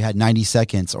battle. You had 90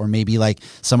 seconds, or maybe like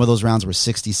some of those rounds were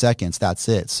 60 seconds. That's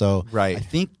it. So I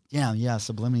think Yeah,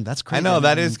 subliminally. That's crazy. I know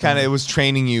that is kind of, it was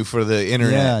training you for the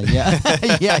internet.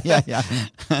 Yeah.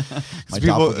 My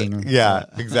doppelganger. Yeah,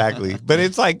 exactly. But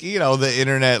it's like, the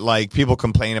internet, like people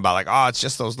complain about like, oh, it's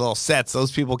just those little sets.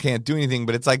 Those people can't do anything.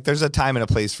 But it's like, there's a time and a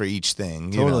place for each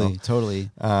thing. Totally.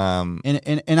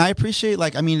 And I appreciate,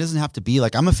 like, I mean, it doesn't have to be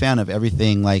like, I'm a fan of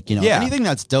everything, like, anything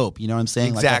that's dope. You know what I'm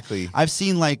saying? Exactly. Like, I've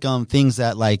seen like things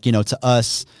that like, to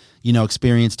us,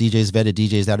 experienced DJs, vetted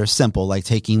DJs that are simple, like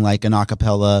taking like an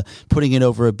acapella, putting it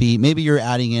over a beat. Maybe you're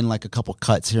adding in like a couple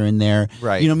cuts here and there.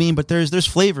 Right. You know what I mean? But there's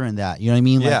flavor in that. You know what I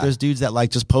mean? Like there's dudes that like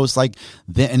just post like,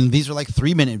 and these are like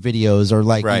 3-minute videos or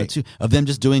like, of them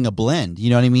just doing a blend.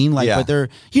 You know what I mean? Like, but they're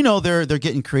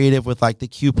getting creative with like the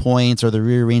cue points, or they're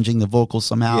rearranging the vocals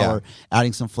somehow, or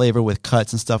adding some flavor with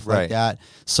cuts and stuff like that.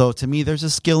 So to me, there's a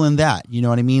skill in that. You know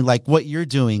what I mean? Like what you're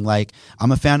doing, like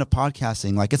I'm a fan of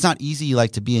podcasting. Like it's not easy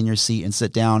like to be in your seat and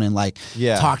sit down and like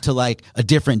talk to like a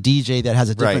different DJ that has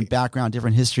a different background,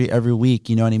 different history every week.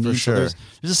 You know what I mean? For sure. So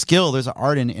there's a skill, there's an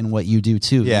art in what you do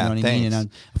too. Yeah, you know what thanks. I mean? And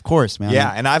of course, man. Yeah,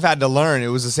 and I've had to learn. It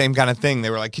was the same kind of thing. They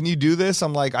were like, "Can you do this?"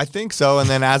 I'm like, "I think so." And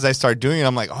then as I start doing it,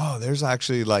 I'm like, "Oh, there's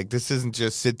actually like this isn't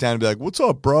just sit down and be like, what's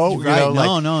up, bro?" You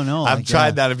know, no. I've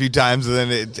tried that a few times, and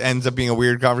then it ends up being a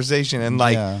weird conversation. And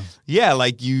like,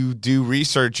 like you do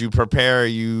research, you prepare,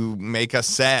 you make a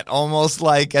set almost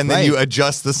like, and then you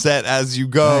adjust the set as you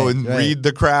go and read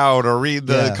the crowd or read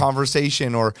the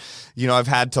conversation, or I've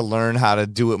had to learn how to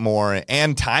do it more,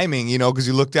 and timing, because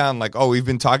you look down like, oh, we've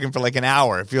been talking for like an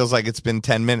hour. It feels like it's been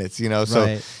 10 minutes,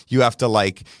 so you have to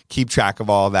like keep track of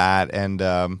all that. And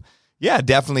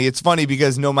definitely. It's funny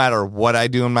because no matter what I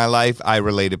do in my life, I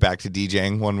relate it back to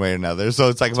DJing one way or another. So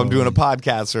it's like if I'm doing a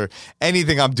podcast or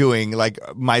anything I'm doing, like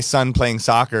my son playing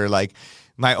soccer, like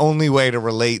my only way to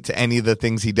relate to any of the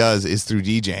things he does is through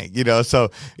DJing,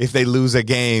 so if they lose a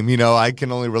game, I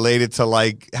can only relate it to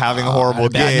like having a horrible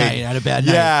gig. You had a bad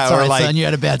night. Yeah. Sorry, or like, son, you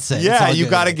had a bad set. Yeah. You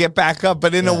got to get back up.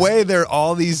 But in a way, they're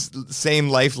all these same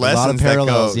life lessons that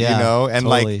go, and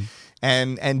like,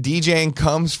 and DJing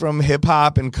comes from hip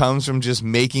hop and comes from just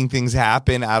making things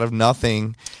happen out of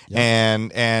nothing.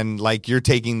 And like you're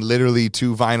taking literally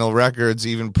 2 vinyl records,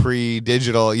 even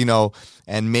pre-digital,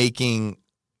 and making,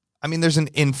 I mean, there's an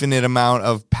infinite amount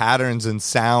of patterns and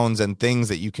sounds and things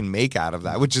that you can make out of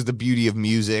that, which is the beauty of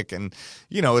music. And,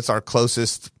 it's our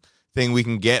closest thing we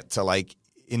can get to like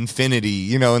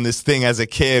infinity, and this thing as a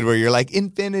kid where you're like,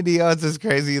 infinity, oh, it's this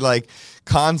crazy like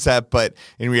concept. But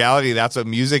in reality, that's what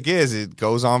music is. It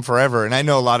goes on forever. And I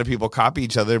know a lot of people copy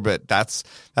each other, but that's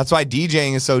why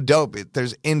DJing is so dope.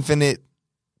 There's infinite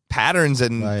patterns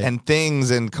and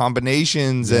things and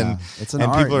combinations and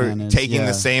people are taking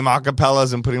the same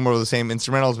acapellas and putting them over the same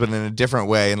instrumentals but in a different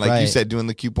way, and like you said, doing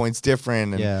the cue points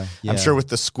different. And I'm sure with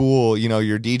the school,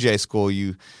 your DJ school,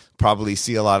 you probably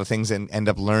see a lot of things and end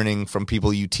up learning from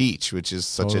people you teach, which is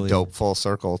such a dope full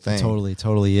circle thing.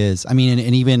 Totally is. I mean,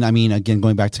 and even, I mean, again,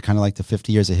 going back to kind of like the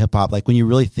 50 years of hip hop, like when you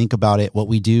really think about it, what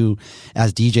we do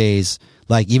as DJs,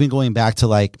 like even going back to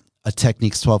like a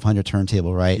Technics 1200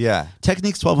 turntable, right? Yeah.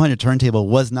 Technics 1200 turntable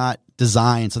was not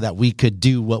designed so that we could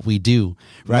do what we do,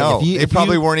 right? No, they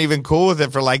probably weren't even cool with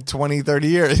it for like 20, 30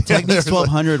 years. Technics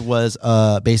 1200 was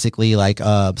basically like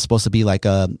supposed to be like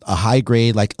a high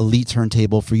grade, like elite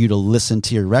turntable for you to listen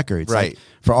to your records. Right. Like,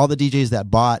 for all the DJs that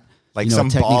bought like some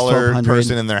baller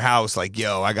person in their house, like,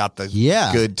 yo, I got the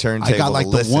good turntable. I got like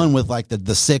the one with like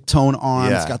the sick tone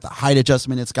arm. It's got the height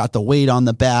adjustment. It's got the weight on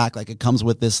the back. Like it comes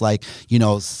with this like,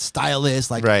 stylus.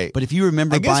 Like, but if you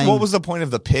remember, I guess what was the point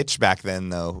of the pitch back then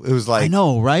though? It was like, I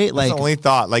know, right? Like the only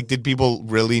thought, like, did people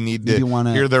really need to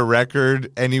hear their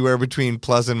record anywhere between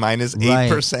plus and minus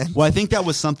 8%? Well, I think that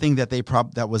was something that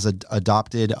that was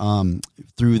adopted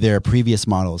through their previous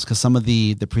models, because some of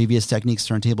the previous Technics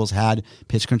turntables had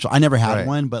pitch control. I never had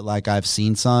one, but like I've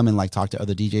seen some and like talked to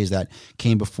other DJs that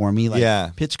came before me.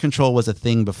 Like pitch control was a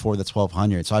thing before the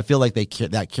 1200, so I feel like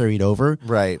that carried over.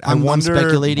 Right. I'm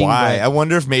speculating why. I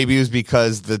wonder if maybe it was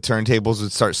because the turntables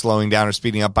would start slowing down or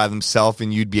speeding up by themselves,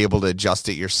 and you'd be able to adjust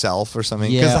it yourself or something.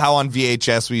 Because how on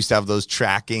VHS we used to have those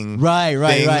tracking things,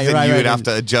 and you would have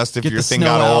to adjust if your thing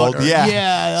got old.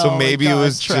 So maybe it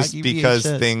was just because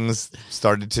things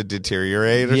started to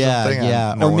deteriorate or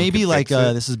something. Or maybe like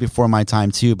this is before my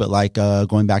time too, but like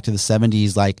going back to the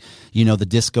 70s, like, you know, the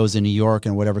discos in New York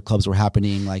and whatever clubs were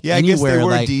happening, like I anywhere, guess they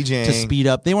were like DJing. to speed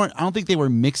up. They weren't, I don't think they were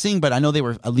mixing, but I know they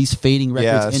were at least fading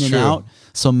records in and true. out.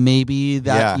 So maybe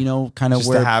that, you know, kind of just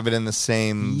where to have it in the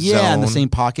same in the zone. same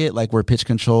pocket, like where Pitch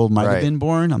Control might have been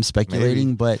born. I'm speculating,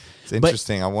 Maybe. but It's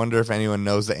interesting. I wonder if anyone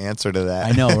knows the answer to that.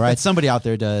 I know, right? Somebody out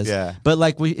there does. Yeah. But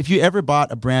like, if you ever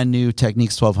bought a brand new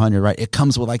Technics 1200, right? It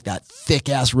comes with like that thick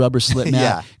ass rubber slip mat.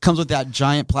 Yeah. Comes with that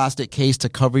giant plastic case to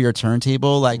cover your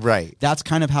turntable. Like, that's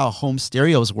kind of how home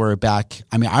stereos were back.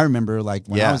 I mean, I remember like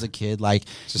when I was a kid, like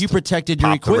just you protected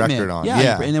your equipment. The record on.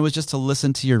 And it was just to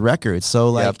listen to your records. So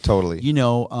like, totally. You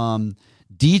know,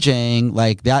 DJing,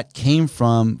 like that came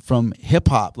from hip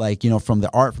hop, like, you know, from the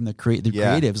art, from the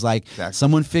creatives. Like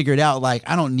someone figured out, like,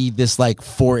 I don't need this like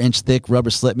 4-inch thick rubber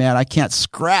slip mat. I can't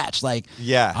scratch. Like,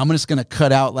 I'm just gonna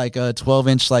cut out like a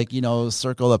 12-inch like, you know,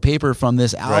 circle of paper from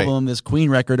this album, this Queen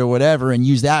record or whatever, and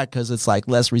use that because it's like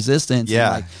less resistance.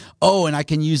 And like, and I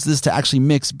can use this to actually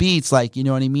mix beats. Like, you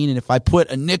know what I mean? And if I put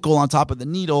a nickel on top of the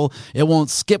needle, it won't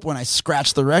skip when I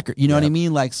scratch the record. You know what I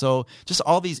mean? Like, so just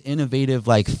all these innovative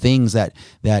like things that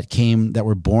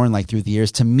were born like through the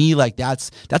years. To me, like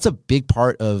that's a big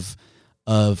part of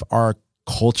our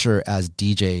culture as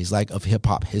DJs, like of hip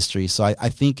hop history. So I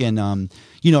think in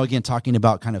you know, again, talking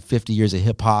about kind of 50 years of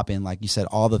hip hop and like you said,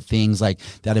 all the things like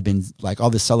that have been like all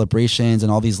the celebrations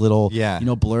and all these little you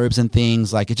know, blurbs and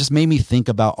things, like it just made me think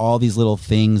about all these little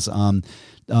things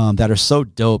that are so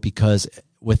dope, because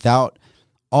without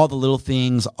all the little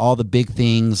things, all the big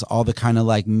things, all the kind of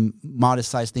like modest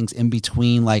sized things in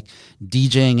between, like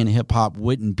DJing and hip hop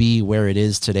wouldn't be where it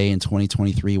is today in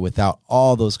 2023 without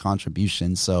all those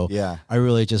contributions. So I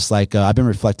really just like, I've been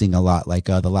reflecting a lot like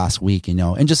the last week, you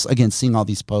know, and just again, seeing all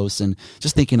these posts and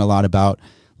just thinking a lot about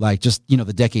like just, you know,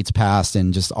 the decades past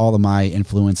and just all of my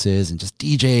influences and just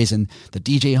DJs and the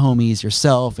DJ homies,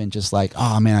 yourself, and just like,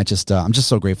 oh man, I'm just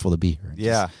so grateful to be here.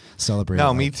 Just celebrate.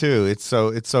 No, me too. It's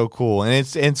so cool. And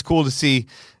it's cool to see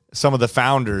some of the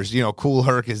founders, you know, Kool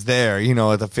Herc is there, you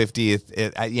know, at the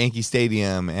 50th at Yankee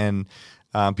Stadium, and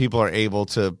people are able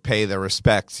to pay their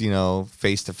respects, you know,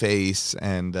 face to face.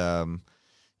 And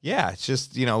it's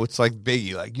just, you know, it's like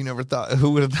Biggie. Like, you never thought,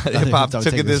 who would have thought hip hop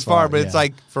took it this far? But it's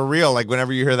like, for real, like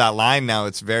whenever you hear that line now,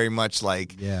 it's very much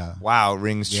like, wow,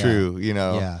 rings true, you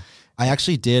know? Yeah. I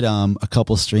actually did a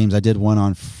couple streams. I did one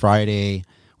on Friday,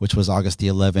 which was August the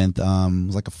 11th. It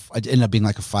was like it ended up being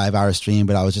like a 5-hour stream,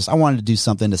 but I wanted to do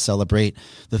something to celebrate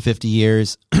the 50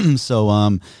 years.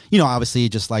 So, you know, obviously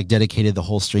just like dedicated the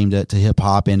whole stream to hip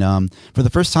hop. And for the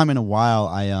first time in a while,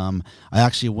 I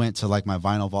actually went to like my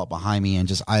vinyl vault behind me, and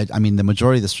just, I mean, the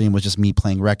majority of the stream was just me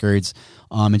playing records,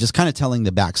 and just kind of telling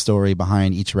the backstory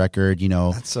behind each record, you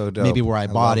know, that's so dope. Maybe where I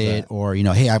bought it, or, you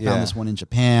know, hey, I found this one in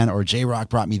Japan, or J-Rock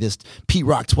brought me this Pete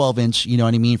Rock 12-inch, you know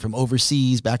what I mean, from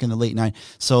overseas back in the late 90s.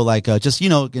 So like, just, you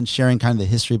know, again, sharing kind of the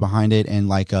history behind it. And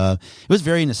like, it was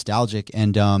very nostalgic.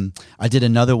 And I did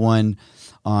another one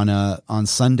on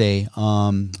Sunday,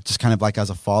 just kind of like as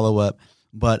a follow-up.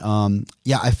 But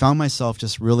I found myself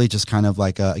just really just kind of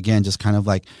like, again, just kind of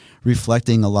like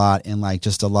reflecting a lot, and like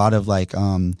just a lot of like,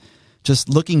 just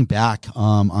looking back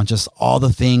on just all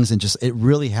the things, and just it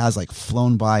really has like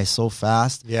flown by so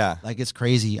fast. Yeah. Like it's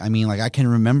crazy. I mean, like I can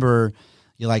remember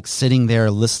like sitting there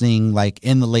listening like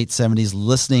in the late 70s,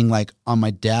 listening like on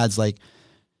my dad's like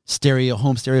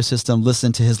home stereo system,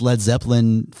 listening to his Led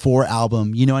Zeppelin 4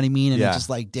 album, you know what I mean? And it's just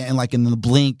like, damn, like in the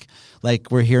blink,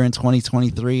 like we're here in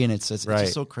 2023, and it's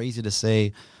just so crazy to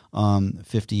say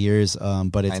 50 years,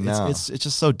 but it's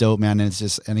just so dope, man. And it's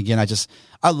just, and again,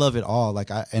 I love it all. Like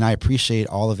I appreciate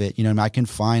all of it, you know. I mean, I can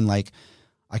find like,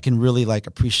 I can really like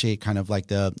appreciate kind of like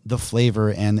the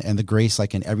flavor and the grace,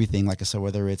 like in everything. Like I said,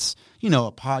 whether it's, you know,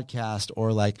 a podcast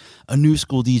or like a new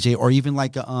school DJ, or even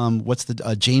like what's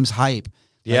the James Hype.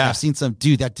 Like I've seen some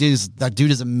dude. That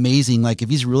dude is amazing. Like if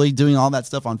he's really doing all that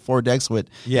stuff on 4 decks, it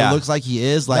looks like he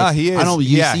is. Like, no, he is. I don't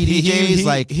use DJs.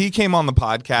 Like he came on the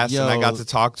podcast, and I got to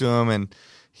talk to him, and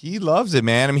he loves it,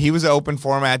 man. I mean, he was an open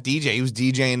format DJ. He was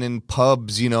DJing in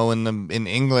pubs, you know, in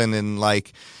England, and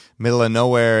like middle of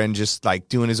nowhere, and just like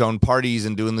doing his own parties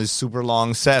and doing these super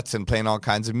long sets and playing all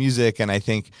kinds of music. And I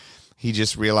think he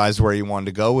just realized where he wanted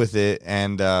to go with it.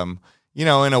 And you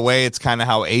know, in a way, it's kind of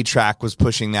how A-Track was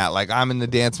pushing that. Like, I'm in the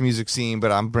dance music scene, but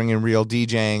I'm bringing real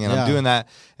DJing, and I'm doing that.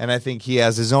 And I think he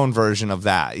has his own version of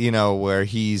that, you know, where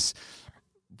he's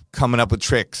coming up with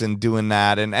tricks and doing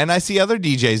that. And I see other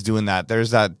DJs doing that.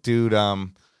 There's that dude,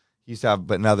 he used to have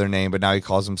another name, but now he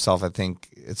calls himself, I think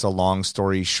it's a long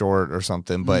story short or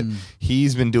something. But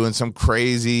he's been doing some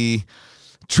crazy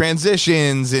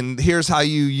transitions, and here's how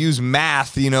you use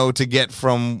math, to get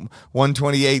from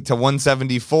 128 to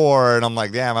 174. And I'm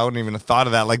like, damn, I wouldn't even have thought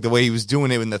of that. Like the way he was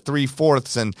doing it in the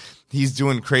 3/4, and he's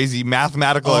doing crazy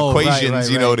mathematical equations,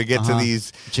 to get to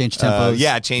these change tempos.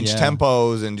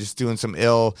 Tempos, and just doing some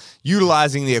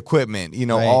utilizing the equipment,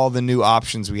 all the new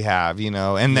options we have,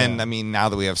 and then, I mean, now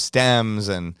that we have stems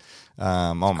and,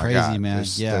 oh my crazy, God, man.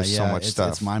 There's so much stuff.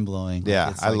 It's mind blowing.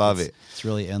 Yeah. I love it. It's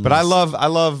really endless. But I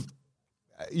love,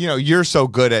 you're so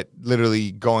good at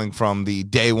literally going from the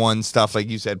day one stuff, like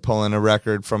you said, pulling a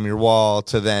record from your wall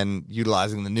to then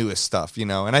utilizing the newest stuff,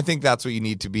 and I think that's what you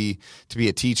need to be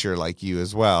a teacher like you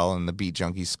as well, in the Beat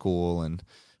Junkie School. And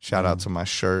shout out to my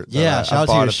shirt. Yeah, shout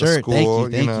out to your shirt. School,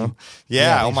 Thank you.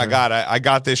 Yeah, oh my God, I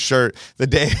got this shirt the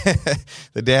day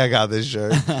I got this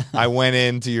shirt. I went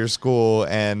into your school,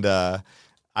 and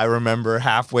I remember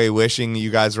halfway wishing you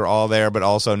guys were all there, but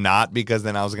also not, because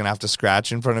then I was going to have to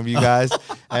scratch in front of you guys.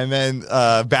 And then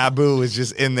Babu was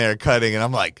just in there cutting, and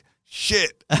I'm like,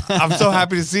 shit, I'm so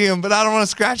happy to see him, but I don't want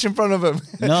to scratch in front of him.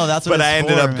 No, that's what But I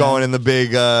ended up going in the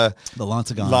big the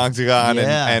Lontagon.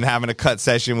 and having a cut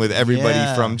session with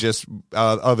everybody from just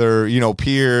other,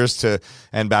 peers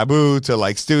and Babu to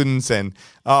like students. And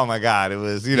oh my God, it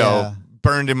was,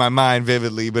 burned in my mind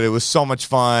vividly, but it was so much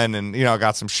fun. And, I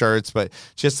got some shirts, but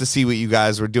just to see what you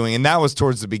guys were doing. And that was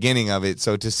towards the beginning of it.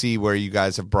 So to see where you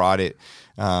guys have brought it,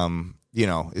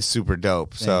 is super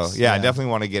dope. Thanks. So I definitely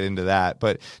want to get into that.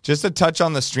 But just to touch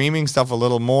on the streaming stuff a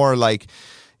little more, like,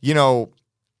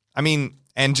 I mean,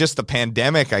 and just the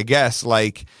pandemic, I guess,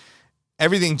 like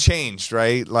everything changed,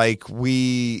 right? Like I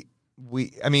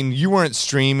mean, you weren't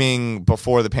streaming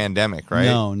before the pandemic, right?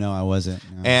 No, I wasn't.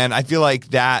 No. And I feel like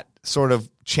that sort of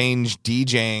changed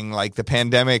DJing, like the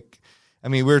pandemic. I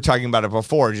mean, we were talking about it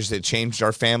before, just it changed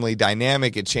our family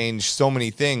dynamic. It changed so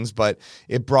many things, but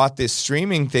it brought this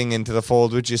streaming thing into the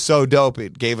fold, which is so dope.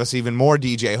 It gave us even more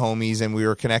DJ homies, and we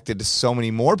were connected to so many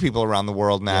more people around the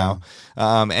world now.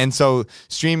 Yeah. And so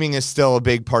streaming is still a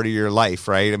big part of your life,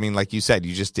 right? I mean, like you said,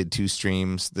 you just did 2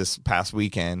 streams this past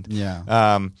weekend.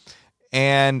 Yeah.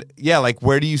 And like,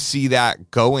 where do you see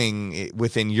that going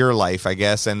within your life, I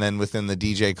guess, and then within the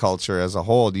DJ culture as a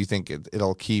whole? Do you think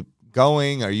it'll keep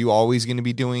going? Are you always going to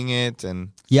be doing it?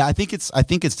 And yeah, I think it's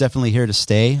definitely here to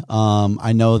stay.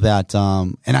 I know that,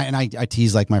 and I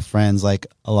tease like my friends like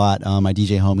a lot, my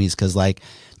DJ homies, because like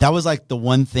that was like the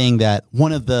one thing that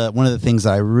one of the things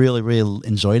that I really, really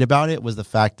enjoyed about it was the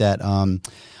fact that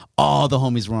all the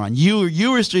homies were on.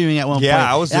 You were streaming at one point.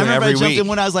 Yeah, I was doing every week. I jumped in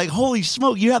when I was like, holy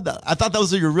smoke, you have that. I thought that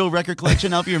was your real record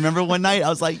collection. Now, if you remember one night, I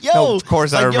was like, yo. No, of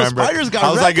course I remember. Spider's got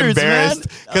I was records, like embarrassed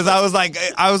because I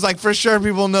was like, for sure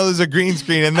people know there's a green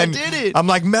screen. And then I did it. I'm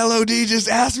like, Melo-D just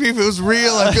asked me if it was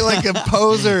real. I feel like a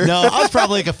poser. No, I was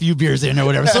probably like a few beers in or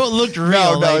whatever. So it looked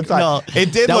real.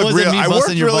 It did look real. I worked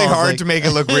really hard to make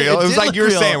it look real. It was like you were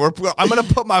saying, I'm going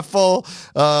to put my full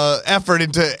effort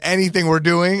into anything we're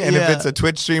doing. And if it's a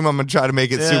Twitch stream, I'm going to try to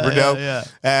make it super dope.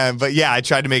 But I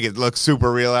tried to make it look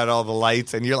super real at all the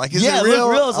lights, and you're like, is it real? It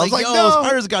looked real. I was like, no.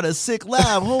 Spider's got a sick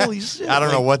lab. Holy shit. I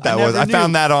don't know what that was. I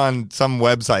found that on some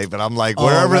website, but I'm like,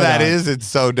 wherever that is, it's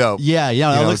so dope. Yeah,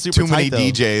 that looks super too tight,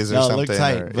 many DJs or something. It looked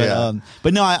tight.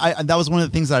 But no, that was one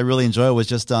of the things that I really enjoy was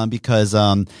just because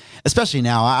especially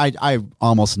now, I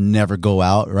almost never go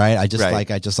out, right?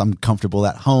 I'm comfortable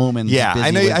at home and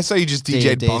I know. I saw you just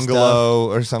DJ'd Bungalow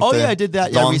or something. Oh yeah, I did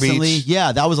that recently. Beach.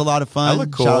 Yeah, that was a lot of fun. That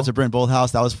looked cool. Shout out to Brent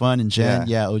Bolthouse. That was fun. And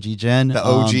Jen, OG Jen. The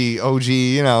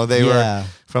OG, they were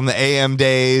from the AM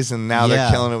days, and now they're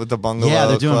killing it with the Bungalow. Yeah,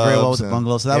 they're doing very well with the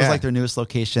Bungalow. So that was like their newest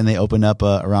location. They opened up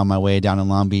around my way down in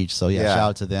Long Beach. So shout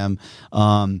out to them.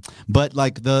 But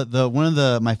like the one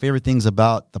of my favorite things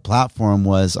about the platform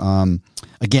was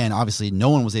again, obviously no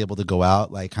one was able to go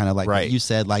out, like kind of like what you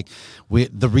said, like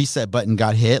the reset button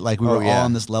got hit, like we were all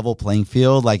on this level playing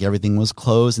field, like everything was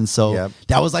closed. And so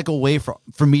that was like a way for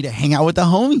me to hang out with the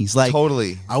homies. Like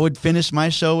totally. I would finish my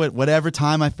show at whatever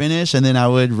time I finish, and then I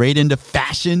would raid into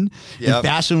Fashion, and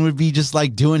Fashion would be just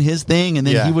like doing his thing, and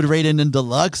then he would raid into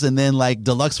Deluxe, and then like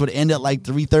Deluxe would end at like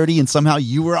 3:30, and somehow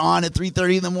you were on at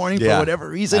 3:30 in the morning for whatever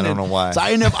reason. I don't know why. So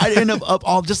I end up up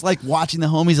all just like watching the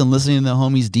homies and listening to the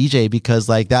homies DJ, because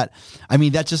like that, I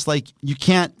mean, that's just like you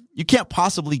can't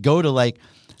possibly go to like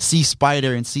see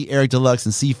Spider and see Eric Deluxe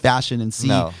and see Fashion and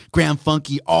see Grand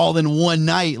Funky all in one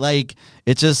night. Like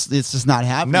it's just not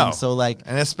happening. No. So like,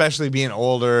 and especially being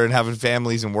older and having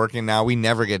families and working now, we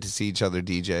never get to see each other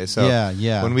DJ. So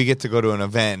when we get to go to an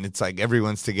event, it's like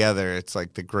everyone's together. It's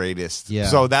like the greatest. Yeah.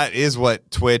 So that is what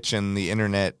Twitch and the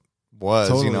internet was,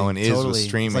 Totally, and is with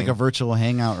streaming. It's like a virtual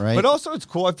hangout, right? But also it's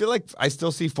cool. I feel like I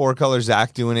still see Four Color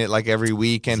Zach doing it like every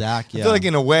week. And Zach, I feel like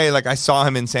in a way, like I saw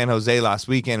him in San Jose last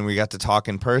weekend and we got to talk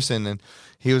in person, and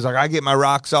he was like, I get my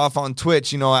rocks off on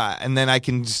Twitch, and then I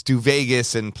can just do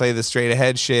Vegas and play the straight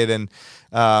ahead shit. And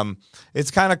it's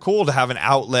kind of cool to have an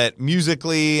outlet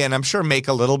musically, and I'm sure make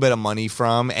a little bit of money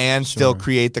from, and still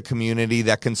create the community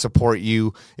that can support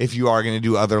you if you are going to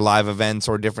do other live events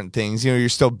or different things. You're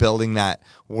still building that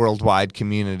worldwide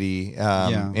community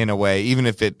in a way, even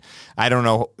if I don't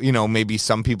know, maybe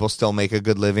some people still make a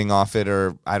good living off it,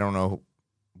 or I don't know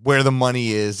where the money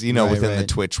is, within the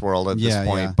Twitch world at this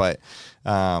point.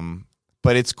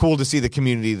 But it's cool to see the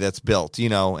community that's built,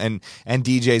 and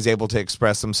DJs able to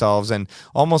express themselves and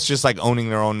almost just like owning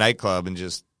their own nightclub and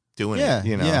just doing it,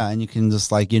 Yeah, and you can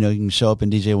just like, you can show up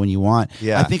and DJ when you want.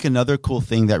 Yeah. I think another cool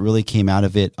thing that really came out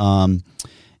of it,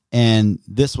 and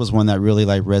this was one that really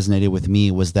like resonated with me,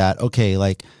 was that, okay,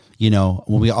 like,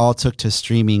 when we all took to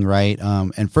streaming, right?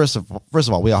 And first of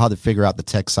all, we all had to figure out the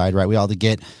tech side, right? We all had to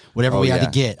get whatever we had to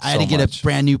get. I had to get a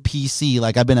brand new PC.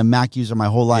 Like, I've been a Mac user my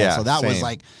whole life, so that was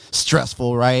like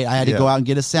stressful, right? I had to go out and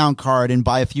get a sound card and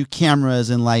buy a few cameras,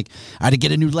 and like I had to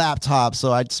get a new laptop.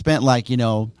 So I'd spent like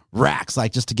racks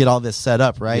like just to get all this set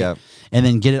up, right? Yep. And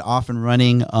then get it off and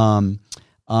running.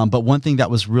 But one thing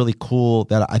that was really cool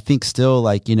that I think still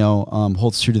like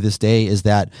holds true to this day is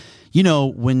that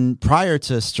when prior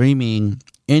to streaming,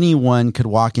 anyone could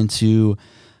walk into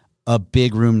a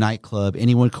big room nightclub,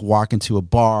 anyone could walk into a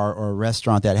bar or a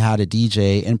restaurant that had a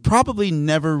DJ and probably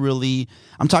never really,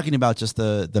 I'm talking about just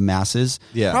the masses,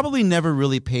 probably never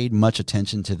really paid much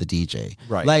attention to the DJ.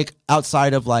 Right. Like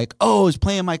outside of like, oh, he's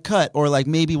playing my cut, or like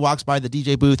maybe walks by the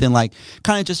DJ booth and like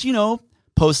kind of just,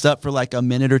 post up for like a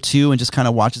minute or two and just kind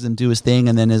of watches him do his thing,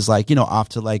 and then is like, off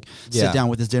to like sit down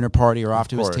with his dinner party or off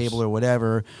to his table or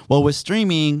whatever. Well, with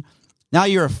streaming, now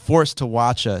you're forced to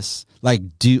watch us like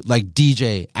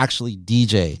DJ, actually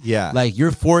DJ. Yeah. Like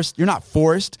you're not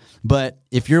forced, but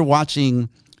if you're watching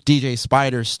DJ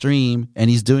Spider stream and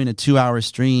he's doing a 2-hour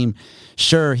stream,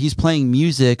 sure, he's playing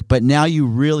music, but now you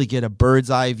really get a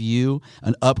bird's eye view,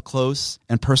 an up close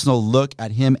and personal look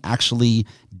at him actually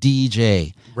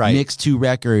DJ, mix 2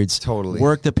 records,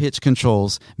 work the pitch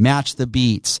controls, match the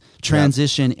beats,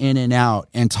 transition in and out,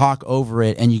 and talk over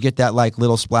it, and you get that like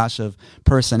little splash of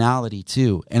personality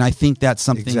too. And I think that's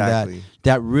something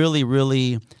that really,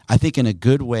 really, I think in a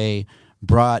good way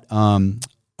brought shined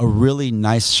a really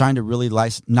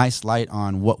nice light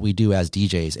on what we do as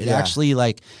DJs. It actually,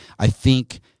 like, I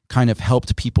think kind of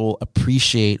helped people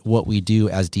appreciate what we do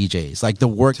as DJs, like the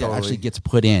work that actually gets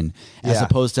put in, as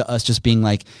opposed to us just being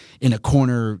like in a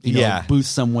corner, booth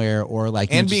somewhere, or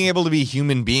like, and being able to be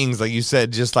human beings, like you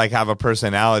said, just like have a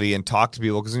personality and talk to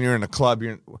people. Because when you're in a club,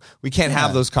 we can't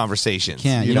have those conversations.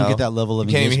 You don't get that level of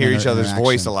you can't even hear each other's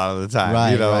voice a lot of the time,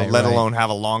 let alone have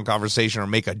a long conversation or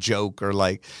make a joke or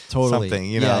like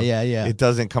something. It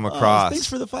doesn't come across. Thanks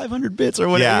for the 500 bits or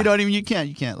whatever. You know what I mean? You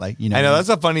can't like, I know that's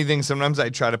a funny thing. Sometimes I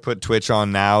try to put Twitch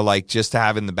on now, like just to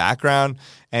have in the background,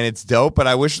 and it's dope, but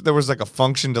I wish there was like a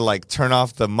function to like turn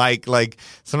off the mic. Like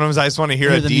sometimes I just want to hear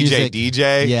a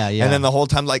DJ. And then the whole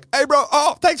time like, hey bro,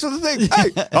 oh, thanks for the thing.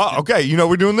 Hey, oh, okay,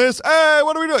 we're doing this. Hey,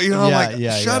 what are we doing? I'm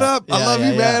like, shut up. I love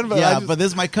you, man. But this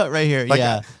is my cut right here.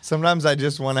 Like, sometimes I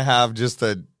just want to have just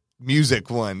a music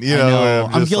one,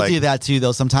 I'm guilty of that too,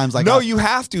 though. Sometimes, like, you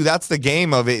have to. That's the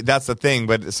game of it. That's the thing.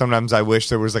 But sometimes I wish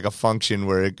there was like a function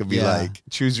where it could be like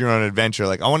choose your own adventure.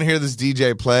 Like, I want to hear this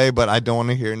DJ play, but I don't want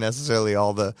to hear necessarily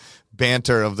all the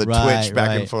banter of the Twitch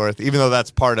back and forth, even though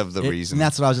that's part of the reason. And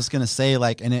that's what I was just gonna say.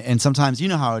 Like, and sometimes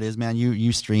how it is, man.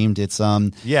 You streamed. It's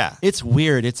it's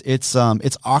weird. It's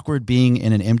awkward being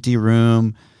in an empty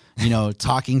room.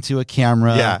 Talking to a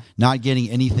camera, not getting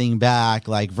anything back,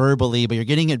 like verbally, but you're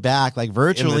getting it back, like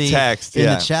virtually in the text, in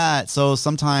the chat. So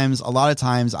sometimes, a lot of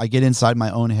times, I get inside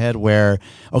my own head where,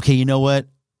 okay, you know what?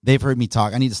 They've heard me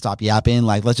talk. I need to stop yapping.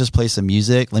 Like, let's just play some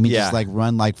music. Let me just like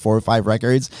run like 4 or 5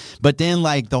 records. But then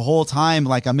like the whole time,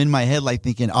 like I'm in my head, like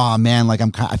thinking, oh man, like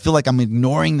I feel like I'm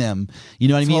ignoring them. You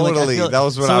know what I mean? Like, that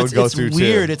was what I would go through too. It's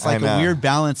weird. It's like a weird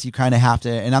balance you kind of have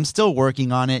to, and I'm still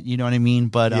working on it. You know what I mean?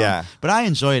 But but I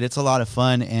enjoy it. It's a lot of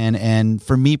fun. And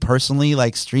for me personally,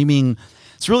 like streaming,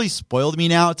 it's really spoiled me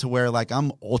now to where like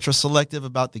I'm ultra selective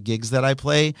about the gigs that I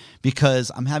play,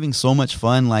 because I'm having so much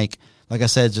fun. Like I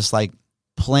said, just like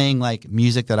playing like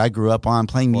music that I grew up on,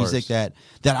 playing music that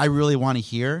I really want to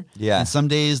hear. Yeah. And some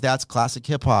days that's classic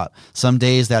hip hop. Some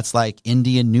days that's like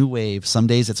Indian new wave. Some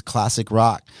days it's classic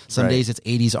rock. Some days it's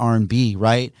 80s R&B,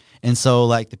 right? And so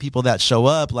like the people that show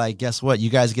up, like, guess what? You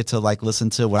guys get to like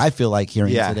listen to what I feel like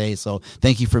hearing today. So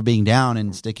thank you for being down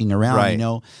and sticking around, you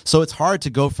know? So it's hard to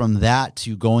go from that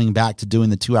to going back to doing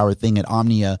the 2-hour thing at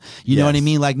Omnia. You know what I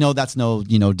mean? Like, no, that's no,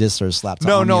 you know, diss or slap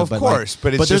to Omnia, of course.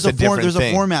 But it's just there's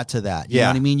a format to that. You know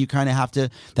what I mean? You kind of have to,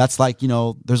 that's like, you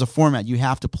know, there's a format. You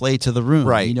have to play to the room.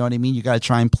 Right. You know what I mean? You got to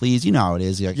try and please, you know how it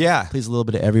is. Like, please a little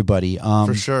bit of everybody.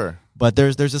 For sure. But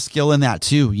there's a skill in that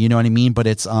too. You know what I mean? But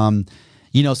it's,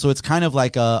 you know, so it's kind of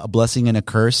like a blessing and a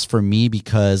curse for me,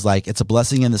 because like it's a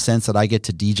blessing in the sense that I get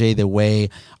to DJ the way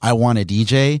I want to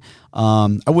DJ.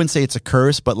 I wouldn't say it's a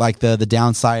curse, but like the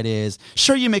downside is,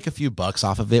 sure, you make a few bucks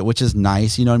off of it, which is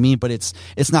nice, you know what I mean? But it's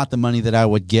not the money that I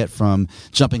would get from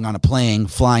jumping on a plane,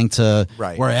 flying to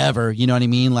wherever, you know what I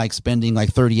mean? Like spending like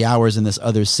 30 hours in this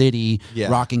other city,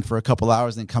 rocking for a couple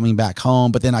hours, then coming back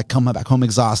home. But then I come back home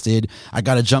exhausted. I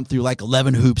got to jump through like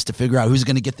 11 hoops to figure out who's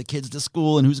going to get the kids to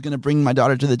school and who's going to bring my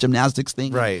daughter to the gymnastics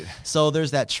thing. Right. So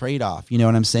there's that trade-off, you know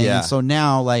what I'm saying? Yeah. So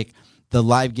now like the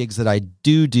live gigs that I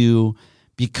do,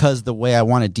 because the way I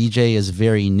want to DJ is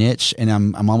very niche, and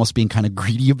I'm almost being kind of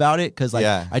greedy about it, because like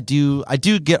I do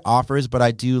get offers, but I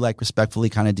do like respectfully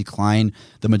kind of decline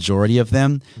the majority of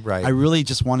them. Right. I really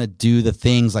just want to do the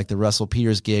things like the Russell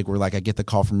Peters gig, where like I get the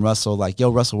call from Russell, like, yo,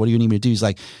 Russell, what do you need me to do? He's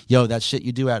like, yo, that shit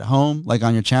you do at home, like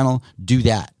on your channel, do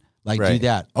that. Like, do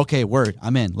that. Okay, word,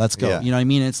 I'm in. Let's go. You know what I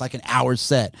mean? It's like an hour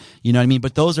set. You know what I mean?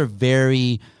 But those are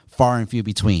very far and few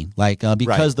between. Like,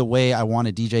 because the way I want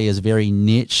to DJ is very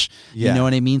niche, you know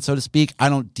what I mean, so to speak. I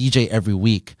don't DJ every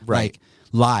week, like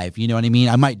live, you know what I mean?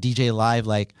 I might DJ live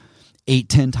like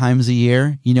 8-10 times a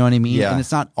year, you know what I mean? And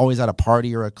it's not always at a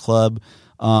party or a club.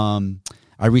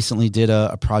 I recently did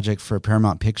a project for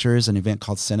Paramount Pictures, an event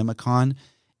called CinemaCon,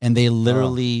 and they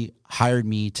literally hired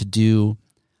me to do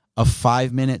a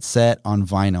 5-minute set on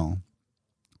vinyl,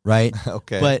 right?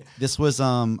 Okay. But this was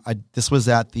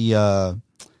at the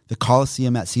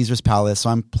Coliseum at Caesar's Palace. So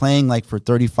I'm playing like for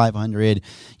 3,500,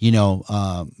 you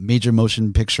know, major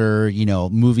motion picture, you know,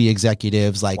 movie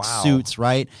executives, like suits,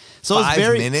 right? So 5 it's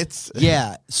very minutes.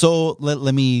 Yeah. So let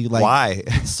me like, why?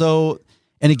 So,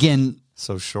 and again,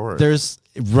 so short. There's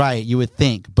you would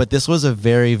think, but this was a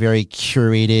very, very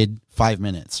curated 5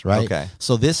 minutes, right? Okay.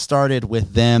 So this started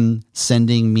with them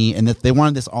sending me, and they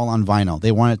wanted this all on vinyl.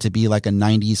 They wanted it to be like a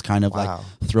 90s kind of like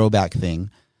throwback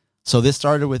thing. So this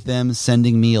started with them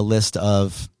sending me a list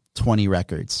of 20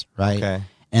 records, right? Okay.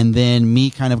 And then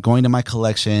me kind of going to my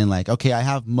collection, like, okay, I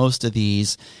have most of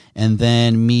these. And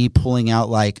then me pulling out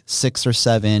like 6 or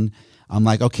 7. I'm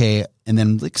like, okay. And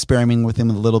then experimenting with them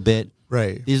a little bit.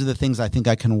 Right. These are the things I think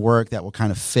I can work that will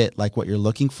kind of fit like what you're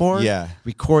looking for. Yeah.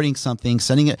 Recording something,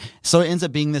 sending it. So it ends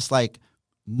up being this like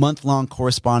month-long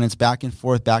correspondence, back and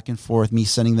forth, me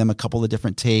sending them a couple of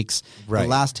different takes. Right. The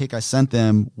last take I sent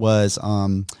them was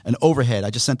an overhead. I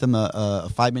just sent them a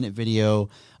 5-minute video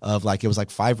of like, it was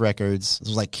like 5 records. It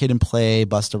was like Kid and Play,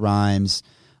 Busta Rhymes,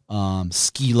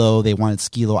 Skilo. They wanted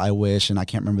Skilo, I Wish, and I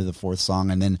can't remember the 4th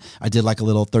song. And then I did like a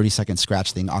little 30-second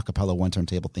scratch thing, acapella one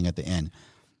turntable thing at the end.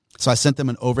 So I sent them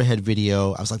an overhead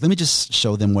video. I was like, let me just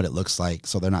show them what it looks like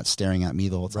so they're not staring at me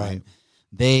the whole time.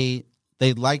 Right.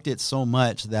 They liked it so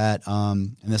much that,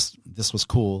 and this was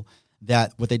cool,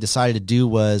 that what they decided to do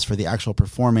was, for the actual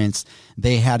performance,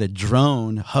 they had a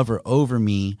drone hover over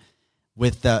me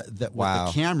with with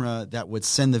the camera that would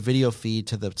send the video feed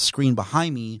to the screen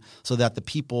behind me, so that the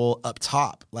people up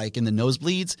top, like in the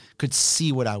nosebleeds, could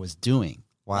see what I was doing.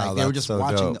 Wow, like they were just so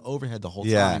watching the overhead the whole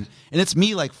time. And it's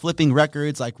me like flipping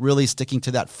records, like really sticking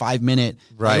to that 5-minute.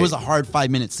 Right. Like, it was a hard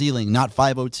 5-minute ceiling, not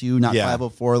 5:02, not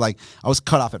 5:04. Like I was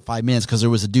cut off at 5 minutes because there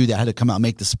was a dude that had to come out and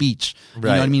make the speech. You know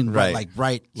what I mean?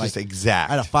 Right. Just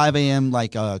exact. At a 5 a.m.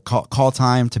 like call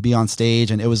time to be on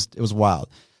stage, and it was wild.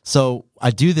 So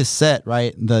I do this set,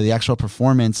 right? The actual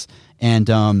performance, and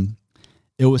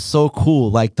it was so cool.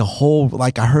 Like the whole,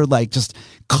 like I heard like just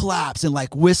claps and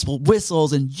like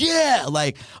whistles and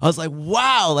like I was like,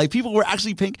 wow, like people were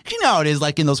actually paying. You know how it is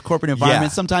like in those corporate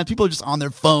environments. Sometimes people are just on their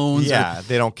phones. Yeah,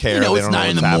 they don't care. You know, they it's don't 9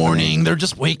 in the morning. Happening. They're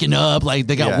just waking up. Like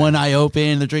they got one eye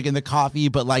open. They're drinking the coffee,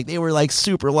 but like they were like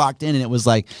super locked in, and it was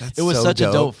like it was so such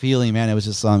a dope feeling, man. It was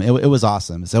just it was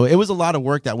awesome. So it was a lot of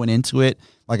work that went into it.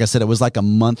 Like I said, it was like a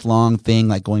month-long thing,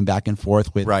 like going back and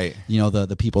forth with, you know,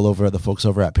 the people the folks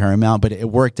over at Paramount. But it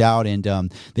worked out,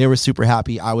 and they were super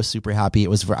happy. I was super happy.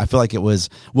 I feel like it was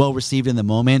well received in the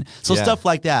moment. So stuff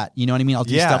like that, you know what I mean? I'll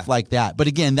do stuff like that. But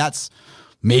again, that's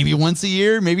maybe once a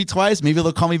year, maybe twice. Maybe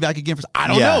they'll call me back again. I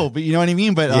don't know, but you know what I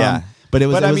mean? But but it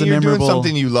was. But I mean, you're memorable... doing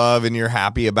something you love, and you're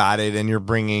happy about it, and you're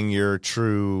bringing your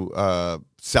true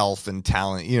self and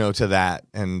talent, you know, to that,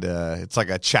 and it's like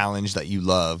a challenge that you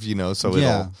love, you know. So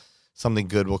something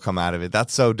good will come out of it.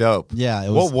 That's so dope. Yeah.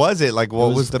 What was it like?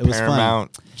 What was the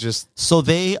Paramount? So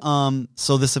they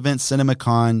so this event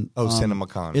CinemaCon.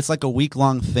 CinemaCon. It's like a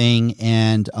week-long thing,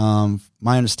 and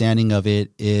my understanding of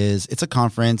it is it's a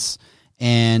conference,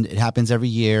 and it happens every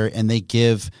year, and they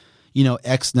give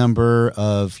X number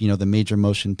of the major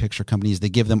motion picture companies. They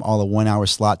give them all a 1 hour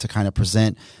slot to kind of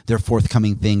present their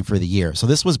forthcoming thing for the year. So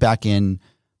this was back in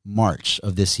March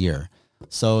of this year.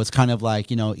 So it's kind of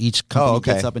like, each company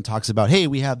gets up and talks about, hey,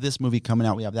 we have this movie coming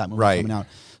out, we have that movie coming out.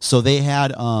 So they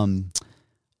had, I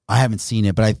haven't seen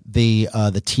it, but the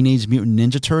Teenage Mutant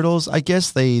Ninja Turtles, I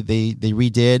guess they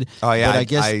redid. Oh yeah,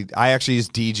 but I actually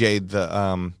just DJ'd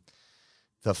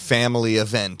the family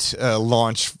event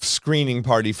launch screening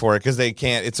party for it because they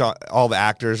can't. It's all the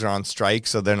actors are on strike,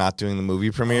 so they're not doing the movie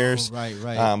premieres. Oh,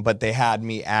 right. But they had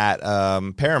me at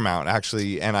Paramount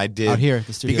actually, and I did out here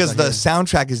the because the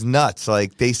soundtrack is nuts.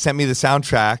 Like they sent me the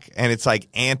soundtrack, and it's like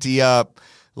Ante Up.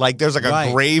 Like there's like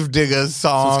a Gravedigger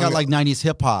song. So it's got like 90s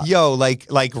hip hop. Yo, like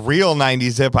real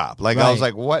 90s hip hop. Like I was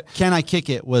like, what? Can I Kick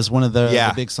It was one of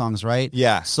the big songs, right?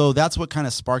 Yeah. So that's what kind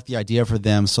of sparked the idea for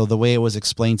them. So the way it was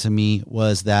explained to me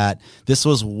was that this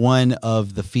was one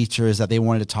of the features that they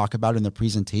wanted to talk about in the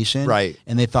presentation. Right.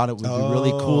 And they thought it would be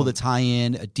really cool to tie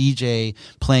in a DJ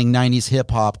playing 90s hip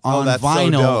hop on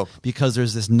vinyl because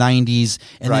there's this 90s.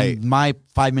 And then my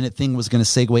 5-minute thing was going to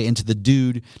segue into the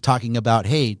dude talking about,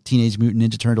 hey, Teenage Mutant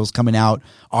Ninja Turtles coming out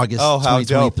August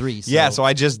 2023. So. Yeah, so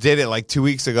I just did it like 2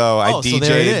 weeks ago. I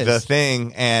DJ'd the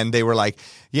thing, and they were like,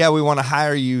 yeah, we want to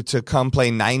hire you to come play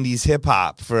 90s hip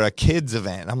hop for a kids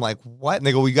event. I'm like, what? And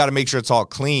they go, we got to make sure it's all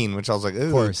clean, which I was like,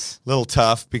 ooh, a little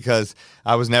tough because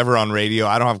I was never on radio.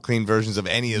 I don't have clean versions of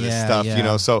any of this stuff,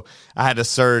 so I had to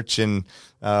search and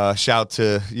shout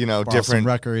to different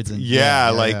records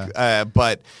and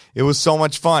but it was so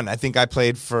much fun. I think I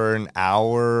played for an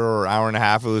hour or hour and a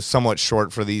half. It was somewhat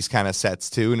short for these kind of sets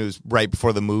too, and it was right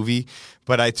before the movie.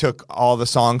 But I took all the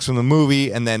songs from the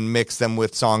movie and then mixed them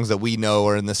with songs that we know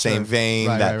are in the same vein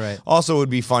that also would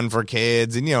be fun for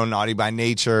kids, and Naughty by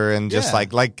Nature and just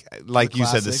like you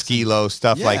said, the Skee-Lo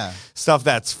stuff, like stuff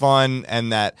that's fun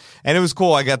and it was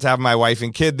cool. I got to have my wife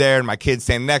and kid there, and my kid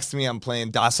standing next to me. I'm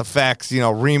playing Das Effects,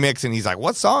 remix, and he's like,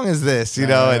 "What song is this?"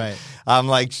 And I'm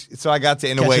like, so I got to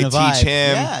in a way teach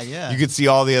him. You could see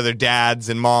all the other dads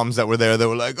and moms that were there. They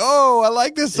were like, "Oh, I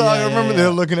like this song." I remember they were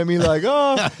looking at me like,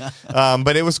 "Oh,"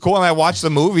 but it was cool. And I watched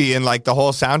the movie and like the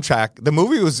whole soundtrack. The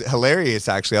movie was hilarious.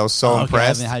 Actually, I was so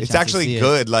impressed. It's actually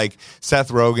good. Like Seth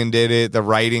Rogen did it. The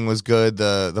writing was good.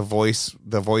 The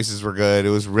voices were good. It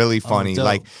was really funny.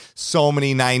 Like so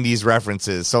many '90s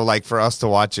references. So like for us to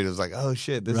watch it was like, oh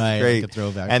shit, this is great. Like a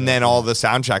throwback. And then all the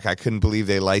soundtrack, I couldn't believe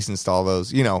they licensed all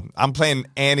those. I'm playing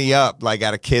Ante Up like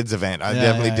at a kids event. I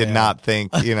definitely did not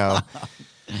think, the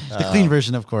clean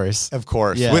version, of course.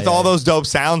 With all those dope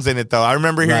sounds in it, though. I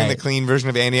remember hearing the clean version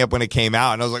of Ante Up when it came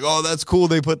out, and I was like, "Oh, that's cool."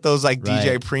 They put those like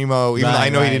DJ Primo, even though I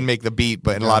know he didn't make the beat,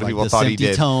 but a lot of people thought he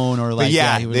did. Tone or like,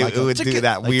 he would do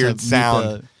that weird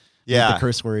sound. The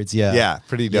curse words,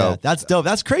 pretty dope. Yeah, that's dope.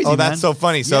 That's crazy. Oh, that's so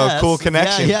funny. So cool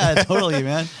connection. Yeah, totally,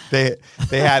 man. They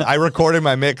had. I recorded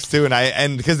my mix too,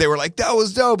 and because they were like, that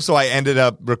was dope. So I ended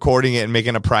up recording it and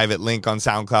making a private link on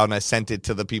SoundCloud, and I sent it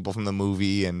to the people from the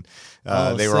movie, and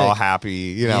they were all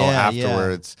happy,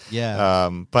 afterwards. Yeah.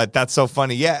 But that's so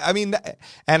funny. Yeah, I mean,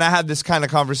 and I had this kind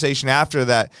of conversation after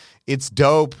that. It's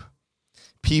dope.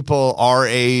 People our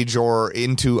age or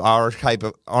into our type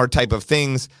of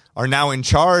things are now in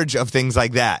charge of things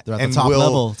like that. They're at the top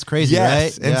level. It's crazy,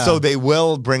 right? And so they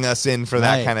will bring us in for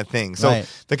that kind of thing. So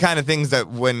the kind of things that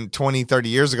when 20, 30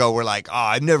 years ago, we're like, oh,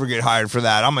 I'd never get hired for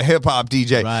that. I'm a hip-hop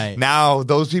DJ. Right. Now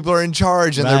those people are in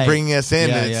charge, and they're bringing us in,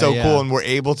 and it's so cool, and we're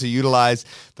able to utilize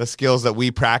the skills that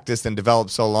we practiced and developed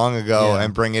so long ago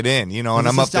and bring it in, and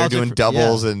I'm up there doing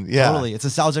doubles and totally. It's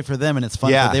nostalgic for them, and it's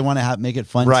fun. They want to make it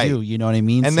fun too. You know what I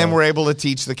mean? And then we're able to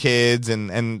teach the kids,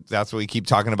 and that's what we keep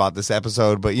talking about this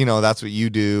episode. But that's what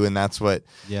you do, and that's what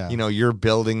you're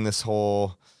building this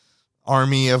whole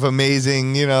army of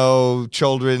amazing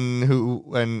children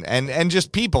who and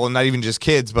just people, and not even just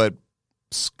kids, but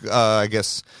I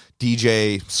guess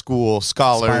DJ school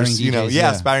scholars, aspiring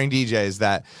DJs, aspiring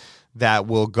DJs that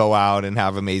will go out and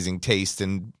have amazing taste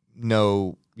and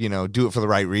do it for the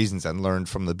right reasons and learn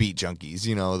from the beat junkies,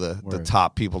 the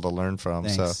top people to learn from.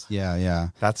 Thanks. So yeah,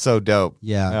 that's so dope.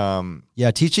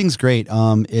 Teaching's great.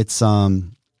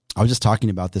 I was just talking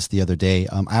about this the other day.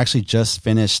 I actually just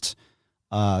finished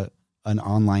an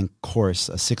online course,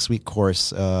 a 6-week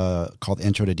course called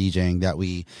Intro to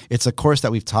DJing. It's a course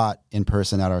that we've taught in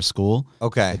person at our school.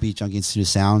 Okay. The Beat Junkie Institute of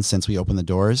Sound, since we opened the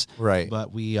doors. Right.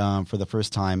 But we, for the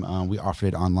first time, we offered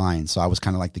it online. So I was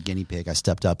kind of like the guinea pig. I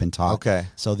stepped up and taught. Okay.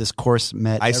 So this course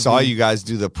met. I saw you guys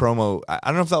do the promo. I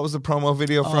don't know if that was the promo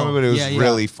video from it, but it was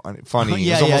really funny.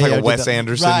 It was almost like a Wes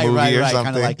Anderson movie or something.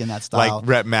 Kind of like in that style. Like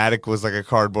Rhett Maddock was like a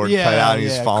cardboard cutout and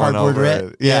he's falling over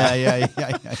it. Yeah.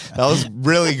 That was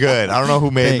really good. I don't know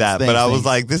who made that, but I was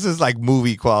like, this is like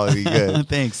movie quality good.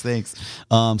 Thanks.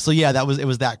 So yeah, it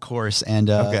was that course, and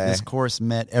this course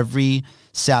met every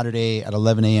Saturday at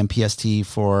 11 a.m. PST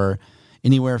for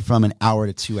anywhere from an hour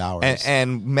to 2 hours.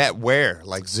 And met where?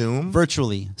 Like Zoom?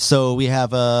 Virtually. So we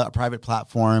have a private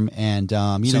platform, and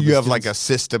so you have like a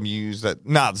system you use that,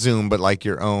 not Zoom, but like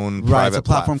your own private it's a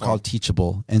platform called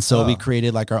Teachable. And so we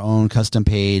created like our own custom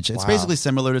page. It's basically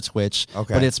similar to Twitch,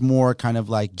 but it's more kind of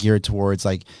like geared towards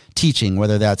like teaching,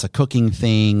 whether that's a cooking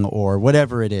thing or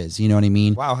whatever it is. You know what I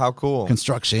mean? Wow, how cool.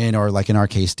 Construction, or like in our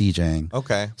case, DJing.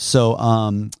 Okay. So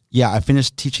I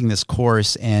finished teaching this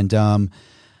course, and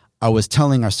I was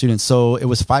telling our students, so it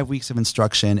was 5 weeks of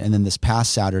instruction, and then this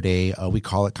past Saturday, we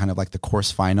call it kind of like the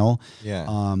course final.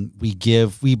 Yeah.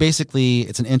 We basically,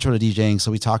 it's an intro to DJing,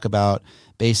 so we talk about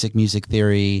basic music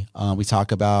theory. We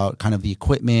talk about kind of the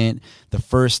equipment. The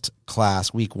first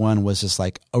class, week 1, was just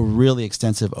like a really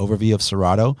extensive overview of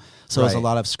Serato. So it's a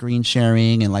lot of screen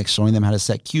sharing and like showing them how to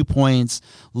set cue points,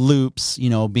 loops,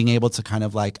 being able to kind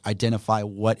of like identify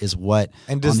what is what.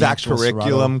 And does that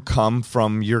curriculum come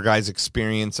from your guys'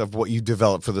 experience of what you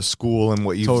developed for the school and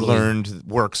what you've learned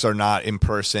works or not in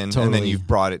person, and then you've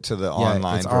brought it to the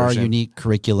online it's version? Our unique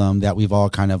curriculum that we've all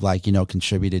kind of like,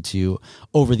 contributed to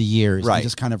over the years. Right. And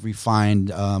just kind of refined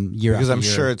year after year. Because I'm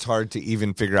sure it's hard to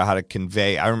even figure out how to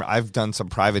convey. I've done some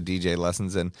private DJ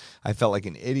lessons, and I felt like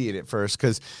an idiot at first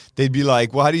because they'd be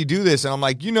like, well, how do you do this? And I'm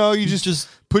like, you just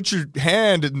put your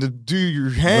hand and do your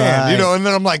hand, and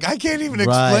then I'm like, I can't even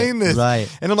explain this. Right.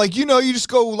 And I'm like, you just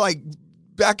go like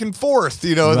back and forth,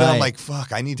 and then I'm like,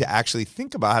 fuck, I need to actually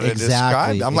think about how to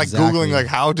describe. I'm like Googling like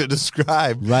how to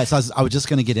describe. Right. So I was just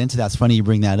going to get into that. It's funny you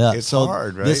bring that up. It's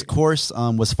hard, right? This course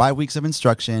was 5 weeks of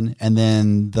instruction, and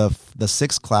then the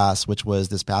sixth class, which was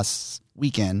this past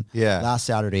weekend, last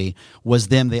Saturday, was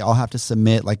them. They all have to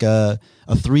submit like a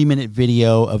 3-minute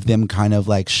video of them kind of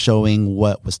like showing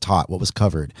what was taught, what was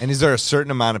covered. And is there a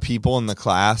certain amount of people in the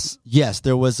class? Yes,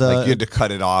 there was like you had to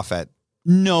cut it off at.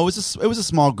 No, it was a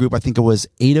small group. I think it was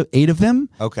eight of them.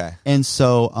 Okay. And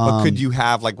so, but could you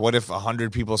have like, what if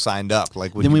 100 people signed up?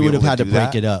 Like, then we would have had to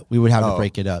break it up. We would have to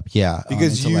break it up. Yeah,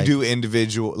 because you do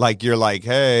individual. Like you're like,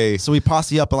 hey. So we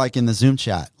posse up like in the Zoom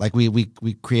chat. Like we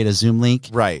create a Zoom link.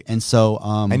 Right. And so,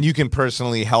 and you can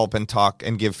personally help and talk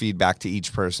and give feedback to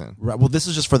each person. Right. Well, this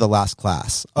is just for the last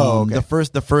class. Okay.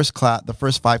 The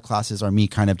first 5 classes are me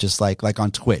kind of just like on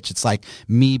Twitch. It's like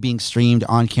me being streamed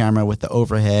on camera with the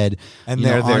overhead. And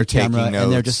they're there taking notes.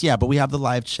 And they're just, but we have the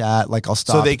live chat. Like I'll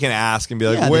stop. So they can ask and be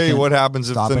like, wait, what happens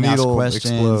if the needle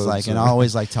explodes? Like, and I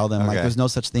always like tell them like, there's no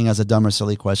such thing as a dumb or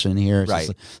silly question here. It's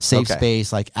just a safe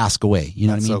space, like ask away. You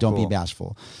know what I mean? Don't be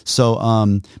bashful.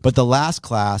 So, but the last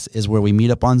class is where we meet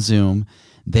up on Zoom.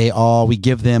 We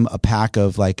give them a pack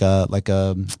of like a what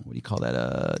do you call that?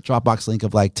 A Dropbox link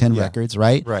of like 10 records,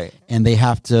 right? Right. And they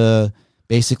have to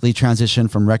basically transition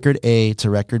from record A to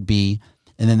record B.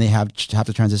 And then they have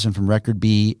to transition from record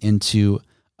B into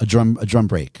a drum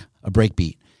break, a break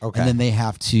beat. Okay. And then they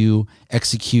have to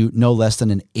execute no less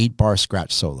than an 8-bar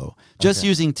scratch solo, just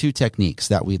using 2 techniques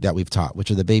that we've taught,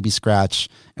 which are the baby scratch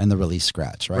and the release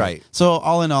scratch, right? Right. So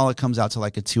all in all, it comes out to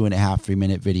like a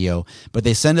 2.5-3-minute video. But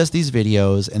they send us these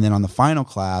videos, and then on the final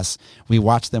class, we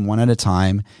watch them one at a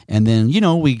time, and then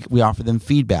we offer them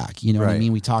feedback. You know what I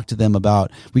mean? We talk to them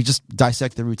about, we just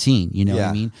dissect the routine. You know what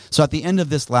I mean? So at the end of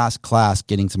this last class,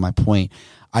 getting to my point,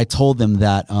 I told them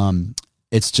that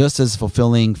it's just as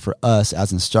fulfilling for us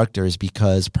as instructors,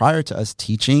 because prior to us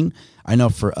teaching, I know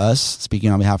for us, speaking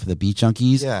on behalf of the Beat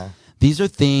Junkies, these are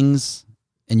things,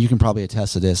 and you can probably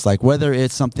attest to this, like whether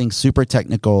it's something super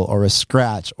technical or a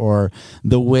scratch or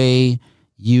the way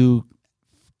you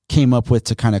came up with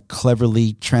to kind of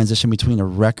cleverly transition between a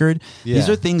record, these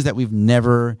are things that we've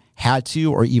never had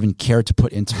to or even cared to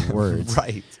put into words.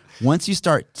 Right. Once you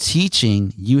start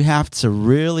teaching, you have to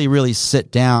really, really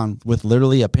sit down with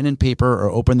literally a pen and paper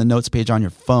or open the notes page on your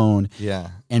phone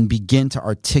and begin to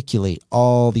articulate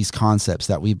all these concepts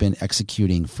that we've been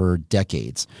executing for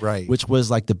decades, which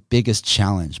was like the biggest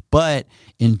challenge. But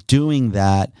in doing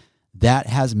that, that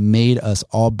has made us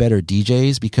all better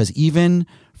DJs, because even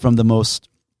from the most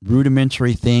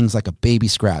rudimentary things like a baby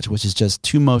scratch, which is just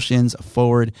 2 motions, a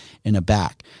forward and a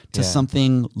back, to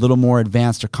something a little more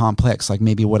advanced or complex, like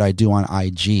maybe what I do on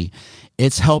IG.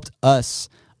 It's helped us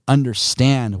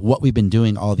understand what we've been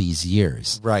doing all these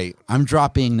years. Right. I'm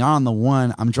dropping not on the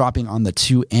 1, I'm dropping on the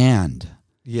 2 and.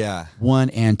 Yeah. 1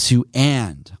 and 2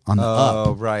 and on the up.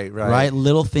 Oh, right.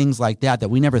 Little things like that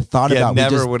we never thought about.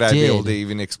 Never would I be able to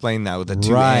even explain that with the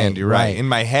 2 and. You're right. In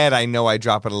my head, I know I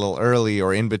drop it a little early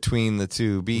or in between the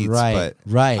 2 beats, but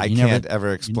I can't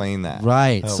ever explain that.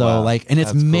 Right. Oh, so wow. and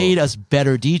it's That's made cool. us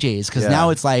better DJs because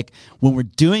now it's like when we're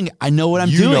doing, I know what I'm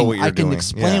doing. Know what you're I can doing.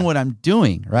 explain what I'm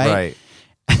doing. Right.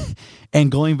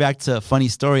 And going back to a funny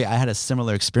story, I had a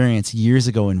similar experience years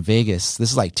ago in Vegas.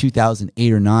 This is like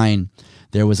 2008 or 9.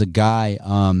 There was a guy,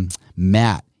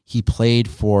 Matt. He played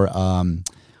for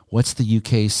what's the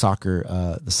UK soccer,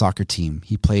 the soccer team?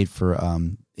 He played for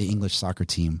the English soccer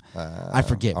team. I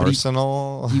forget.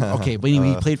 Arsenal. But anyway,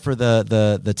 he played for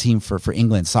the team for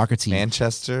England soccer team.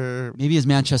 Manchester. Maybe it's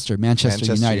Manchester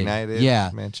United. Yeah.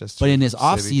 Manchester. But in his City.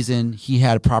 off season, he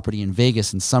had a property in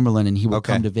Vegas in Summerlin, and he would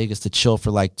come to Vegas to chill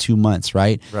for like 2 months,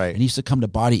 right? Right. And he used to come to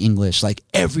Body English like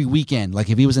every weekend. Like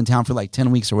if he was in town for like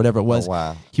 10 weeks or whatever it was,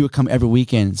 he would come every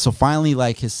weekend. So finally,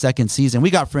 like his second season, we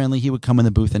got friendly. He would come in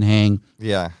the booth and hang.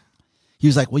 Yeah. He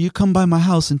was like, "Will you come by my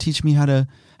house and teach me how to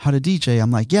DJ?"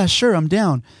 I'm like, "Yeah, sure, I'm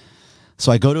down."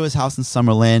 So I go to his house in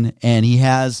Summerlin, and he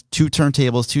has 2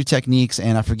 turntables, 2 techniques,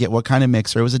 and I forget what kind of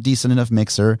mixer. It was a decent enough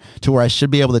mixer to where I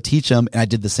should be able to teach him, and I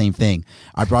did the same thing.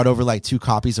 I brought over like 2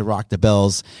 copies of Rock the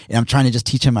Bells, and I'm trying to just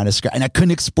teach him how to scratch, and I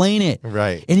couldn't explain it.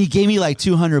 Right. And he gave me like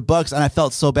 $200, and I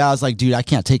felt so bad. I was like, "Dude, I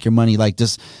can't take your money. Like,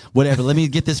 just whatever. Let me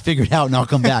get this figured out, and I'll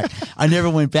come back." I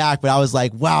never went back, but I was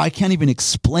like, "Wow, I can't even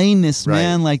explain this,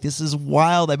 man. Like, this is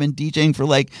wild. I've been DJing for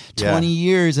like 20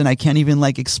 years, and I can't even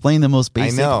like explain the most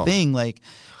basic thing. Like."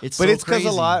 It's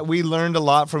because we learned a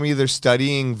lot from either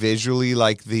studying visually,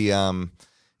 like the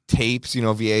tapes,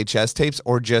 VHS tapes,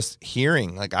 or just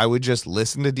hearing. Like I would just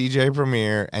listen to DJ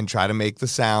Premier and try to make the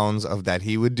sounds of that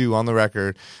he would do on the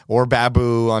record, or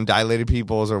Babu on Dilated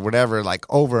Peoples or whatever, like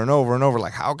over and over and over.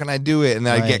 Like, how can I do it? And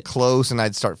then I'd get close and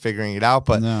I'd start figuring it out.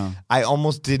 But I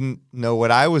almost didn't know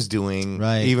what I was doing,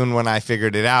 even when I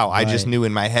figured it out. I just knew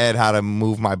in my head how to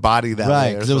move my body that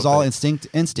way. Because it was all instinct.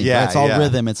 Yeah, right? It's all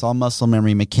rhythm. It's all muscle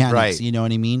memory, mechanics. Right. You know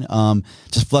what I mean?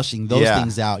 Just flushing those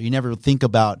things out. You never think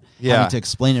about having to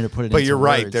explain it or put it. But you're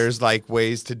right. Words. There's like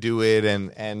ways to do it,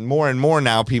 and more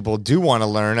now people do want to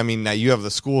learn. I mean, now you have the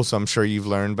school, so I'm sure you've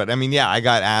learned. But I mean, I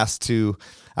got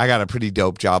a pretty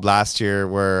dope job last year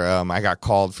where I got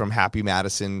called from Happy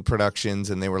Madison Productions,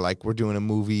 and they were like, "We're doing a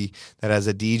movie that has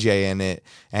a DJ in it,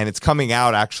 and it's coming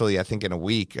out actually, I think in a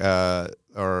week."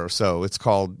 Or so. It's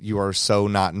called "You Are So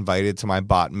Not Invited to My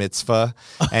Bat Mitzvah,"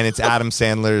 and it's Adam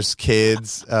Sandler's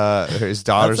kids. His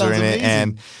daughters are in it,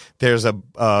 and there's a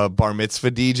bar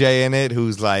mitzvah DJ in it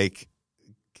who's like,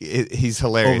 he's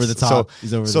hilarious. Over the top.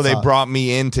 So they brought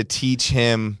me in to teach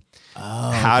him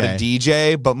how to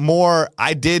DJ, but more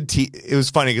I did. It was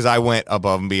funny because I went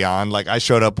above and beyond. Like I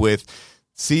showed up with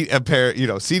a pair,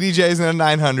 CDJs and a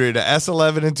 900, a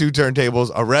S11 and 2 turntables,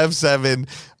 a Rev 7,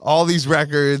 all these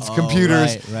records,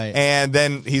 computers. Right. And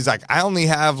then he's like, "I only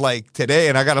have like today,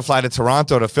 and I got to fly to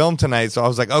Toronto to film tonight." So I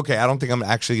was like, "Okay, I don't think I'm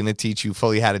actually going to teach you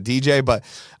fully how to DJ," but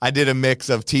I did a mix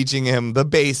of teaching him the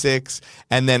basics,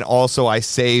 and then also I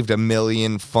saved a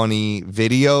million funny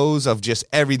videos of just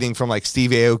everything from like Steve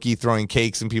Aoki throwing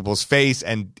cakes in people's face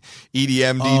and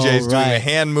EDM DJs doing the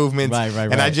hand movements.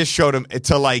 And I just showed him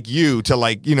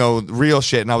to real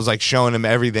shit, and I was like showing him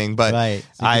everything. But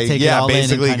So I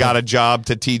basically got a job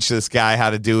to teach this guy how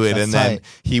to do it, and then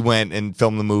he went and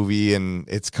filmed the movie, and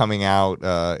it's coming out.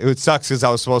 It sucks because I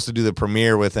was supposed to do the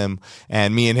premiere with him,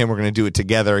 and me and him were going to do it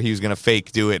together. He was going to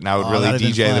fake do it, and I would really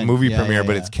DJ the movie premiere,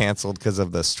 but it's canceled because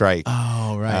of the strike.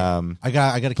 Oh, right. I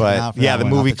got to come out for that the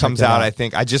movie comes out. I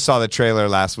think I just saw the trailer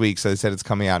last week, so they said it's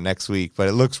coming out next week, but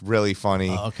it looks really funny.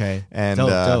 Okay. And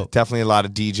dope. definitely a lot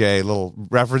of DJ little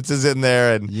references in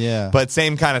there, and but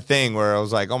same kind of thing where I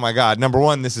was like, "Oh my god, number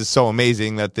one, this is so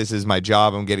amazing that this is my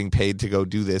job. I'm getting paid to go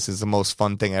do this. It's the most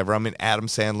fun thing ever. I'm in Adam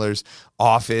Sandler's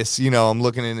office, I'm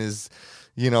looking in his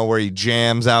where he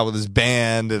jams out with his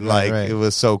band, and it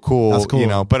was so cool, that's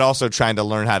cool. But also trying to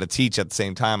learn how to teach at the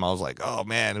same time. I was like, oh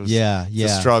man, it was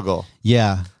a struggle.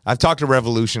 Yeah. I've talked to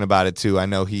Revolution about it too. I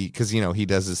know because he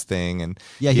does his thing, and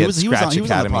he was on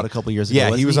the pod a couple years ago.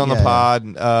 Yeah, he was on the pod,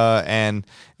 and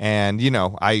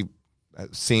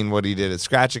I've seen what he did at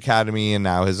Scratch Academy and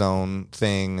now his own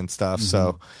thing and stuff.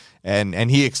 So, And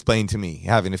he explained to me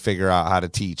having to figure out how to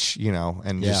teach,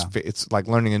 and just it's like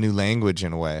learning a new language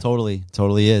in a way. Totally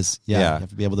is. Yeah. You have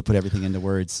to be able to put everything into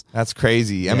words. That's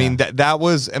crazy. Yeah. I mean, that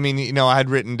was, I had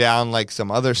written down like some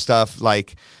other stuff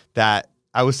like that.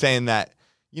 I was saying that,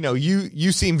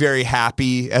 you seem very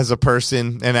happy as a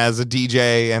person and as a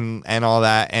DJ and all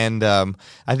that. And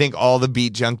I think all the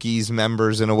Beat Junkies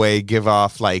members in a way give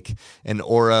off like an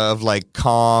aura of like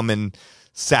calm and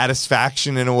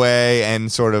satisfaction in a way,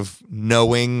 and sort of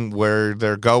knowing where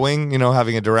they're going,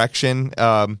 having a direction.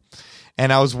 And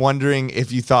I was wondering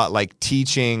if you thought like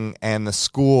teaching and the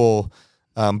school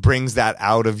brings that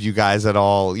out of you guys at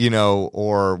all,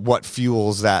 or what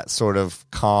fuels that sort of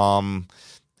calm,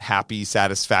 happy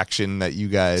satisfaction that you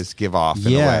guys give off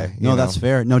in a way. No, that's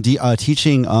fair. No,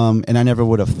 teaching, and I never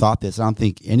would have thought this. I don't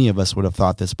think any of us would have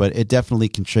thought this, but it definitely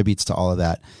contributes to all of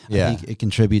that. Yeah. I think it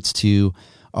contributes to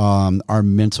our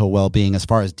mental well-being as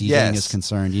far as DJing is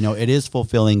concerned. It is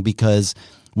fulfilling because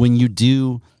when you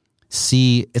do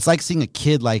see, it's like seeing a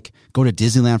kid like go to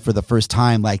Disneyland for the first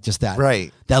time, like just that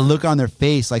look on their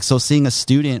face. Like, so seeing a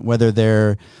student, whether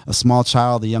they're a small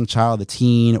child, a young child, a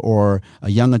teen, or a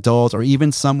young adult, or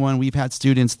even someone, we've had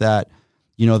students that,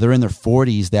 they're in their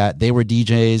 40s, that they were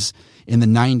DJs in the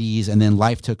 90s and then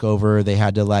life took over. They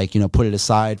had to put it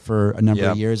aside for a number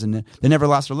of years, and they never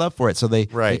lost their love for it. So they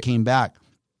came back.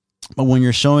 But when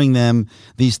you're showing them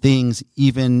these things,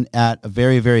 even at a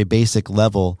very, very basic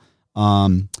level,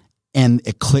 and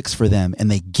it clicks for them and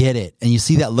they get it, and you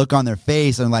see that look on their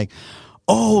face and like,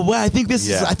 oh, well, I think this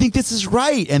is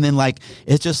right. And then like,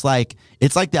 it's just like,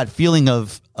 it's like that feeling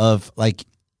of like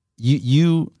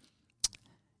you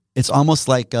it's almost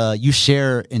like you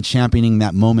share in championing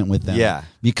that moment with them. Yeah.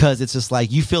 Because it's just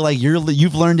like, you feel like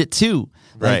you've learned it too.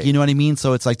 Like, right. You know what I mean?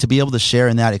 So it's like, to be able to share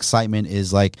in that excitement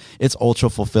is like, it's ultra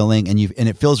fulfilling, and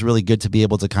it feels really good to be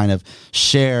able to kind of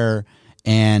share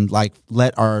and like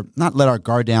not let our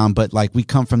guard down, but like we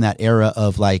come from that era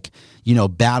of like,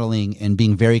 battling and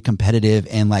being very competitive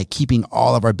and like keeping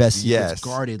all of our best secrets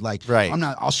guarded. Like,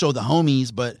 I'll show the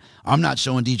homies, but I'm not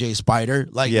showing DJ Spider.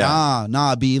 Like,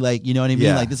 nah, be like, you know what I mean?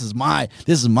 Yeah. Like, this is my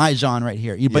genre right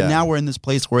here. But now we're in this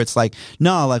place where it's like,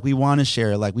 no, like we want to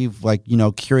share. Like, we've like,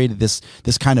 curated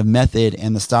this kind of method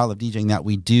and the style of DJing that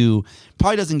we do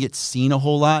probably doesn't get seen a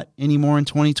whole lot anymore in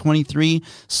 2023.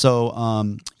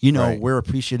 So, we're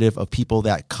appreciative of people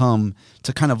that come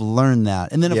to kind of learn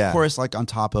that. And then of course, like on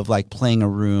top of like playing a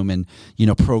room and,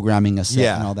 programming a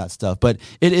set and all that stuff. But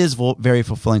it is very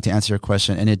fulfilling, to answer your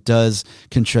question. And it does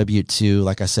contribute to,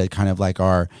 like I said, kind of like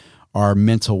our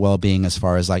mental well-being as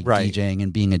far as like DJing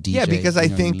and being a DJ. Yeah, because I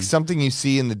think something you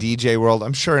see in the DJ world,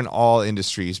 I'm sure in all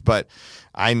industries, but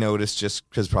I noticed just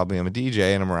because probably I'm a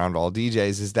DJ and I'm around all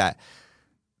DJs, is that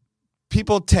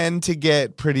people tend to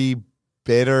get pretty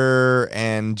bitter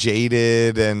and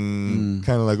jaded and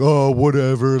kind of like, oh,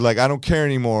 whatever, like I don't care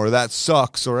anymore, or that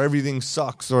sucks, or everything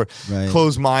sucks, or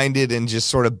closed-minded and just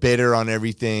sort of bitter on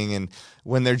everything. And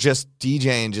when they're just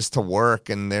DJing just to work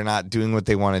and they're not doing what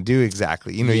they want to do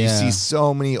exactly, you see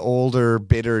so many older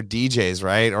bitter DJs,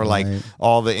 right? Or like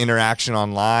all the interaction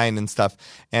online and stuff.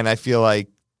 And I feel like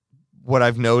what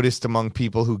I've noticed among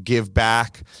people who give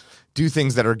back, do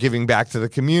things that are giving back to the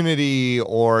community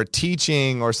or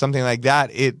teaching or something like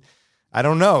that, I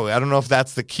don't know if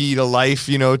that's the key to life,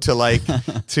 to like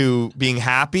to being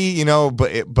happy,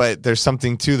 but there's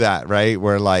something to that, right?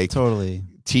 Where like totally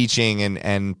teaching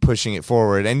and pushing it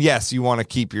forward. And yes, you want to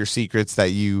keep your secrets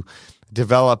that you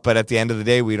develop, but at the end of the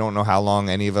day, we don't know how long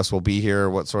any of us will be here, or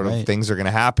what sort of things are going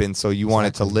to happen. So you want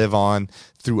it to live on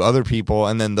through other people,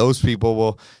 and then those people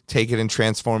will take it and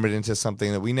transform it into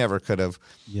something that we never could have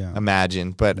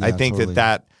imagined. But I think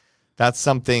that's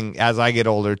something, as I get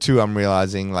older too, I'm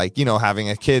realizing, like, having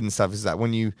a kid and stuff, is that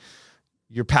when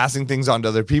you're passing things on to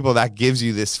other people, that gives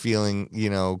you this feeling,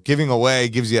 giving away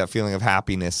gives you that feeling of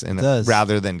happiness, and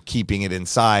rather than keeping it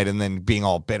inside and then being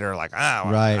all bitter, like, I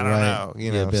don't know,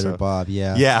 bitter Bob,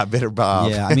 bitter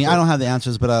Bob. Yeah, I mean, I don't have the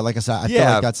answers, but like I said, I feel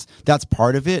like that's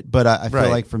part of it. But I feel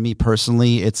like for me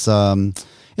personally, it's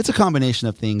a combination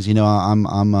of things.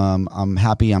 I'm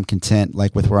happy, I'm content,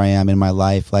 like with where I am in my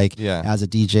life. Like as a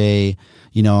DJ,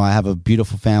 I have a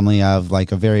beautiful family. I have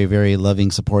like a very, very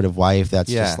loving, supportive wife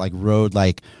that's just like rode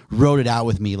it out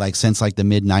with me like since like the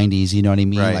mid 90s. You know what I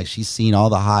mean? Right. Like she's seen all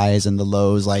the highs and the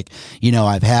lows. Like,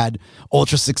 I've had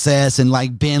ultra success and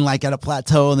like been like at a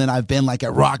plateau, and then I've been like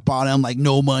at rock bottom, like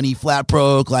no money, flat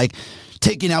broke, like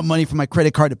taking out money from my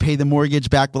credit card to pay the mortgage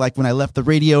back, like when I left the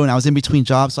radio and I was in between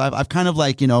jobs. So I've kind of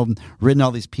like, ridden all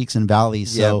these peaks and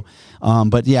valleys. So,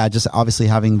 but yeah, just obviously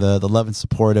having the love and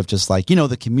support of just like,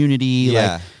 the community,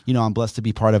 like, you know, I'm blessed to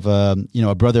be part of a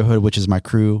brotherhood, which is my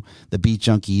crew, the Beat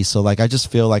Junkies. So like, I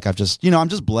just feel like I'm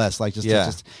just blessed, like to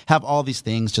just have all these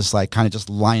things just like kind of just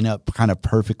line up kind of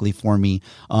perfectly for me.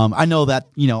 I know that,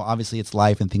 you know, obviously it's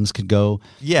life and things could go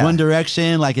one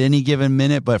direction like at any given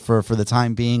minute, but for the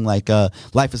time being, like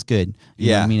life is good.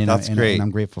 You know what I mean? And that's great. And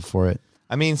I'm grateful for it.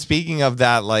 I mean, speaking of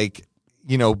that, like,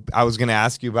 you know, I was going to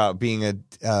ask you about being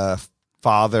a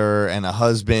father and a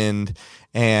husband,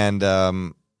 and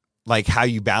like how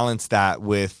you balance that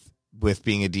with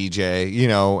being a DJ, you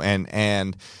know,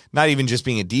 and not even just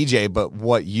being a DJ, but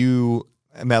what you,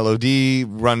 Melo-D,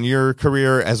 run your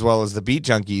career as well as the Beat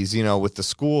Junkies, you know, with the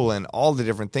school and all the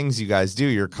different things you guys do.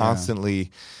 You're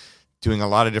constantly doing a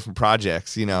lot of different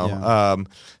projects, you know.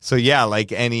 So yeah,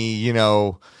 like any, you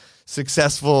know,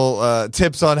 successful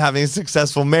tips on having a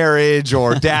successful marriage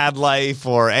or dad life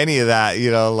or any of that, you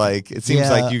know, like it seems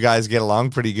like you guys get along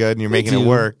pretty good and you're making it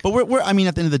work. But we're I mean,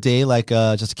 at the end of the day, like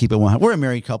just to keep it 100, we're a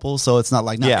married couple, so it's not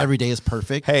like every day is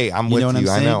perfect. Hey, I'm with you.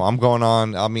 I know. I'm going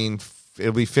on, I mean,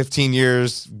 it'll be 15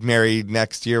 years married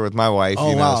next year with my wife. Oh,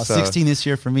 you know, wow. so 16 this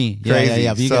year for me. Crazy.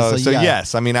 Yeah. So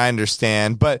yes, I mean, I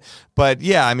understand. But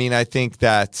yeah, I mean, I think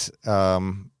that,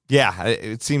 yeah,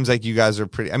 it seems like you guys are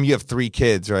pretty, I mean, you have 3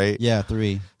 kids, right? Yeah,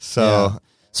 3. So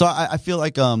I feel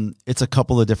like it's a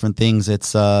couple of different things.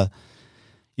 It's, you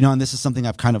know, and this is something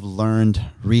I've kind of learned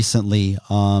recently,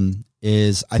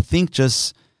 is I think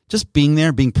just being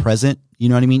there, being present, you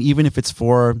know what I mean? Even if it's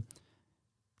for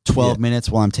 12 minutes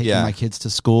while I'm taking my kids to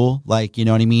school, like, you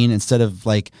know what I mean? Instead of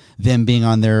like them being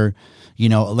on their, you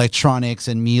know, electronics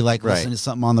and me like listening to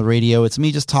something on the radio, it's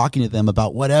me just talking to them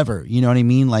about whatever, you know what I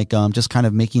mean? Like, just kind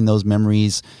of making those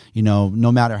memories, you know,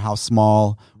 no matter how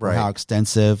small or how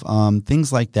extensive,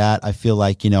 things like that. I feel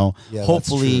like, you know,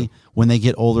 hopefully when they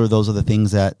get older, those are the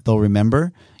things that they'll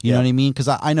remember, you know what I mean? Cause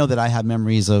I know that I have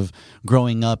memories of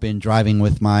growing up and driving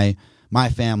with my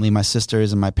family, my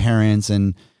sisters and my parents,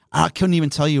 and I couldn't even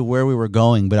tell you where we were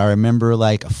going, but I remember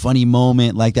like a funny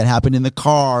moment like that happened in the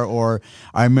car, or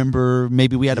I remember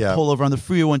maybe we had to pull over on the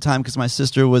freeway one time because my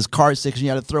sister was car sick and she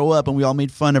had to throw up and we all made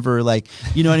fun of her, like,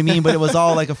 you know what I mean? But it was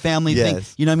all like a family thing,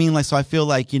 you know what I mean? Like, so I feel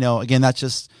like, you know, again, that's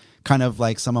just kind of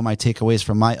like some of my takeaways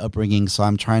from my upbringing. So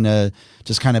I'm trying to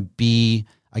just kind of be,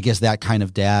 I guess, that kind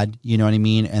of dad, you know what I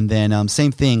mean? And then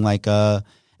same thing, like as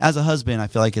a husband, I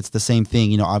feel like it's the same thing,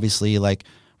 you know, obviously like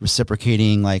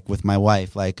reciprocating like with my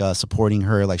wife, like supporting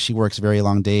her, like she works very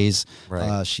long days.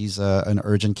 She's an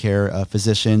urgent care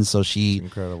physician, so she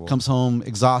comes home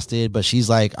exhausted, but she's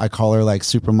like, I call her like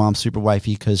super mom, super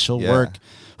wifey, because she'll work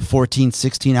 14,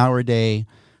 16 hour day,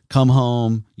 come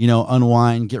home, you know,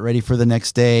 unwind, get ready for the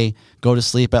next day, go to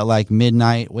sleep at like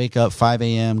midnight, wake up 5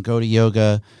 a.m., go to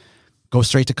yoga, go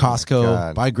straight to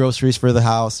Costco, buy groceries for the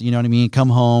house, you know what I mean? Come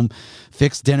home,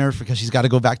 fix dinner because she's got to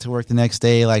go back to work the next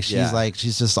day. Like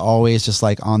she's just always just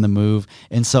like on the move.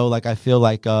 And so like I feel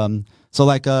like so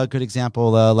like a good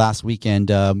example, last weekend,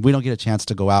 we don't get a chance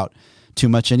to go out too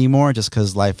much anymore just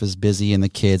because life is busy and the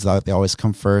kids, they always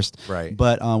come first. Right.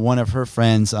 But one of her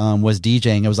friends was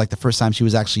DJing. It was like the first time she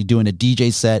was actually doing a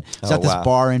DJ set. It's at this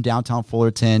bar in downtown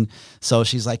Fullerton. So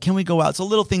she's like, can we go out? So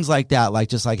little things like that, like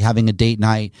just like having a date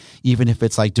night, even if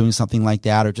it's like doing something like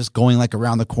that, or just going like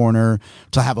around the corner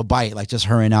to have a bite, like just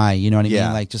her and I, you know what I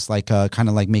mean? Like just like kind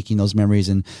of like making those memories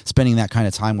and spending that kind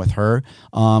of time with her,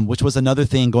 which was another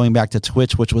thing going back to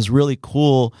Twitch, which was really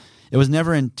cool. It was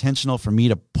never intentional for me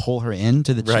to pull her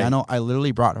into the channel. I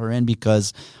literally brought her in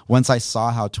because once I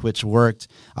saw how Twitch worked,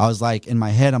 I was like, in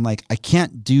my head, I'm like, I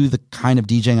can't do the kind of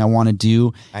DJing I want to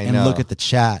do and look at the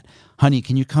chat. Honey,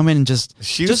 can you come in and just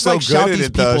so like shout good at these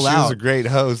it, though. people out? She was a great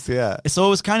host, So it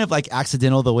was kind of like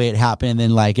accidental the way it happened. And then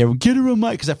like, everyone, get her a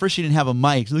mic. Because at first she didn't have a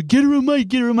mic. She's like, get her a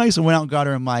mic. So I went out and got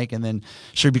her a mic. And then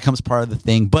she becomes part of the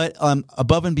thing. But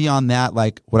above and beyond that,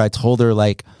 like what I told her,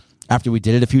 like after we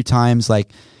did it a few times,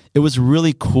 like it was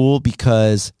really cool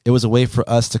because it was a way for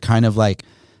us to kind of like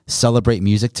celebrate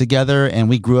music together. And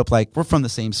we grew up like, we're from the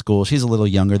same school. She's a little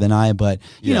younger than I, but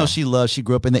you know, she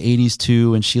grew up in the 80s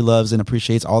too, and she loves and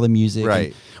appreciates all the music.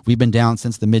 Right. And we've been down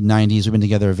since the mid 90s. We've been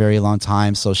together a very long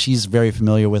time. So she's very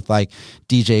familiar with like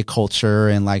DJ culture,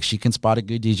 and like she can spot a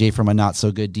good DJ from a not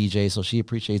so good DJ. So she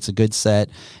appreciates a good set.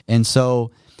 And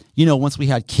so once we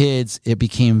had kids, it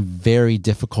became very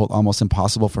difficult, almost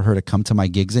impossible for her to come to my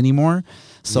gigs anymore.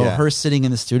 So her sitting in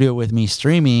the studio with me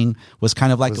streaming was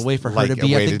kind of like a way for her to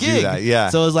be at the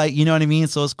gig. So it was like, you know what I mean?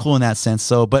 So it's cool in that sense.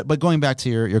 So, but going back to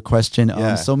your question,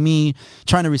 so me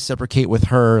trying to reciprocate with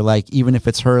her, like, even if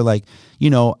it's her, like,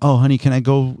 oh, honey, can I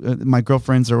go? My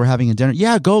girlfriends are having a dinner.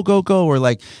 Yeah, go. Or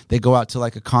like they go out to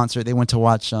like a concert. They went to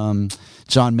watch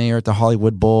John Mayer at the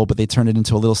Hollywood Bowl, but they turned it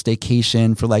into a little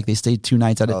staycation for like, they stayed 2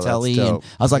 nights at a telly. And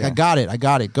I was like, I got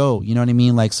it, go. You know what I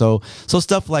mean? Like, so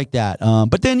stuff like that.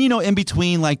 But then, in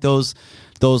between like those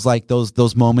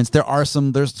moments,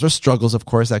 there's struggles, of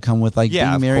course, that come with like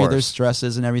being married. There's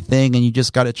stresses and everything, and you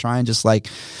just got to try and just like,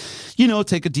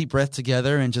 take a deep breath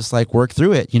together and just like work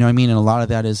through it. You know what I mean? And a lot of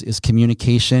that is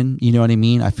communication. You know what I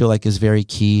mean? I feel like is very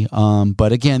key.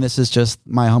 But again, this is just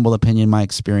my humble opinion, my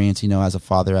experience, as a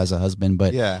father, as a husband.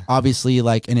 But obviously,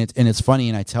 like, and it's funny.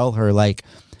 And I tell her, like,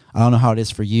 I don't know how it is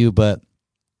for you, but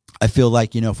I feel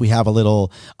like, if we have a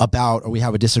little about, or we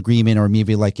have a disagreement, or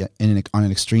maybe like on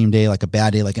an extreme day, like a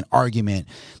bad day, like an argument,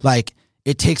 like,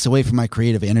 it takes away from my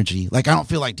creative energy. Like, I don't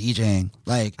feel like DJing.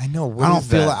 Like, I know. I don't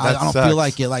feel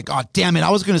like it. Like, oh, damn it, I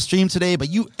was going to stream today, but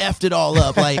you effed it all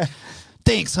up. Like,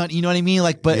 thanks, honey. You know what I mean?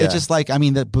 Like, but it's just like, I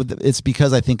mean, it's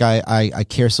because I think I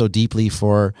care so deeply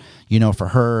for, for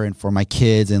her and for my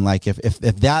kids. And like,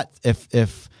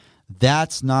 if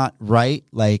that's not right,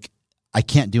 like, I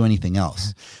can't do anything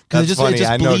else. Because it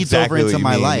just bleeds over into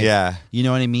my life. Yeah. You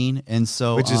know what I mean? And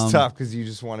so, which is tough, because you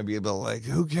just want to be able to, like,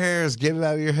 who cares? Get it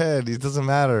out of your head. It doesn't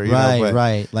matter.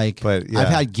 Right. Like, I've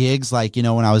had gigs, like, when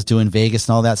I was doing Vegas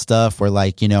and all that stuff, where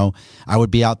like, I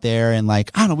would be out there and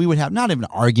like, I don't know, we would have not even an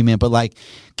argument, but like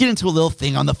get into a little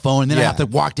thing on the phone, and then I have to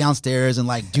walk downstairs and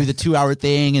like do the 2-hour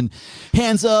thing and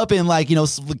hands up and like,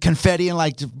 confetti and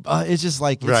like, it's just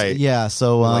like, yeah.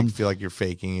 So, like, feel like you're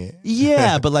faking it.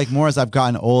 Yeah. But like, more as I've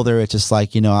gotten older, it's just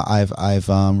like, I've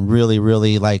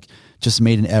really like just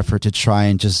made an effort to try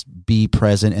and just be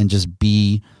present and just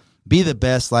be the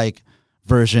best like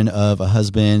version of a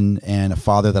husband and a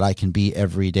father that I can be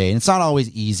every day. And it's not always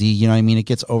easy, you know what I mean? It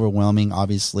gets overwhelming,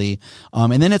 obviously.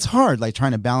 And then it's hard, like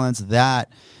trying to balance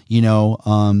that,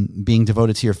 being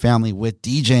devoted to your family with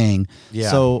DJing.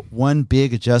 Yeah. So one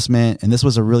big adjustment, and this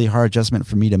was a really hard adjustment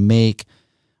for me to make,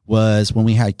 was when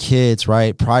we had kids,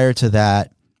 right? Prior to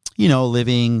that,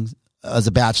 living as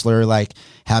a bachelor, like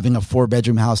having a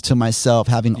 4-bedroom house to myself,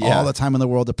 having all the time in the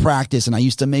world to practice. And I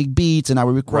used to make beats and I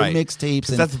would record mixtapes.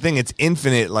 And that's the thing. It's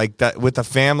infinite, like that with the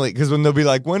family. Because when they'll be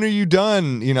like, when are you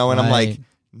done? And I'm like,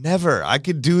 never. I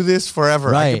could do this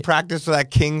forever. I could practice for that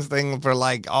Kings thing for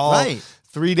like all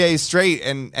 3 days straight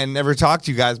and never talk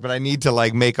to you guys. But I need to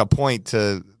like make a point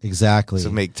to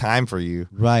make time for you.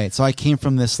 Right. So I came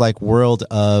from this like world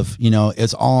of,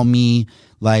 it's all me.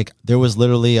 Like, there was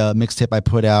literally a mixtape I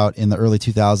put out in the early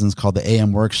 2000s called the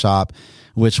AM Workshop,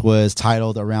 which was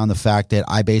titled around the fact that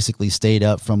I basically stayed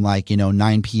up from like,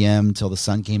 9 p.m. till the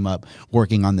sun came up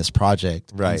working on this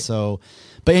project. Right. And so,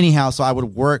 but anyhow, so I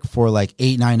would work for like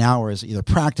 8-9 hours, either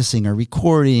practicing or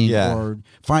recording or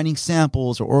finding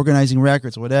samples or organizing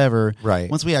records or whatever. Right.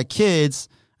 Once we had kids,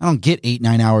 I don't get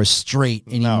 8-9 hours straight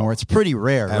anymore. No. It's pretty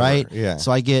rare, right? Yeah.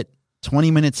 So I get 20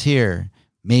 minutes here.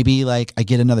 Maybe like I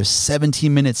get another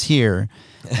 17 minutes here.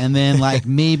 And then like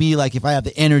maybe like if I have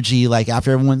the energy, like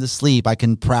after everyone's asleep, I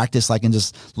can practice, like, and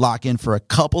just lock in for a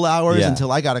couple hours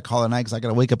until I got to call it night because I got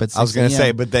to wake up at 6 I was going to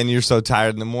say, but then you're so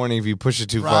tired in the morning if you push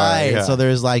it too far. Right. Yeah. So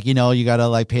there's like, you got to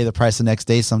like pay the price the next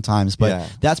day sometimes. But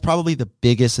that's probably the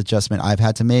biggest adjustment I've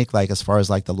had to make, like as far as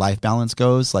like the life balance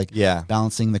goes, like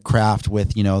balancing the craft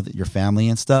with, your family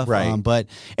and stuff. Right.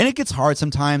 And it gets hard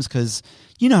sometimes because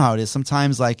you know how it is.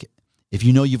 Sometimes like, if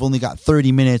you've only got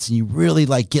 30 minutes and you really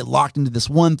like get locked into this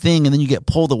one thing and then you get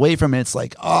pulled away from it, it's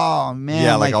like, oh man.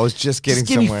 Yeah, like I was just getting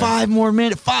give somewhere.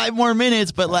 Me 5 more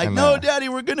minutes. But like, no, daddy,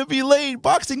 we're going to be late.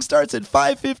 Boxing starts at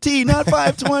 5:15, not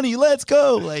 5:20. Let's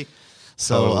go. Like,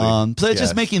 so, totally. So it's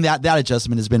just making that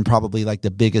adjustment has been probably like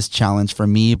the biggest challenge for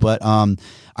me. But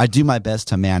I do my best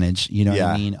to manage, what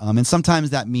I mean? And sometimes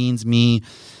that means me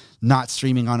not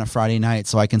streaming on a Friday night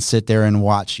so I can sit there and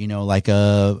watch, like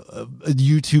a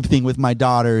YouTube thing with my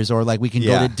daughters, or like we can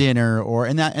go to dinner,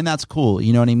 and that's cool.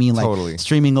 You know what I mean? Like totally.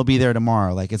 Streaming will be there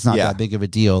tomorrow. Like it's not that big of a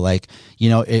deal. Like,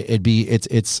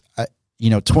 it's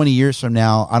 20 years from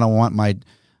now, I don't want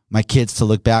my kids to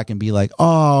look back and be like,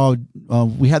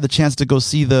 we had the chance to go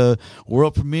see the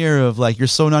world premiere of like You're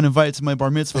So Not Invited to My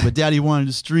Bar Mitzvah, but daddy wanted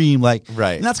to stream. Like,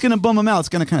 and that's going to bum them out. It's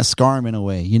going to kind of scar them in a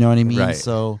way. You know what I mean? Right.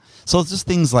 So it's just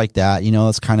things like that.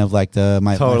 It's kind of like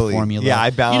my formula. Yeah, I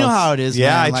balance. You know how it is,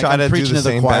 yeah, man. I try to preaching do the to the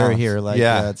same choir balance. here. Like,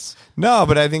 no,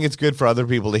 but I think it's good for other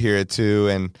people to hear it too.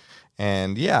 And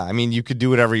And yeah, I mean, you could do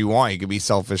whatever you want. You could be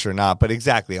selfish or not, but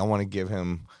exactly, I want to give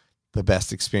him the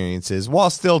best experiences while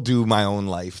still do my own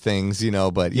life things,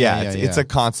 but it's a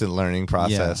constant learning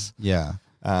process. Yeah.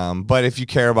 But if you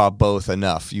care about both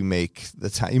enough, you make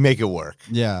it work.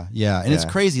 Yeah. And it's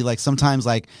crazy. Like sometimes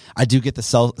like I do get the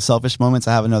selfish moments.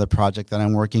 I have another project that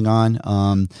I'm working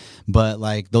on. But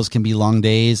like those can be long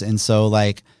days. And so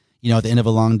like, at the end of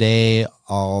a long day,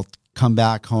 I'll come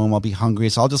back home, I'll be hungry.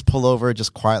 So I'll just pull over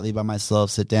just quietly by myself,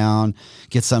 sit down,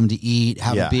 get something to eat,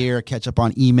 have a beer, catch up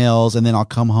on emails, and then I'll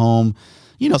come home,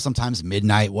 sometimes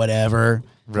midnight, whatever.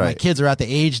 Right. My kids are at the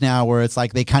age now where it's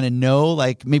like they kind of know,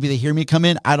 like maybe they hear me come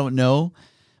in, I don't know.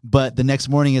 But the next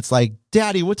morning it's like,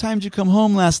 Daddy, what time did you come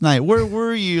home last night? Where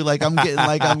were you? Like I'm getting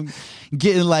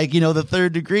the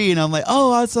third degree, and I'm like,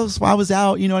 oh, I was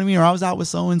out, you know what I mean? Or I was out with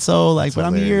so and so, like, but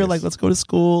hilarious. I'm here, like, let's go to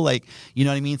school, like, you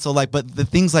know what I mean? So like, but the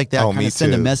things like that kind of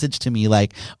send a message to me,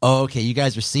 like, oh, okay, you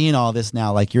guys are seeing all this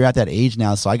now, like you're at that age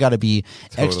now, so I got to be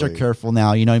extra careful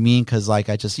now, you know what I mean? Because like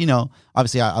I just,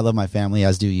 obviously I love my family,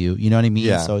 as do you, you know what I mean?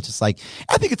 Yeah. So it's just like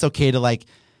I think it's okay to like.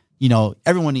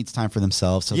 Everyone needs time for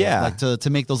themselves. So like to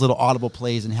make those little audible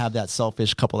plays and have that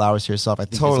selfish couple hours to yourself, I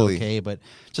think is okay. But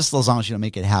just as long as you don't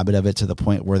make a habit of it to the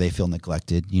point where they feel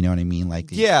neglected, you know what I mean?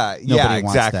 Like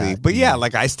exactly. But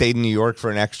like I stayed in New York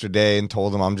for an extra day and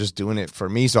told them I'm just doing it for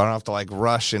me, so I don't have to like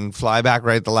rush and fly back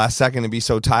right at the last second and be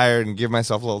so tired, and give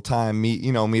myself a little time,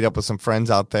 meet up with some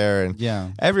friends out there, and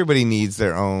everybody needs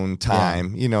their own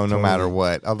time, no matter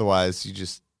what. Otherwise,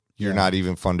 you're not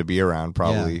even fun to be around,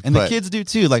 probably. And the kids do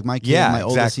too. Like my kid, my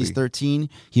oldest, he's 13.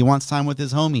 He wants time with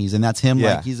his homies, and that's him.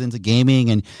 Like he's into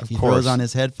gaming, and he throws on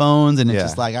his headphones, and it's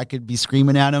just like I could be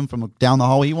screaming at him from down the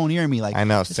hallway. He won't hear me. Like I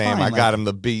know, same. I got him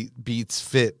the Beats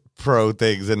Fit Pro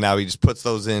things, and now he just puts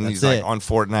those in. He's like on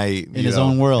Fortnite in his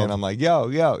own world, and I'm like, yo,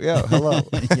 hello.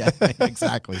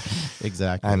 Exactly.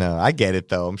 I know. I get it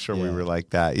though. I'm sure we were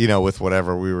like that, with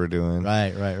whatever we were doing.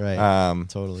 Right.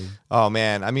 Totally. Oh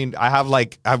man, I mean,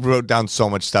 I wrote down so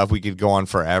much stuff. We could go on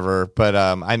forever, but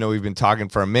I know we've been talking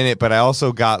for a minute. But I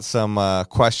also got some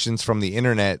questions from the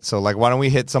internet. So like, why don't we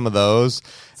hit some of those,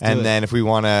 and then if we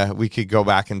want to, we could go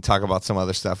back and talk about some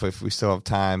other stuff if we still have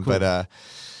time. Cool. But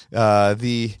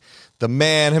the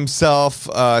man himself,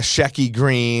 Shecky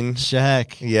Green.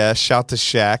 Shaq. Yeah, shout to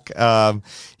Shaq.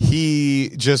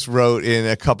 He just wrote in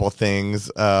a couple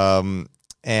things,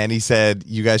 and he said,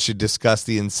 you guys should discuss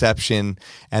the inception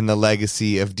and the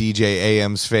legacy of DJ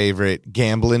AM's favorite,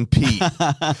 Gamblin' Pete.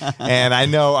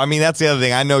 And that's the other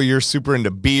thing. I know you're super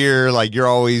into beer. Like, you're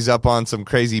always up on some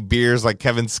crazy beers like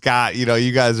Kevin Scott.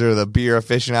 You guys are the beer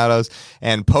aficionados.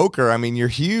 And poker, you're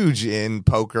huge in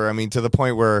poker. To the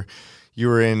point where you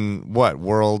were in what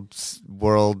World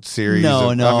Series? No.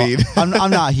 I'm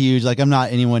not huge. Like I'm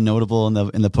not anyone notable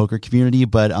in the poker community,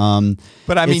 but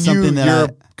you're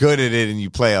good at it and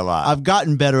you play a lot. I've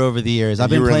gotten better over the years.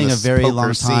 I've been playing a very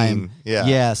long time.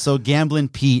 Yeah. So Gamblin'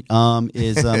 Pete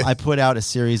is I put out a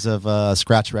series of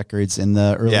scratch records in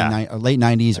the late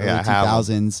 '90s, early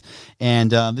 2000s,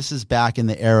 and this is back in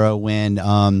the era when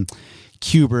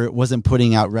Qbert wasn't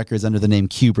putting out records under the name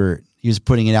Qbert. He was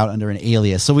putting it out under an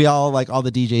alias. So we all, like all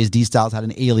the DJs, D-Styles had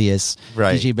an alias.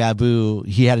 Right. DJ Babu,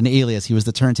 he had an alias. He was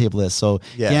the turntablist. So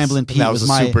Gamblin' Pete was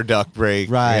my Super Duck break.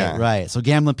 Right. So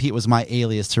Gamblin' Pete was my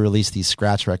alias to release these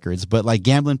scratch records. But like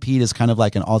Gamblin' Pete is kind of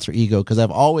like an alter ego because I've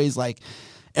always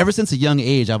ever since a young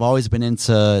age, I've always been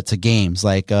into games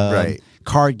like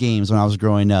card games when I was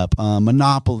growing up,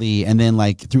 Monopoly, and then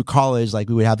like through college, like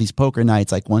we would have these poker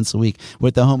nights like once a week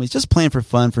with the homies, just playing for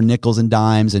fun for nickels and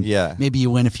dimes, and maybe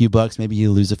you win a few bucks, maybe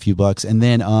you lose a few bucks, and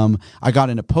then I got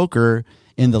into poker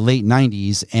in the late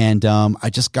 '90s, and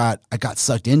I got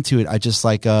sucked into it. I just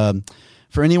like.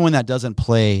 For anyone that doesn't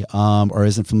play or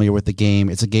isn't familiar with the game,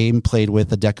 it's a game played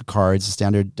with a deck of cards, a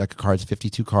standard deck of cards,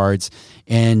 52 cards,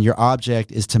 and your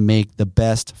object is to make the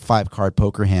best 5-card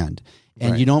poker hand.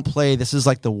 And you don't play, this is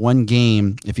like the one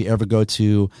game, if you ever go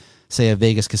to, say, a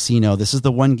Vegas casino, this is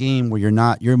the one game where you're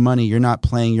not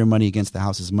playing your money against the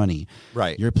house's money.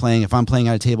 Right. You're playing, if I'm playing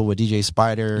at a table with DJ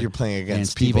Spider, you're playing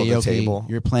against Steve people Aoki, at the table.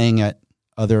 You're playing at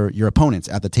your opponents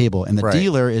at the table. And the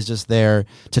dealer is just there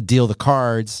to deal the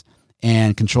cards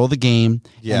and control the game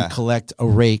and collect a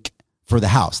rake for the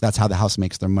house. That's how the house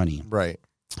makes their money. Right.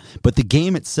 But the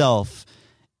game itself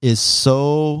is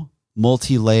so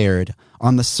multi-layered.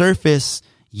 On the surface,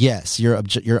 yes,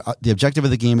 the objective of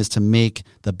the game is to make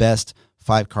the best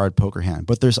 5-card poker hand.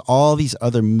 But there's all these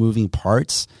other moving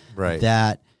parts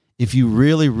that if you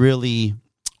really, really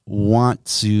want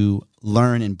to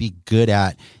learn and be good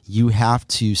at, you have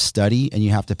to study and you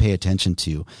have to pay attention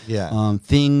to.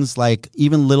 Things like,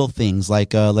 even little things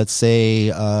like, let's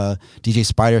say DJ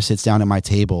Spider sits down at my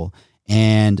table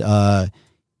and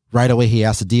right away he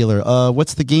asks the dealer,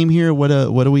 what's the game here? What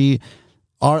do we...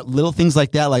 Are little things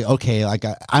like that, like, okay, like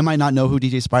I might not know who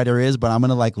DJ Spider is, but I'm going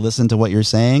to like listen to what you're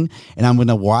saying, and I'm going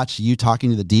to watch you talking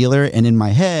to the dealer, and in my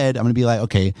head, I'm going to be like,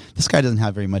 okay, this guy doesn't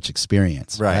have very much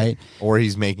experience, right? Or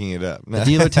he's making it up. The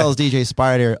dealer tells DJ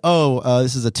Spider,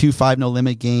 this is a 2-5 no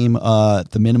limit game.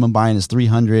 The minimum buy-in is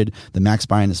 $300. The max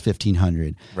buy-in is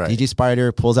 $1,500. Right. DJ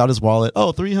Spider pulls out his wallet.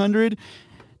 Oh, $300.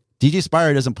 DJ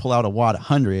Spider doesn't pull out a wad of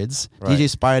hundreds. Right. DJ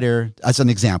Spider, as an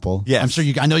example. Yes. I'm sure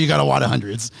I know you got a wad of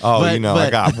hundreds. Oh, I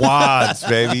got wads,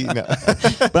 baby. No.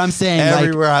 But I'm saying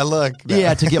everywhere I look. No.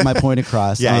 Yeah, to get my point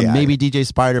across. Maybe DJ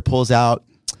Spider pulls out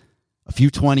a few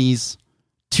 20s,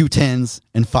 2 10s,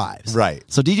 and 5s. Right.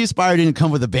 So DJ Spider didn't come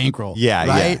with a bankroll. Yeah, right?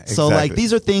 Yeah, exactly. So like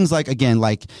these are things like, again,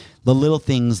 like the little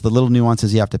things, the little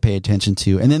nuances you have to pay attention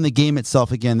to. And then the game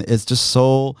itself, again, is just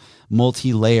so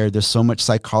multi-layered. There's so much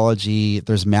psychology.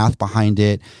 There's math behind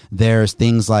it. There's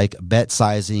things like bet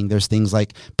sizing. There's things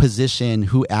like position,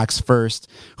 who acts first.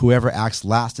 Whoever acts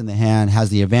last in the hand has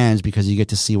the advantage because you get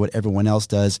to see what everyone else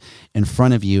does in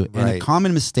front of you. Right. And a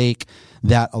common mistake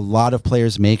that a lot of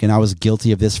players make, and I was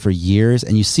guilty of this for years,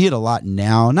 and you see it a lot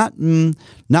now,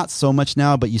 not so much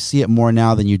now, but you see it more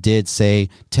now than you did, say,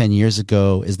 10 years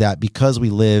ago, is that because we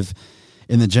live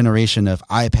in the generation of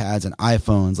iPads and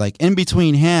iPhones, like in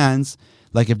between hands,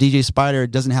 like if DJ Spider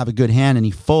doesn't have a good hand and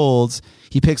he folds,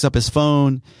 he picks up his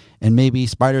phone and maybe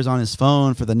Spider's on his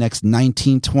phone for the next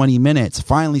 19, 20 minutes.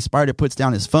 Finally, Spider puts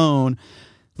down his phone,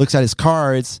 looks at his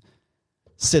cards,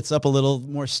 sits up a little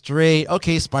more straight.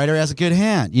 Okay, Spider has a good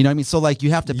hand. You know what I mean? So like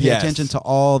you have to pay attention to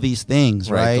all these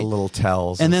things, right? The little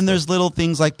tells. And then there's little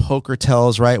things like poker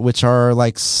tells, right? Which are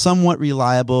like somewhat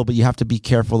reliable, but you have to be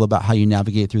careful about how you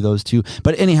navigate through those too.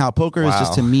 But anyhow, poker is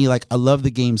just, to me, like I love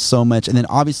the game so much. And then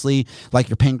obviously like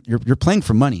you're playing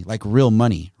for money, like real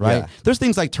money, right? Yeah. There's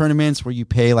things like tournaments where you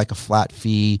pay like a flat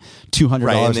fee, $200,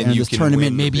 right, and this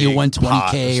tournament, maybe you won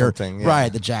 $20K or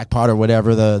right, the jackpot or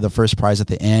whatever, the first prize at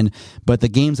the end. But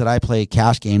the games that I play,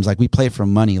 cash games, like we play for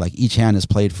money. Like each hand is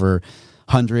played for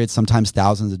hundreds, sometimes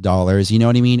thousands of dollars. You know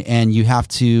what I mean? And you have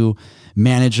to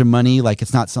manage your money. Like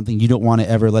it's not something you don't want to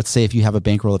ever. Let's say if you have a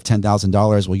bankroll of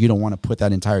 $10,000, well, you don't want to put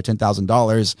that entire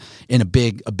 $10,000 in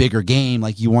a bigger game.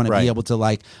 Like you want to be able to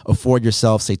like afford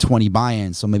yourself, say 20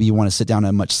 buy-ins. So maybe you want to sit down in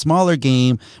a much smaller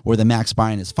game where the max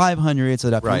buy-in is 500.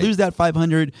 So that if you lose that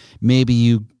 500, maybe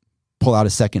you pull out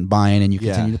a second buy-in and you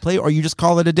continue to play, or you just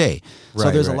call it a day. So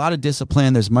there's a lot of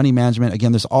discipline. There's money management.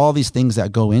 Again, there's all these things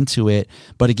that go into it.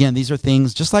 But again, these are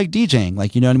things just like DJing.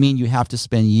 Like, you know what I mean? You have to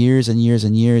spend years and years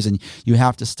and years, and you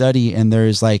have to study. And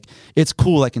there's like, it's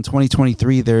cool. Like in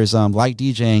 2023, there's like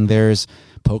DJing, there's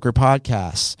poker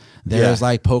podcasts. There's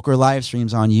like poker live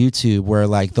streams on YouTube where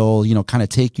like they'll, you know, kind of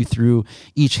take you through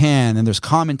each hand, and there's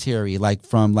commentary like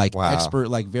from like expert,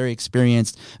 like very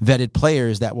experienced vetted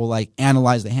players that will like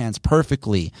analyze the hands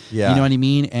perfectly. You know what I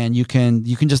mean? And you can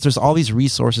just, there's all these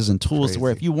resources and tools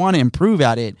where if you want to improve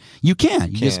at it, you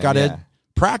can. You just got to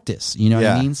practice, you know what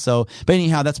I mean? So, but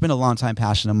anyhow, that's been a long time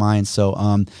passion of mine.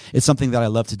 So it's something that I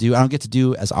love to do. I don't get to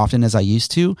do as often as I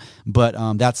used to, but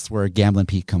that's where Gambling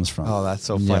Pete comes from. Oh, that's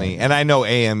so funny. And I know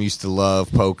AM used to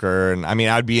love poker, and I mean,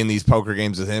 I'd be in these poker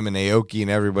games with him and Aoki and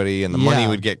everybody, and the money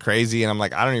would get crazy, and I'm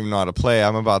like, I don't even know how to play.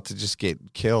 I'm about to just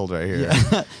get killed right here.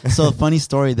 So a funny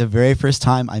story, the very first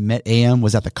time I met AM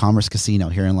was at the Commerce Casino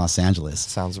here in Los Angeles.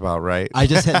 Sounds about right. I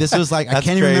just had, this was like, I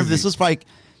can't even remember, this was like,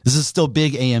 this is still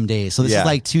big AM days. So this is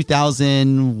like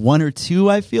 2001 or 2,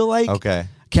 I feel like. Okay.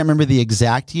 Can't remember the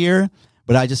exact year,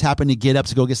 but I just happened to get up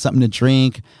to go get something to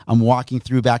drink. I'm walking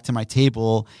through back to my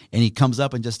table, and he comes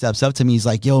up and just steps up to me. He's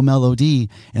like, "Yo, Melo-D."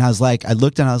 And I was like, I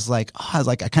looked and I was like,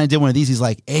 I kind of did one of these. He's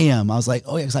like, AM. I was like,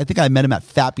 oh yeah, because I think I met him at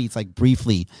Fat Beats like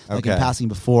briefly, like in passing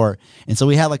before. And so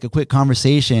we had like a quick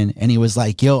conversation, and he was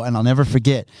like, yo, and I'll never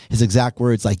forget his exact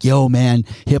words, like, yo, man,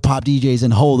 hip hop DJs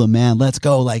and hold 'em, man. Let's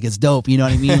go. Like, it's dope. You know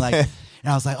what I mean? Like,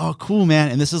 and I was like, oh, cool,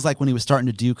 man. And this is like when he was starting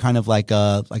to do kind of like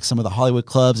some of the Hollywood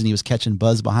clubs, and he was catching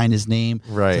buzz behind his name.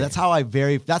 Right. So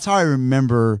that's how I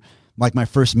remember like my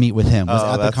first meet with him was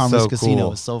at the Commerce Casino. Cool. It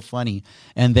was so funny.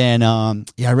 And then,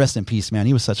 rest in peace, man.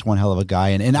 He was such one hell of a guy.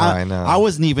 And I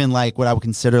wasn't even like what I would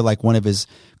consider like one of his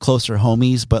closer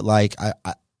homies, but like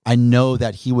I know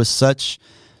that he was such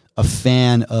a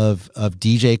fan of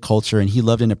DJ culture, and he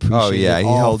loved and appreciated. Oh yeah, it he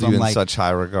all held you from, in like, such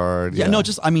high regard. Yeah, no,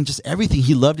 just everything.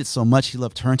 He loved it so much. He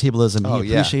loved turntablism.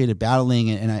 He appreciated battling,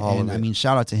 and I mean,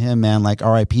 shout out to him, man. Like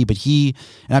R.I.P. But and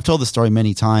I've told the story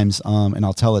many times, and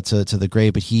I'll tell it to the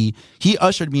grave. But he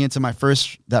ushered me into my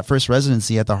first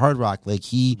residency at the Hard Rock. Like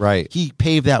he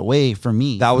paved that way for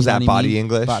me. That was at Body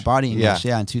English. Body English,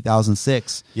 yeah, in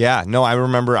 2006. Yeah, no, I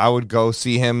remember I would go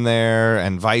see him there,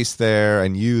 and Vice there,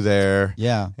 and you there.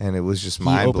 Yeah, and it was just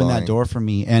mind blowing. He opened that door for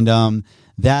me, and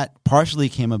that partially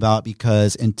came about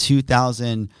because in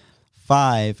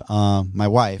 2005,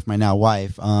 my now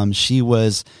wife, she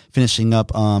was finishing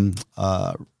up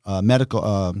a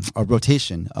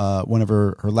rotation, one of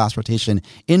her last rotation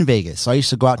in Vegas. So I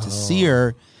used to go out to see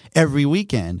her every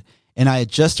weekend. And I had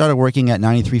just started working at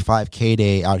 93.5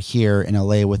 K-Day out here in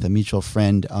LA with a mutual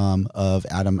friend of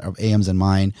Adam, of AM's and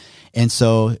mine. And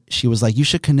so she was like, you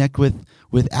should connect with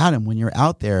Adam when you're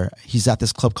out there. He's at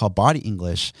this club called Body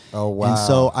English. Oh, wow. And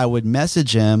so I would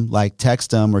message him, like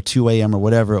text him, or 2 a.m. or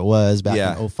whatever it was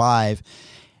back in 05.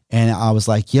 And I was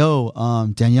like, yo,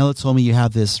 Daniela told me you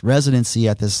have this residency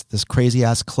at this crazy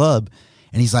ass club.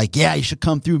 And he's like, yeah, you should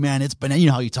come through, man. It's banana. You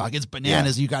know how you talk. It's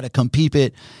bananas. You got to come peep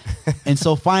it. And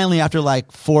so finally, after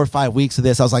like 4 or 5 weeks of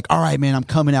this, I was like, all right, man, I'm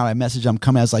coming out. I messaged him, I'm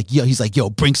coming out. I was like, yo, he's like, yo,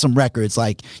 bring some records.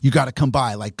 Like, you got to come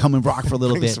by. Like, come and rock for a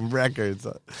little bit. Some records.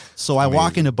 So I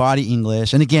walk into Body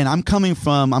English. And again, I'm coming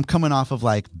off of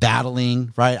like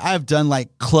battling, right? I've done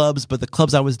like clubs, but the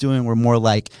clubs I was doing were more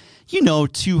like,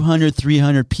 200,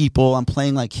 300 people. I'm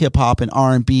playing like hip hop and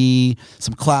R&B,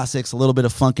 some classics, a little bit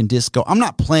of funk and disco. I'm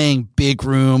not playing big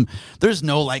room. There's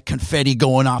no like confetti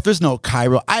going off. There's no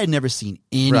Cairo. I had never seen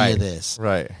any of this.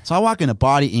 Right. So I walk into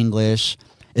Body English.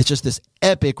 It's just this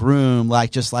epic room,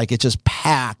 like it's just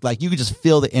packed. Like you could just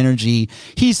feel the energy.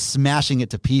 He's smashing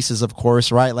it to pieces, of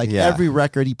course, right? Like every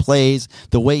record he plays,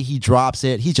 the way he drops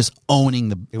it, he's just owning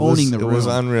the room. It was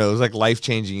unreal. It was like life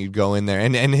changing. You'd go in there,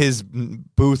 and his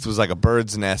booth was like a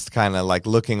bird's nest, kind of like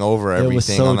looking over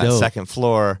everything on that second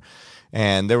floor.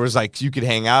 And there was like you could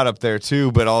hang out up there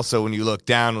too, but also when you look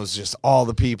down, it was just all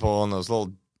the people and those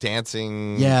little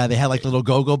dancing. Yeah, they had like little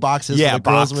go-go boxes. Yeah, where the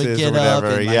girls would get up.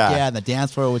 And and the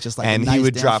dance floor was just like and a nice he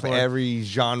would dance drop floor. every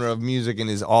genre of music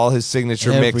and all his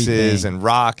signature mixes and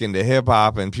rock into hip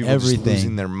hop, and people just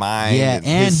losing their mind. Yeah,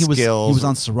 and he was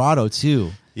on Serato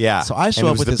too. Yeah, so I show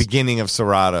up with the beginning of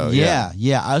Serato. Yeah,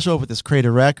 I show up with this crate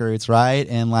of records, right?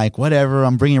 And like whatever,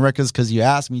 I'm bringing records because you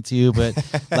asked me to, but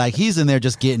like he's in there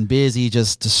just getting busy,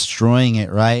 just destroying it,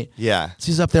 right? Yeah, so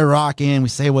he's up there rocking. We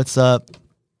say what's up.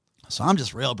 So I'm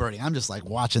just railbirding. I'm just like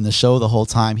watching the show the whole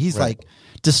time. He's like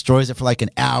destroys it for like an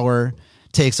hour,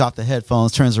 takes off the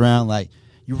headphones, turns around like,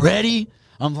 you ready?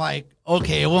 I'm like,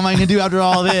 okay, what am I gonna do after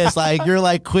all this? Like you're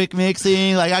like quick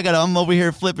mixing. Like I'm over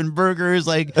here flipping burgers.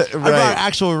 Like I brought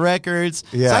actual records.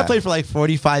 Yeah. So I played for like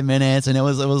 45 minutes, and it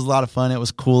was a lot of fun. It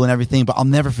was cool and everything. But I'll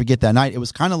never forget that night. It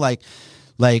was kind of like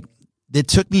it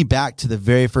took me back to the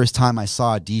very first time I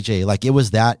saw a DJ. Like it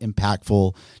was that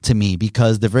impactful to me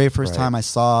because the very first time I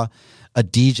saw a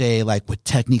DJ like with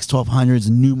Techniques 1200s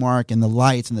and Newmark and the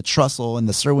lights and the Trussell and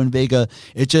the Serwin Vega,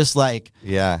 it just like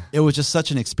it was just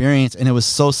such an experience, and it was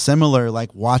so similar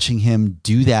like watching him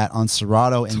do that on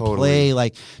Serato and play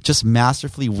like just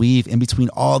masterfully weave in between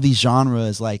all these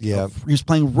genres. Like he was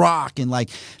playing rock and like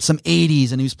some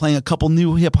 80s, and he was playing a couple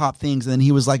new hip hop things, and then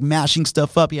he was like mashing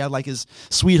stuff up. He had like his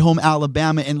Sweet Home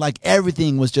Alabama, and like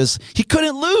everything was just, he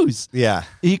couldn't lose. Yeah,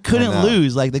 he couldn't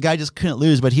lose. Like the guy just couldn't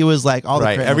lose, but he was like all the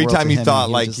credit every time you thought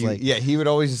he would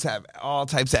always just have all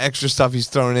types of extra stuff he's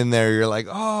throwing in there. You're like,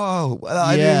 oh, well,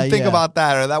 I didn't think about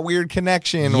that, or that weird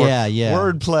connection, or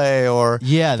wordplay, or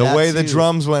the way the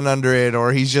drums went under it,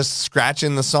 or he's just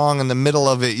scratching the song in the middle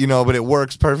of it, but it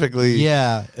works perfectly.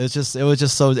 Yeah, it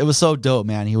was so dope,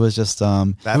 man. He was just he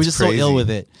was just crazy. so ill with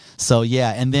it. So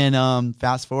yeah, and then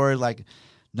fast forward like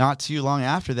not too long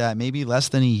after that, maybe less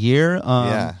than a year.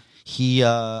 He,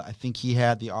 I think he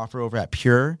had the offer over at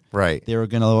Pure. Right. They were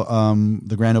going to,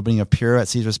 the grand opening of Pure at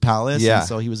Caesar's Palace. Yeah. And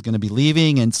so he was going to be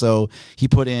leaving. And so he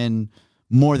put in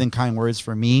more than kind words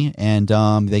for me. And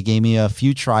they gave me a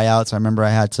few tryouts. I remember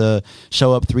I had to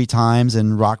show up 3 times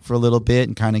and rock for a little bit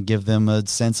and kind of give them a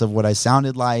sense of what I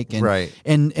sounded like. And,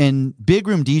 and big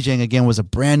room DJing, again, was a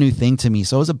brand new thing to me.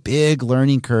 So it was a big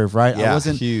learning curve, right? Yeah,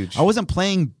 huge. I wasn't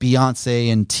playing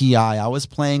Beyonce and T.I. I was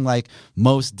playing like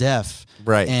Mos Def.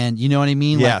 Right. And you know what I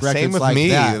mean? Yeah, like same with like me.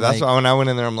 That. That's why when I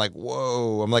went in there, I'm like,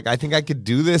 whoa. I'm like, I think I could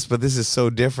do this, but this is so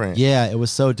different. Yeah, it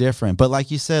was so different. But like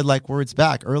you said, like words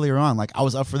back earlier on, like I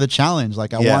was up for the challenge.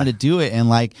 Like I wanted to do it and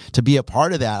like to be a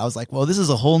part of that. I was like, well, this is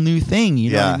a whole new thing.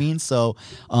 You know what I mean? So,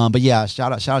 but yeah,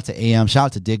 shout out to AM, shout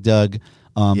out to Dig Dug.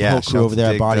 The whole crew over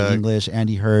there at Body English,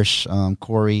 Andy Hirsch,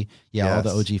 Corey, all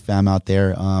the OG fam out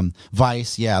there.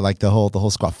 Vice, like the whole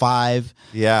squad. 5,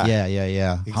 yeah.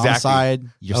 Exactly. Homicide,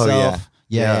 yourself,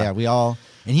 we all.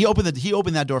 And he opened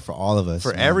that door for all of us,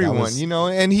 for everyone,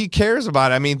 and he cares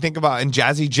about it. I mean, think about in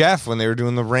Jazzy Jeff when they were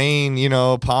doing the Rain,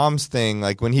 Palms thing.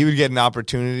 Like when he would get an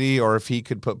opportunity, or if he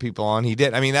could put people on, he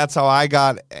did. I mean, that's how I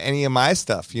got any of my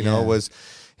stuff. Was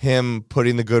him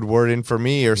putting the good word in for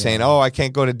me, or saying, "Oh, I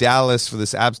can't go to Dallas for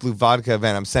this Absolute Vodka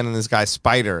event. I'm sending this guy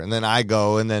Spider," and then I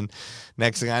go, and then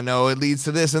next thing I know, it leads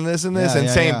to this and this and this.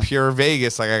 Same Pure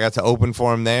Vegas, like I got to open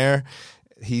for him there.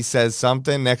 He says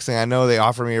something. Next thing I know, they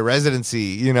offer me a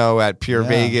residency, at Pure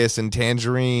Vegas and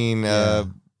Tangerine,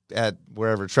 at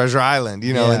wherever, Treasure Island,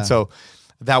 and so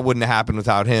that wouldn't have happened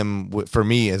without him for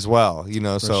me as well,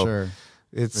 so. Sure.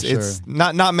 It's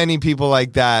not many people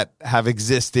like that have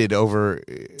existed over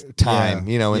time,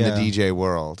 in the DJ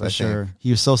world. For sure.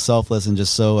 He was so selfless and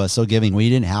just so giving. Well, he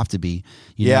didn't have to be,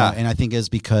 you know? And I think it's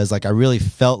because like I really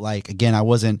felt like, again, I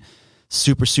wasn't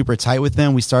super, super tight with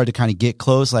him. We started to kind of get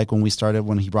close, like when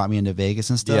he brought me into Vegas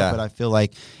and stuff. But I feel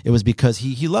like it was because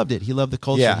he loved it. He loved the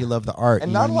culture. He loved the art.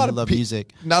 And not a lot of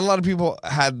music. Not a lot of people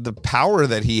had the power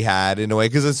that he had in a way.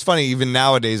 Because it's funny, even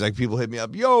nowadays, like people hit me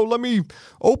up, "Yo, let me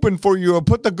open for you or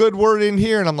put the good word in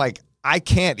here," and I'm like, I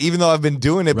can't, even though I've been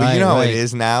doing it, but how it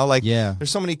is now. Like, there's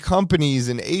so many companies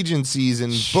and agencies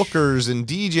and bookers and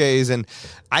DJs, and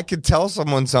I could tell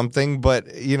someone something, but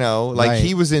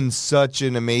he was in such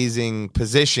an amazing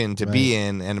position to be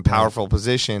in, and a powerful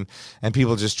position, and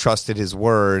people just trusted his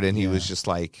word, and he was just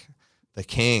like the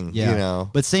king.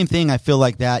 But same thing, I feel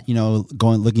like that.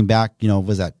 Looking back,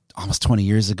 was that almost 20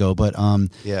 years ago, but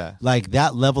like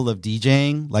that level of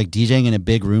DJing, like DJing in a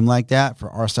big room like that for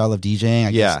our style of DJing,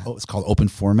 I guess it's called open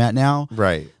format now.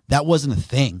 Right. That wasn't a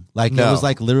thing. Like it was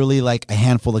like literally like a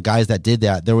handful of guys that did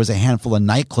that. There was a handful of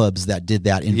nightclubs that did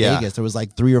that in Vegas. There was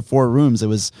like 3 or 4 rooms. It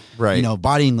was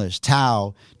Body English,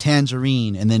 Tao,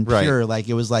 Tangerine, and then Pure. Like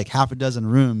it was like half a dozen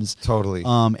rooms. Totally.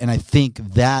 And I think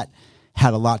that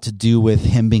had a lot to do with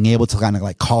him being able to kind of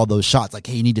like call those shots, like,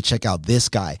 hey, you need to check out this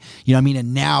guy. You know what I mean?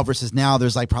 And now versus now,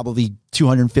 there's like probably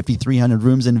 250, 300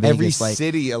 rooms in Vegas. Every like,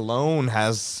 city alone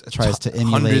tries to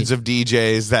emulate hundreds of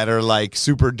DJs that are like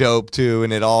super dope too,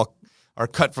 and it all are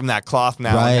cut from that cloth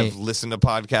now, and have listened to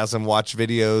podcasts and watched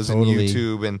videos and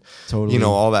YouTube and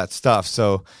all that stuff.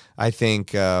 So I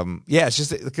think it's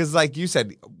just because like you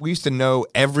said, we used to know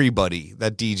everybody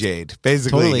that DJ'd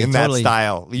basically in that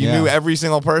style. You knew every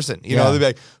single person. You know, they'd be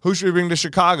like, "Who should we bring to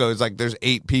Chicago?" It's like there's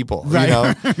 8 people. Right. You know?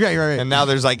 right. And now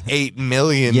there's like 8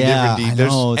 million different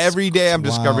DJs. Every day I'm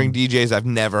discovering DJs I've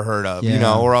never heard of. You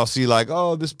know, or I'll see like,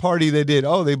 oh, this party they did.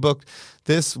 Oh, they booked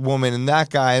this woman and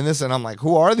that guy and this, and I'm like,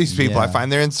 who are these people? I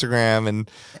find their Instagram and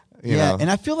you know.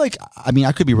 And I feel like, I mean,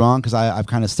 I could be wrong because I've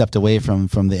kind of stepped away from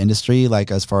the industry,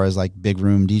 like as far as like big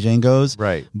room DJing goes.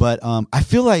 Right. But I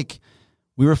feel like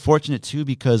we were fortunate too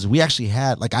because we actually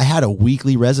had, like, I had a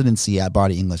weekly residency at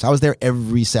Body English. I was there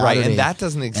every Saturday. Right, and that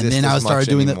doesn't exist. And then I started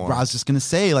doing anymore. that. I was just gonna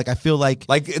say, like, I feel like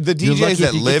the DJs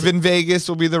that live in Vegas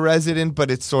will be the resident,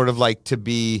 but it's sort of like to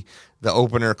be the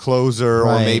opener, closer,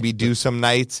 or maybe do some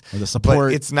nights. Or the support.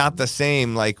 But it's not the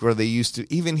same like where they used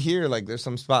to. Even here, like there's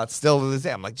some spots still to this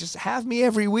day. I'm like, just have me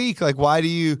every week. Like, why do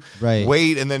you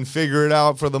wait and then figure it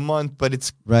out for the month? But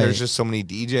it's there's just so many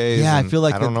DJs. Yeah, I feel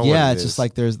like I don't know. What it's just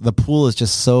like the pool is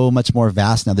just so much more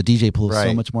vast now. The DJ pool is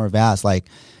so much more vast. Like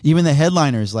even the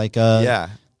headliners, like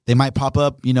they might pop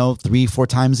up, 3-4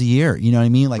 times a year. You know what I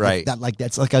mean? Like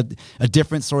that's like a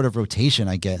different sort of rotation,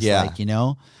 I guess. Yeah. Like,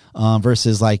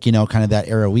 versus like, kind of that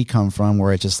era we come from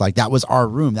where it's just like, that was our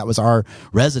room. That was our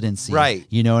residency. Right.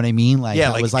 You know what I mean? Like,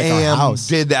 that was like AM our house.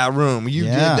 Did that room. You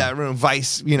did that room.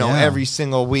 Vice, every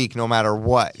single week, no matter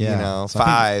what, so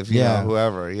 5,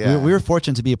 whoever. Yeah. We were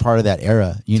fortunate to be a part of that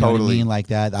era. You know what I mean? Like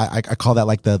that. I call that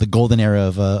like the golden era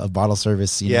of bottle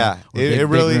service. It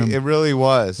really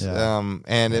was. Yeah.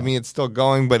 And I mean, it's still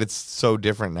going, but it's so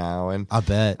different now. And I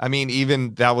bet. I mean,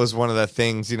 even that was one of the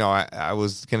things, I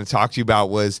was going to talk to you about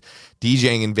was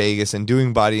DJing in Vegas and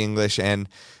doing Body English and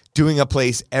doing a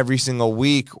place every single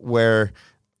week where,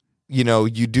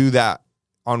 you do that.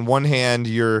 On one hand,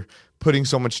 you're putting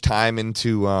so much time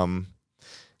into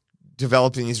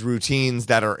developing these routines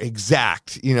that are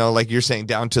exact, like you're saying,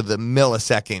 down to the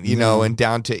millisecond, and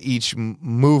down to each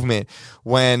movement.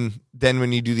 When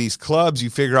you do these clubs, you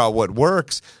figure out what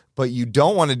works, but you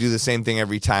don't want to do the same thing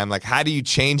every time. Like, how do you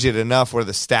change it enough where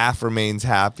the staff remains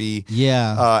happy?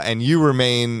 Yeah. And you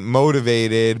remain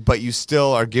motivated, but you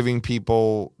still are giving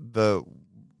people the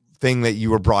thing that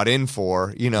you were brought in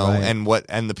for, you know, right.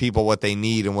 and the people what they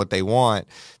need and what they want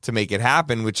to make it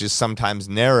happen, which is sometimes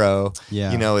narrow.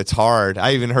 Yeah. You know, it's hard.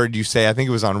 I even heard you say, I think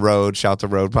it was on Road, shout to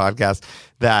Road podcast,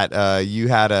 that you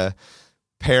had a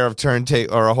pair of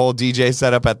turntable or a whole DJ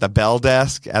setup at the bell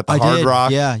desk at the Hard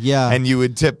Rock. Yeah, yeah. And you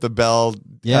would tip the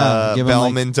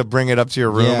bellman to bring it up to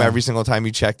your room every single time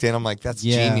you checked in. I'm like, that's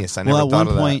genius. I never thought of that. Well, at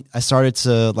one point, I started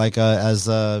to, like, as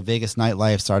Vegas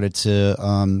nightlife started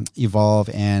to evolve,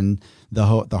 and the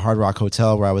Hard Rock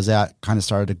Hotel where I was at kind of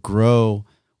started to grow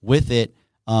with it.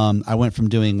 I went from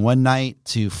doing one night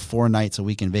to 4 nights a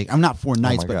week in Vegas. I'm not 4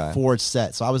 nights, but 4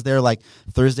 sets. So I was there like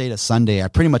Thursday to Sunday. I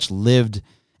pretty much lived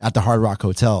at the Hard Rock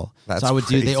Hotel. That's so I would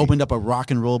crazy. they opened up a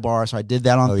rock and roll bar, so I did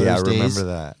that on Thursdays. Yeah, I remember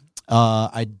that.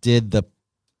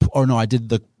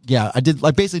 I did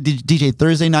like basically DJ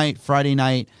Thursday night, Friday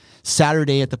night,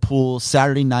 Saturday at the pool,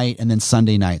 Saturday night, and then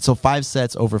Sunday night. So 5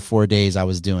 sets over 4 days I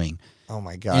was doing. Oh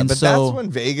my God. And but so, that's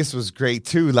when Vegas was great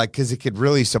too, like, because it could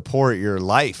really support your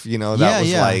life, you know. That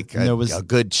was like a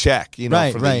good check, you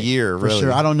know, for the year, really. For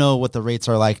sure. I don't know what the rates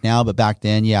are like now, but back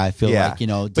then, I feel like, you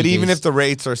know. But even if the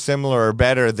rates are similar or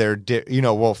better, they're, you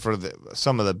know, well, for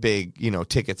some of the big, you know,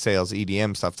 ticket sales,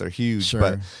 EDM stuff, they're huge.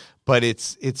 Sure. But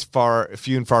it's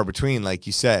few and far between, like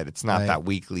you said. It's not that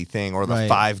weekly thing or the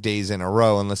 5 days in a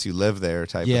row unless you live there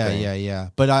type of thing. Yeah.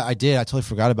 But I totally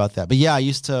forgot about that. But yeah, I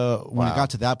used to, when I got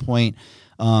to that point,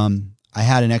 I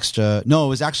had an extra,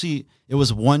 it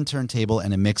was 1 turntable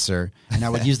and a mixer, and I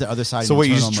would use the other side. So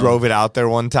you just drove it out there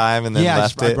one time and then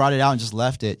left it? I brought it out and just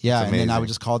left it. Yeah, and then I would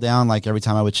just call down, like every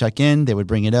time I would check in, they would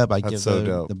bring it up. I'd give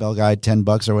the bell guy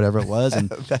 $10 or whatever it was and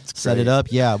set it up.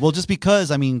 Yeah, well, just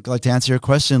because, I mean, like, to answer your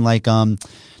question, like, that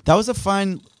was a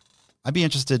fun, I'd be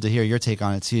interested to hear your take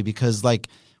on it too, because like,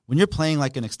 when you're playing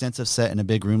like an extensive set in a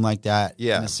big room like that, in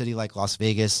a city like Las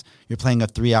Vegas, you're playing a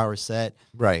 3-hour set.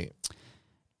 Right.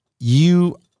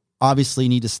 You obviously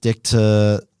need to stick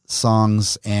to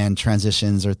songs and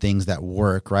transitions or things that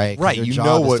work, right? Right, you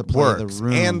know what works.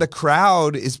 And the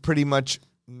crowd is pretty much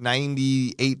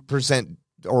 98%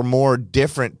 or more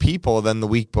different people than the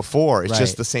week before. It's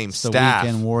just the same staff. The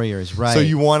weekend warriors, right. So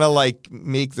you want to like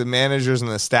make the managers and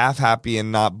the staff happy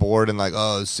and not bored and like,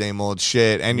 oh, same old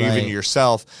shit, and even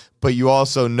yourself. But you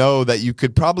also know that you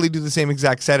could probably do the same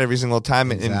exact set every single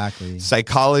time and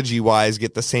psychology-wise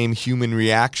get the same human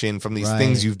reaction from these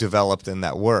things you've developed in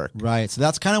that work. Right. So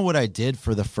that's kind of what I did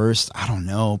for the first, I don't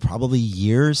know, probably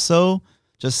year or so,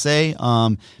 just say,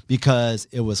 because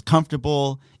it was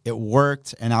comfortable. It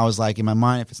worked, and I was like, in my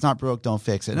mind, if it's not broke, don't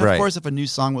fix it. And of course, if a new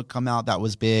song would come out that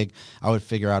was big, I would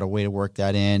figure out a way to work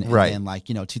that in. And then, like,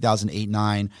 you know,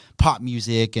 2008-9, pop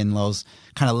music and those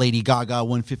kind of Lady Gaga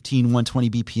 115,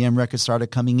 120 BPM records started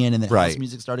coming in, and then house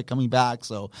music started coming back.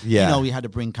 So, you know, we had to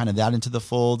bring kind of that into the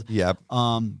fold. Yep.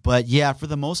 But yeah, for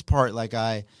the most part, like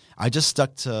I just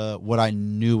stuck to what I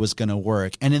knew was going to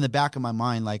work. And in the back of my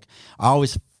mind, like, I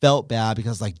always felt bad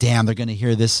because, like, damn, they're going to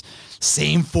hear this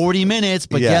same 40 minutes,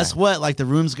 but guess what? Like, the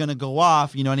room's going to go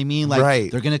off, you know what I mean?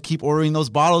 Like, they're going to keep ordering those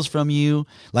bottles from you.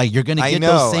 Like, you're going to get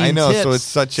those same tips.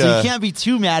 So it's so you can't be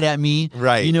too mad at me.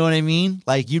 Right. You know what I mean?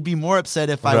 Like, you'd be more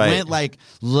upset if I went, like,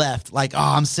 left. Like, oh,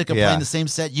 I'm sick of playing the same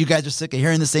set. You guys are sick of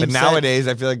hearing the same set. But nowadays,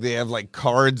 I feel like they have, like,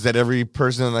 cards that every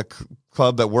person in the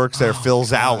club that works there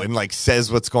fills out and like says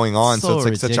what's going on, so it's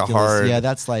like ridiculous. Such a hard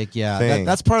that's like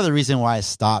that's part of the reason why I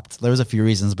stopped. There was a few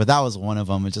reasons, but that was one of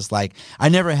them. It's just like I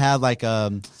never had like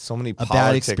so many a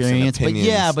bad experience,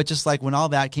 but just like when all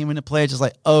that came into play, it's just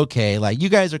like, okay, like you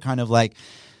guys are kind of like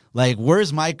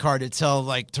where's my card to tell,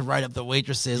 like, to write up the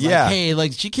waitresses? Like, hey,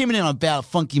 like, she came in a bad,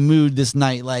 funky mood this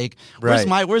night. Like,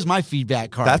 where's my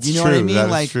feedback card? That's you know true. What I mean? That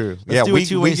like, is true.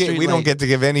 We don't get to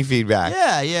give any feedback.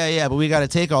 Yeah. But we got to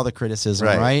take all the criticism,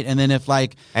 right? And then if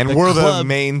like, we're the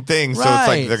main thing, so it's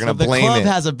like they're gonna blame it. The club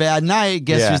has a bad night.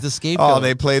 Guess who's the scapegoat? Oh,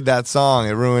 they played that song.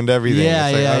 It ruined everything.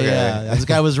 Yeah. This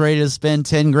guy was ready to spend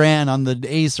 $10,000 on the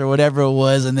Ace or whatever it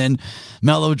was, and then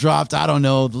Melo dropped, I don't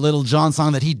know, the Little John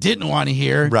song that he didn't want to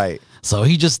hear. Right. So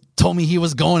he just told me he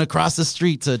was going across the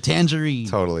street to Tangerine.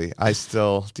 Totally. I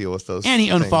still deal with those and he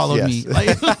unfollowed me.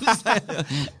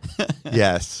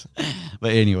 Yes.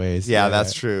 But anyways. Yeah,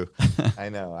 that's true. I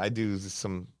know. I do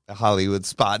some Hollywood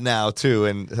spot now too,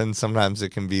 and sometimes it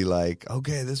can be like,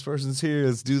 okay, this person's here,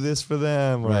 let's do this for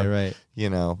them. Or, right. You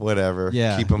know, whatever.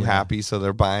 Yeah. Keep them happy so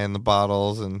they're buying the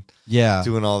bottles and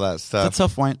doing all that stuff. It's a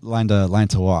tough line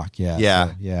to walk. Yeah.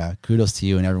 Yeah. So, kudos to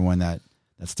you and everyone that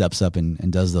steps up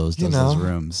and does those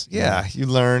rooms. Yeah, you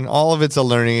learn. All of it's a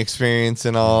learning experience,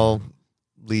 and all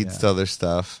leads to other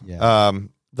stuff. Yeah.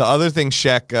 The other thing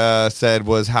Sheck said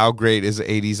was, how great is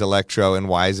 80s electro, and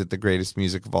why is it the greatest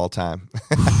music of all time?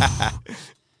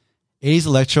 80s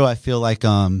electro, I feel like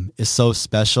is so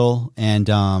special, and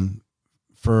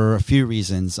for a few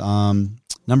reasons.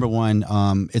 Number one,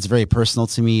 it's very personal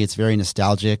to me. It's very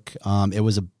nostalgic. It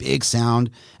was a big sound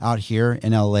out here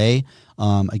in LA.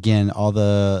 Again, all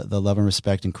the love and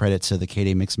respect and credit to the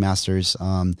K-Day Mix Masters.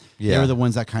 They were the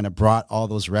ones that kind of brought all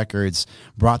those records,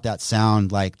 brought that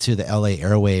sound like to the LA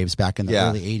airwaves back in the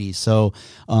early 80s. So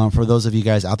for those of you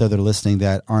guys out there that are listening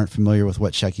that aren't familiar with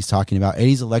what Shecky's talking about,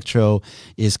 80s electro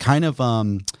is kind of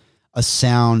a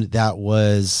sound that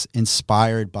was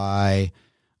inspired by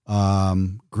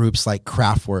groups like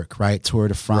Kraftwerk, right? Tour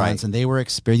de France. And they were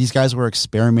these guys were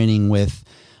experimenting with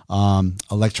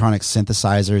electronic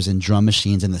synthesizers and drum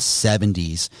machines in the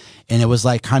 70s. And it was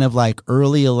like kind of like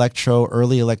early electro,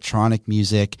 early electronic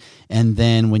music. And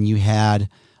then when you had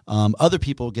other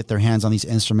people get their hands on these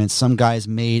instruments, some guys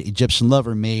Egyptian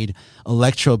Lover made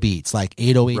electro beats, like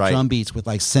 808 drum beats with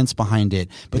like synths behind it.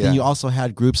 But then you also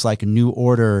had groups like New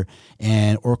Order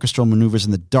and Orchestral Maneuvers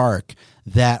in the Dark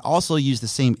that also used the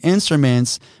same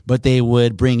instruments, but they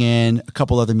would bring in a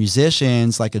couple other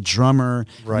musicians, like a drummer,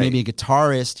 maybe a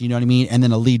guitarist, you know what I mean, and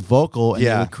then a lead vocal, and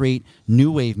they would create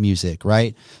new wave music,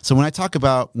 right? So when we talk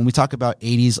about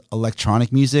 80s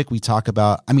electronic music, we talk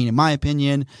about, I mean, in my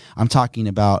opinion, I'm talking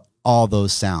about all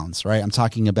those sounds, right? I'm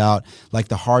talking about like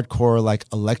the hardcore, like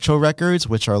electro records,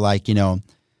 which are like, you know,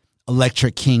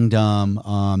 Electric Kingdom,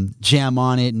 Jam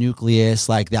On It, Nucleus,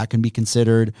 like that can be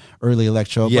considered early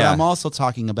electro. But I'm also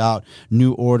talking about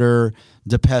New Order,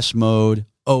 Depeche Mode,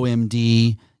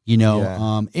 OMD, you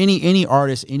know, any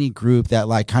artist, any group that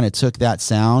like kind of took that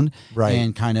sound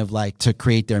and kind of like to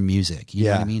create their music. You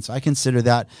know what I mean? So I consider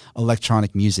that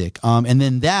electronic music. And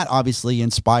then that obviously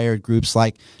inspired groups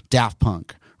like Daft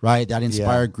Punk. Right, that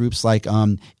inspired groups like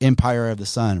Empire of the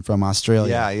Sun from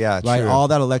Australia. Right, true. All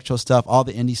that electro stuff, all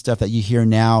the indie stuff that you hear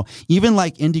now, even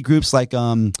like indie groups like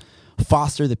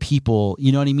Foster the People.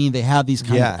 You know what I mean? They have these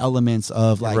kind of elements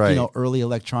of like you know, early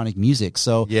electronic music.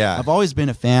 So I've always been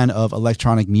a fan of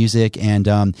electronic music,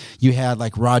 and you had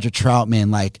like Roger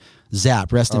Troutman, like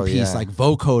Zap, rest in peace, like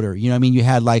Vocoder. You know what I mean? You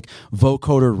had like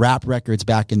Vocoder rap records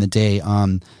back in the day.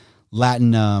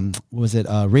 Latin, was it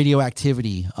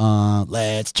Radioactivity?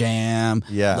 Let's jam,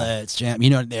 let's jam. You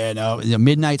know,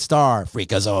 Midnight Star,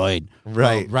 Freakazoid,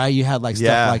 right? You had like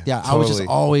stuff like that. Totally. I was just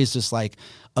always just like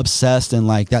obsessed, and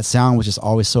like that sound was just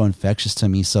always so infectious to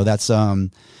me. So that's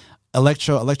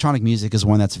electronic music is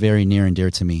one that's very near and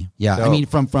dear to me. Yeah, dope. I mean,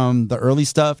 from the early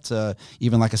stuff to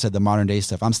even like I said, the modern day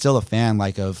stuff. I'm still a fan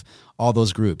like of all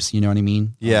those groups. You know what I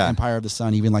mean? Yeah, Empire of the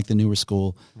Sun, even like the newer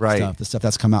school stuff, the stuff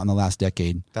that's come out in the last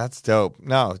decade. That's dope.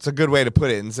 No, it's a good way to put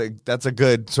it. And that's a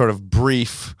good sort of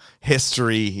brief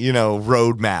history, you know,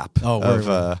 roadmap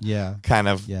kind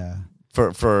of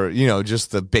for you know,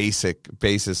 just the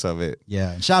basis of it.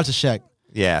 Yeah, shout out to Sheck.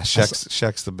 Yeah,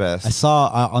 Sheck's the best. I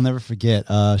saw, I'll never forget,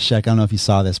 Sheck, I don't know if you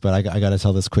saw this, but I got to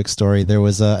tell this quick story. There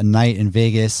was a night in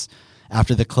Vegas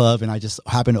after the club, and I just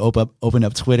happened to open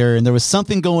up Twitter, and there was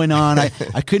something going on.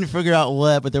 I couldn't figure out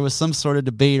what, but there was some sort of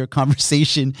debate or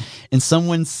conversation, and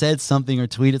someone said something or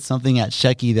tweeted something at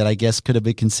Shecky that I guess could have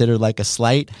been considered like a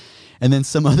slight. And then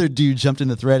some other dude jumped in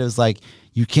the thread. It was like,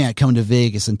 you can't come to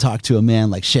Vegas and talk to a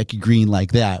man like Shecky Green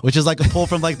like that, which is like a pull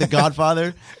from like The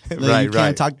Godfather. Like, you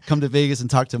can't come to Vegas and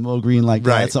talk to Mo Green like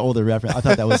that. It's an older reference. I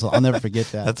thought that was, I'll never forget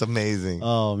that. That's amazing.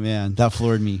 Oh man, that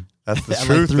floored me. That's the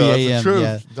truth, like 3 a.m. That's the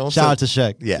truth. Yeah. Shout out to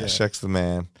Sheck. Yeah, Sheck's the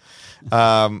man.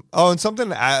 And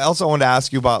something I also wanted to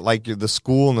ask you about, like the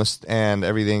school and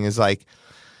everything, is like,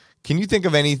 can you think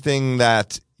of anything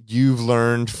that you've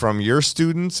learned from your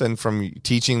students and from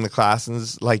teaching the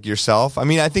classes like yourself? I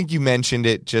mean, I think you mentioned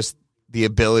it, just the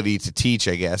ability to teach,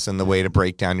 I guess, and the way to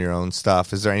break down your own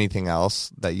stuff. Is there anything else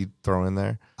that you throw in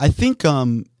there? I think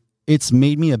it's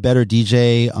made me a better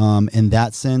DJ in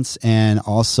that sense, and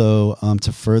also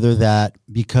to further that,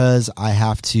 because I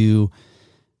have to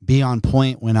be on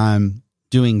point when I'm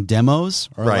doing demos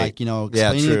or like, you know,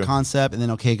 explaining the concept, and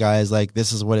then, okay guys, like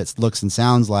this is what it looks and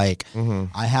sounds like.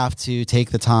 I have to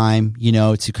take the time, you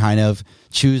know, to kind of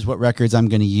choose what records I'm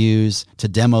going to use to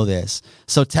demo this.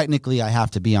 So technically I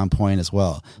have to be on point as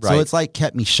well. So it's like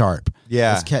kept me sharp.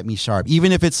 Yeah. It's kept me sharp.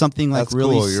 Even if it's something like that's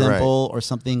really simple or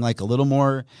something like a little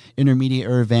more intermediate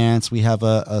or advanced. We have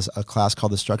a class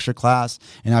called the structure class,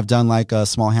 and I've done like a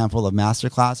small handful of master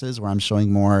classes where I'm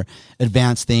showing more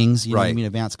advanced things, you know what I mean,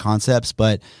 advanced concepts.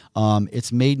 But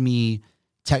it's made me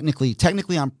technically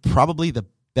I'm probably the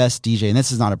best DJ, and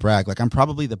this is not a brag. Like I'm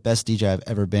probably the best DJ I've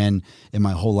ever been in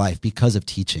my whole life because of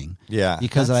teaching. Yeah,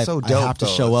 because I have to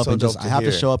show up and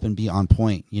to show up and be on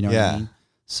point. You know what I mean?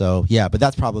 So yeah, but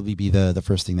that's probably be the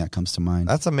first thing that comes to mind.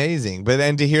 That's amazing. But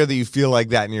then to hear that you feel like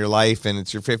that in your life and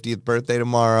it's your 50th birthday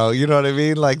tomorrow, you know what I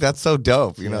mean? Like that's so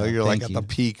dope. You know, you're like at the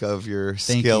peak of your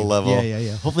skill level.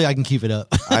 Yeah. Hopefully I can keep it up.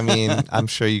 I mean, I'm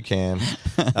sure you can.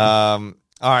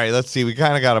 All right, let's see. We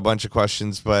kind of got a bunch of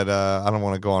questions, but I don't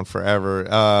want to go on forever.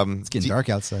 It's getting dark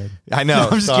outside. I know.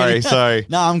 No, sorry.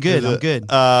 No, I'm good.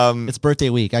 It's birthday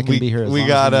week. I can be here. We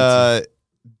got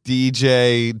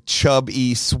DJ Chub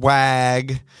E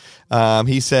Swag.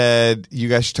 He said you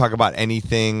guys should talk about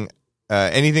anything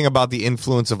about the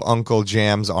influence of Uncle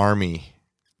Jam's Army.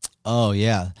 Oh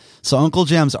yeah. So Uncle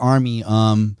Jam's Army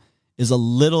is a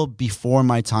little before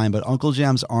my time, but Uncle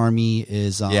Jam's Army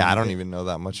is I don't even know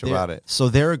that much about it. So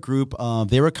they're a group.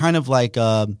 They were kind of like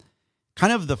kind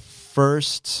of the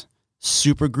first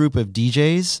super group of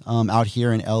DJs out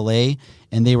here in LA,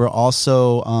 and they were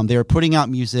also they were putting out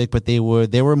music, but they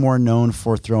were more known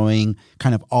for throwing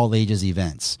kind of all ages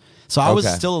events. So I was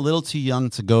still a little too young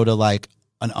to go to like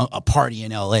a party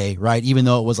in LA, right? Even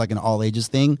though it was like an all ages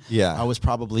thing. Yeah, I was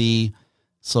probably.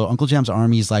 So Uncle Jam's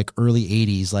Army is like early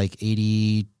 80s, like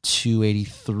 82,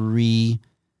 83,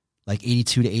 like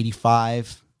 82 to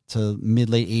 85 to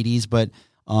mid-late 80s. But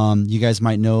you guys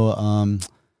might know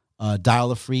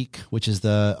Dial a Freak, which is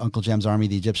the Uncle Jam's Army,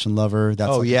 the Egyptian Lover.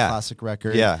 That's a classic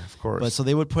record. Yeah, of course. But so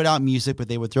they would put out music, but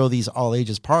they would throw these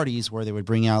all-ages parties where they would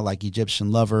bring out like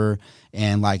Egyptian Lover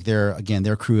and like their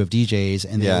crew of DJs,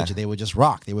 and they would just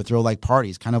rock. They would throw like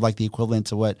parties, kind of like the equivalent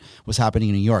to what was happening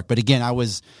in New York. But again, I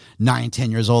was 9, 10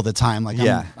 years old at the time. Like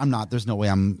I'm not. There's no way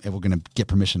I'm ever going to get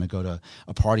permission to go to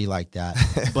a party like that.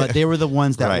 But they were the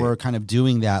ones that were kind of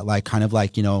doing that, like kind of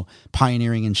like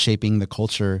pioneering and shaping the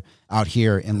culture out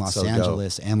here in Los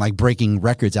Angeles, and like breaking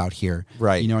records out here,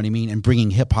 right? You know what I mean, and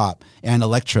bringing hip hop and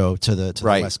electro to the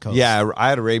West Coast. Yeah, I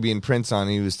had Arabian Prince on.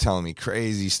 He was telling me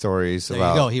crazy stories about. There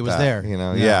you go. He was there. You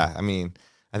know, yeah. I mean,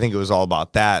 I think it was all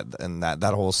about that and that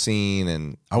whole scene.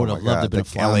 And I would have loved to be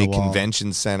the LA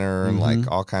Convention Center and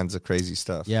like all kinds of crazy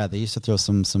stuff. Yeah, they used to throw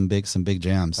some big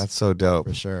jams. That's so dope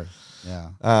for sure.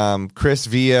 Yeah. Chris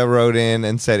Villa wrote in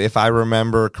and said, if I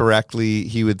remember correctly,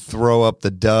 he would throw up the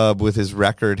dub with his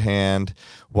record hand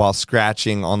while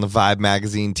scratching on the Vibe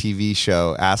magazine TV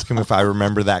show. Ask him if I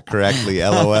remember that correctly.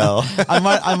 LOL. I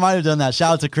might have done that.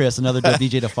 Shout out to Chris, another dope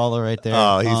DJ to follow right there.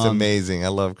 Oh, he's amazing. I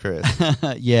love Chris.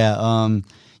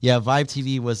 Yeah, Vibe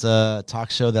TV was a talk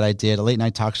show that I did, a late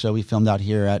night talk show we filmed out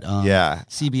here at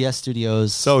CBS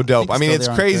Studios. So dope. I mean, it's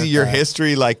crazy your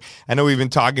history. Like, I know we've been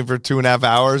talking for 2.5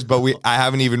 hours, but I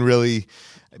haven't even really.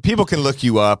 People can look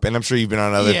you up, and I'm sure you've been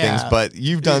on other things, but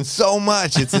you've done so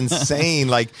much. It's insane.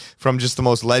 Like, from just the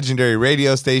most legendary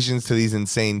radio stations to these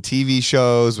insane TV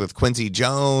shows with Quincy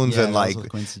Jones and like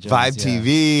Vibe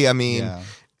TV. I mean. Yeah.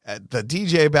 The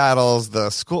DJ battles, the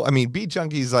school. I mean, Beat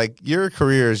Junkies. Like, your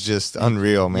career is just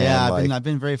unreal, man. Yeah, I've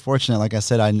been very fortunate. Like I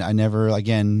said, I never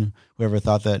again. Whoever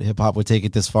thought that hip hop would take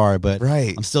it this far, but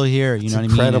I'm still here. You know what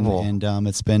incredible. I mean? And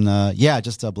it's been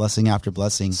just a blessing after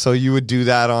blessing. So you would do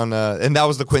that on and that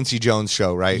was the Quincy Jones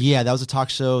show, right? Yeah, that was a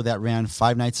talk show that ran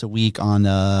 5 nights a week on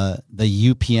the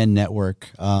UPN network.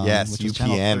 Yes, which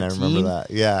UPN. I remember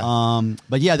that. Yeah.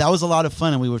 But yeah, that was a lot of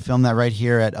fun, and we would film that right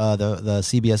here at the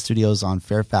CBS studios on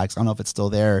Fairfax. I don't know if it's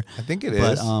still there. I think it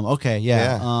is. Okay,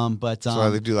 yeah. But that's why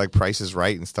they do like Price is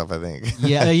Right and stuff, I think.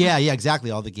 yeah,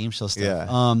 exactly. All the game show stuff.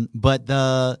 Yeah. But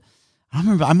I don't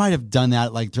remember. I might have done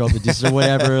that, like throw up the deuces or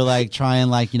whatever, like try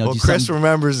and like Well, Chris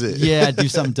remembers it. Yeah, do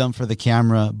something dumb for the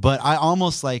camera. But I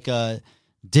almost like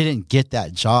didn't get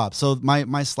that job. So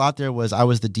my slot there was I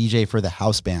was the DJ for the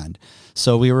house band.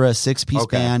 So we were a 6-piece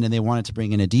band, and they wanted to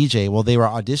bring in a DJ. Well, they were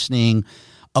auditioning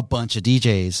a bunch of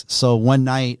DJs. So one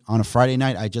night on a Friday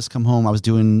night, I just come home. I was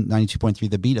doing 92.3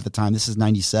 The Beat at the time. This is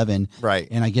 97. Right.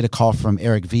 And I get a call from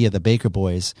Eric Villa, the Baker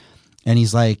Boys. And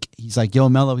he's like, yo,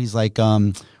 Melo, he's like,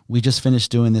 we just finished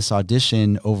doing this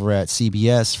audition over at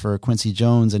CBS for Quincy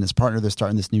Jones and his partner. They're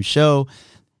starting this new show.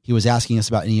 He was asking us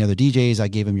about any other DJs. I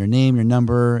gave him your name, your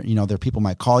number. You know, there people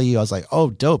might call you. I was like, oh,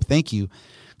 dope. Thank you.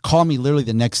 Call me literally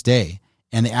the next day.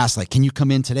 And they asked, like, can you come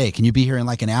in today? Can you be here in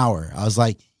like an hour? I was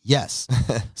like, yes.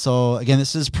 So again,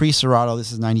 this is pre-Serato.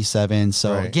 This is 97.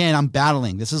 So again, I'm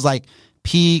battling. This is like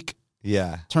peak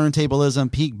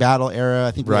turntablism, peak battle era.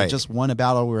 I think we had just won a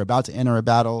battle. We were about to enter a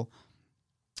battle.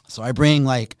 So I bring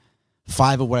like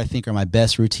 5 of what I think are my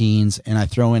best routines, and I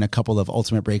throw in a couple of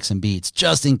ultimate breaks and beats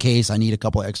just in case I need a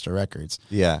couple extra records.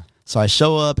 Yeah. So I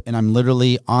show up, and I'm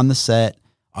literally on the set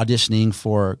auditioning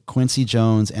for Quincy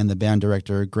Jones and the band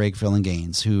director Greg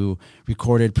Gaines, who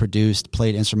recorded, produced,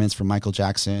 played instruments for Michael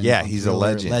Jackson. Yeah, he's a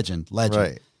legend. Legend.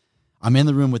 Right. I'm in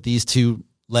the room with these two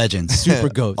legends, super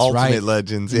goats, Ultimate right?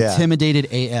 legends, yeah.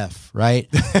 Intimidated AF, right?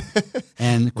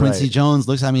 And Quincy Jones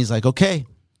looks at me, he's like, okay.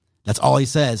 That's all he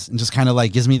says, and just kind of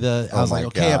like gives me the. I was like,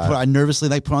 okay. I nervously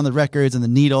like put on the records and the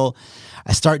needle.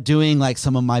 I start doing like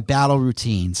some of my battle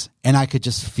routines, and I could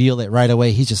just feel it right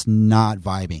away. He's just not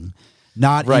vibing,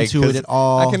 not into it at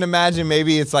all. I can imagine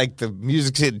maybe it's like the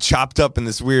music's getting chopped up in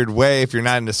this weird way if you're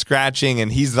not into scratching,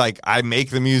 and he's like, I make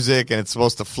the music and it's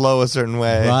supposed to flow a certain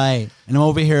way, right? And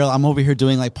I'm over here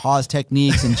doing like pause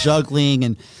techniques and juggling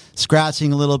and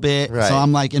scratching a little bit. Right. So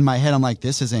I'm like in my head, I'm like,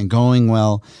 this isn't going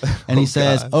well. And he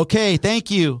says, okay,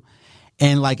 thank you.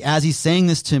 And like as he's saying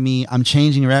this to me, I'm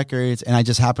changing records, and I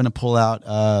just happen to pull out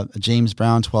a James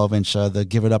Brown 12-inch, the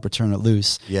Give It Up or Turn It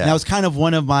Loose. Yeah. And that was kind of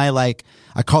one of my, like,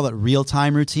 I call it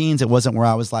real-time routines. It wasn't where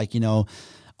I was like,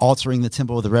 altering the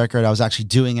tempo of the record. I was actually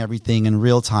doing everything in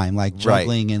real time, like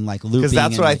juggling and like looping. Because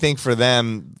that's what I think for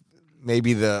them,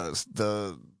 maybe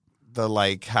the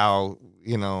like how, I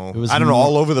don't know,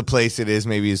 all over the place it is,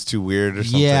 maybe it's too weird or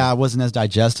something. Yeah, it wasn't as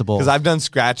digestible. Because I've done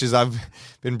scratches. I've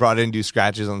been brought in to do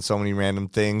scratches on so many random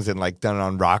things and like done it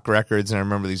on rock records. And I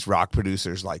remember these rock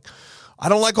producers like, I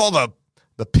don't like all the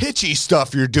pitchy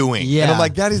stuff you're doing. Yeah. And I'm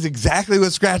like, that is exactly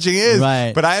what scratching is.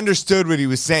 Right. But I understood what he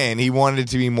was saying. He wanted it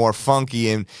to be more funky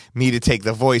and me to take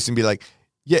the voice and be like,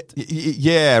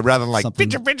 yeah, rather than like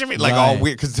all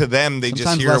weird, because to them they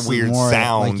Sometimes just hear a weird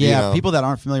sound. Like, people that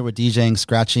aren't familiar with DJing,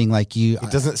 scratching, like it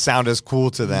doesn't sound as cool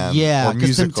to them. Yeah,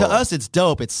 because to us it's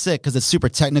dope, it's sick because it's super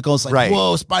technical. It's like,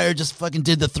 whoa, Spider just fucking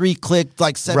did the 3-click,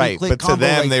 like 7-click but combo. to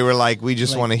them like, they were like, we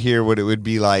just want to hear what it would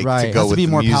be like to go with be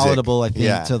the more music. palatable, I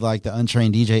think, to like the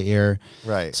untrained DJ ear.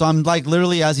 Right. So I'm like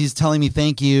literally as he's telling me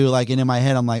thank you, like, and in my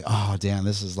head I'm like, oh damn,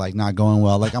 this is like not going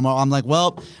well. Like I'm like,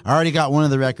 well, I already got one of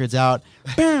the records out.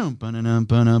 Boom. So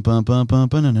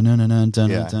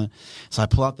I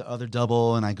pull out the other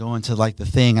double and I go into like the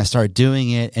thing. I start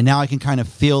doing it, and now I can kind of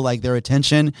feel like their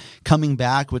attention coming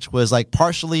back, which was like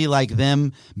partially like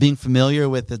them being familiar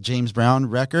with the James Brown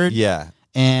record. Yeah.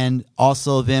 And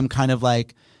also them kind of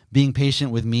like being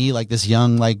patient with me, like this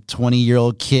young, like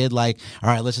 20-year-old kid, like, all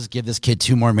right, let's just give this kid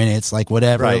 2 more minutes, like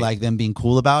whatever, like them being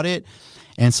cool about it.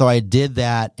 And so I did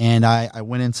that, and I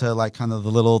went into like kind of the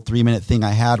little 3-minute thing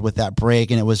I had with that break,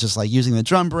 and it was just like using the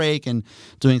drum break and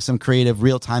doing some creative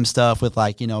real-time stuff with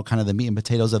like, kind of the meat and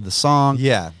potatoes of the song.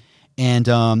 Yeah. And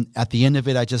at the end of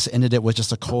it, I just ended it with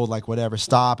just a cold, like, whatever,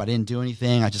 stop. I didn't do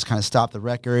anything. I just kind of stopped the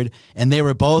record. And they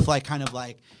were both like, kind of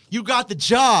like, you got the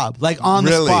job, like on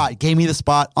the spot. Gave me the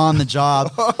spot on the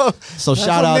job. So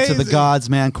shout out to the gods,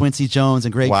 man, Quincy Jones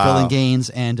and Greg Gaines.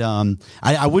 And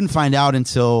I wouldn't find out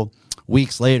until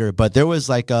weeks later, but there was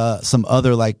like some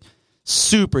other like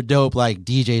super dope like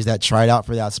DJs that tried out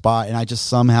for that spot, and I just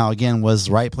somehow again was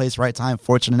right place, right time,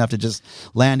 fortunate enough to just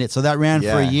land it. So that ran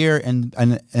for a year,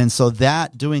 and so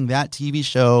that doing that TV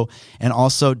show and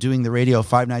also doing the radio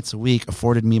 5 nights a week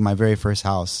afforded me my very first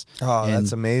house. Oh,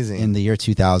 that's amazing. In the year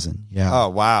 2000. Yeah. Oh,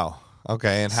 wow.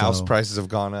 Okay, and house prices have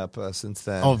gone up since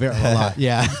then. Oh, a lot.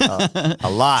 Yeah. A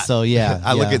lot. So yeah,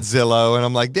 I look at Zillow and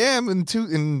I'm like, damn, in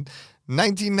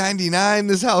 1999,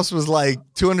 this house was like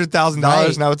 $200,000.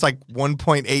 Right. Now it's like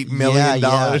 $1.8 million.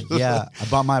 Yeah. I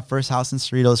bought my first house in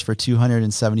Cerritos for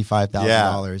 $275,000.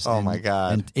 Yeah. Oh my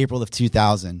God. In April of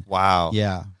 2000. Wow.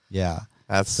 Yeah.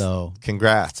 That's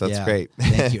congrats. That's great.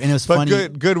 Thank you. And it was but funny.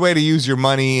 Good way to use your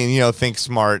money and think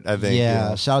smart, I think.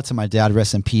 Yeah. Shout out to my dad,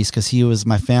 rest in peace, because he was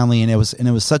my family, and it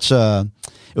was such a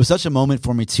moment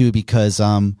for me too, because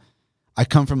I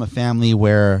come from a family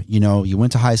where, you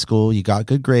went to high school, you got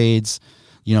good grades,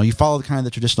 you followed kind of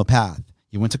the traditional path.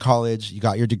 You went to college, you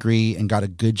got your degree and got a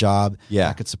good job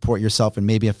that could support yourself and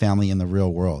maybe a family in the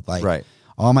real world. Like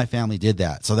all my family did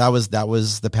that. So that was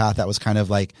the path that was kind of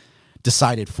like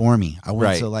decided for me. I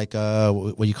went to like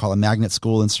what you call a magnet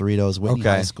school in Cerritos, Whitney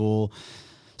High School.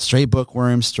 Straight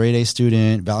bookworm, straight A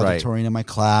student, valedictorian in my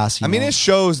class. I mean, it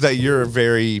shows that you're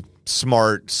very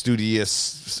smart,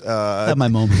 studious. At my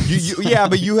moment.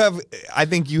 But I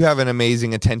think you have an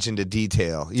amazing attention to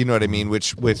detail. You know what I mean?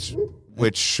 Which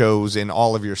shows in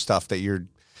all of your stuff that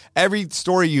every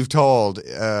story you've told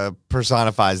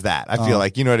personifies that. I feel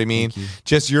like, you know what I mean?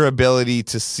 Just your ability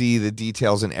to see the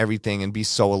details in everything and be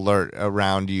so alert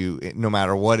around you, no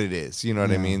matter what it is. You know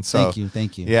what I mean? So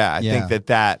thank you. Yeah, I think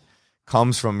that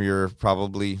comes from your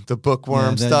probably the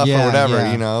bookworm stuff or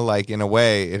whatever, you know, like in a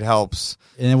way it helps.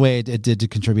 In a way, it did to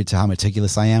contribute to how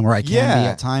meticulous I am, or I can be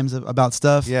at times about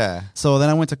stuff. Yeah. So then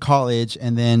I went to college,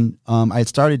 and then I had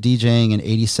started DJing in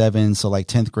 '87, so like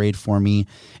 10th grade for me.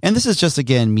 And this is just,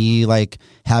 again, me like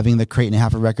having the crate and a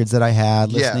half of records that I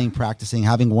had, listening, practicing,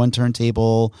 having one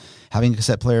turntable, having a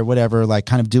cassette player, whatever, like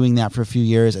kind of doing that for a few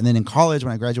years. And then in college,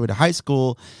 when I graduated high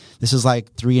school, this is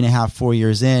like 3.5, 4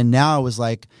 years in. Now I was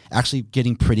like actually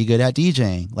getting pretty good at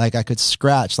DJing. Like I could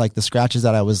scratch, like the scratches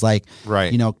that I was like,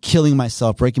 you know, killing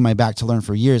myself, breaking my back to learn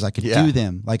for years. I could do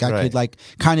them. Like I could like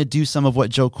kind of do some of what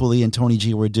Joe Cooley and Tony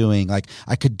G were doing. Like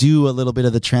I could do a little bit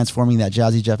of the transforming that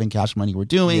Jazzy Jeff and Cash Money were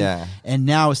doing. Yeah. And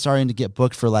now it's starting to get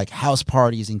booked for like house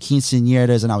parties and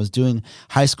quinceañeras, and I was doing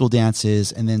high school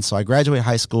dances. And then so I graduate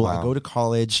high school, I go to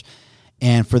college,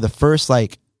 and for the first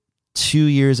like 2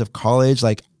 years of college,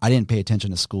 like I didn't pay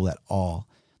attention to school at all.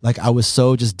 Like I was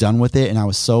so just done with it, and I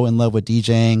was so in love with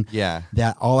DJing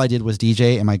that all I did was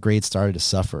DJ, and my grades started to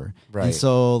suffer. Right. And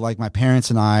so like my parents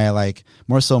and I, like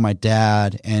more so my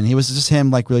dad, and he was just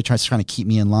him like really trying to keep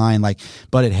me in line, like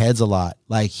butted heads a lot.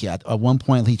 Like at one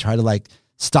point he tried to like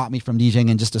stop me from DJing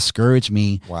and just discourage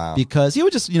me. Wow. Because he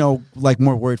was just, you know, like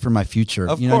more worried for my future.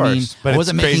 Of course. Know what I mean? But I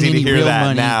wasn't it's crazy making any to hear real that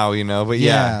money now, you know, but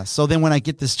yeah. So then when I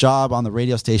get this job on the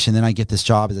radio station, then I get this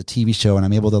job as a TV show, and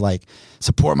I'm able to like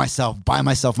support myself, buy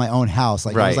myself my own house.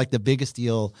 Like it was like the biggest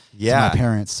deal to my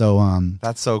parents. So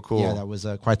that's so cool. Yeah, that was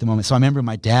quite the moment. So I remember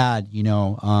my dad, you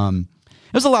know,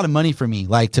 it was a lot of money for me,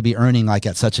 like to be earning like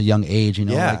at such a young age, you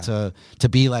know, like to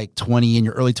be like 20 in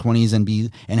your early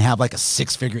 20s and have like a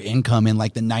 6-figure income in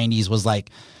like the 90s was like,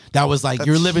 that was like,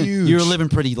 you're living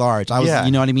pretty large. I was,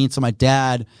 you know what I mean? So my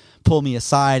dad pulled me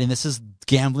aside, and this is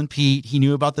Gambling Pete. He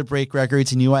knew about the break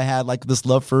records. He knew I had like this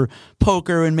love for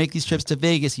poker and make these trips to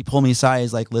Vegas. He pulled me aside.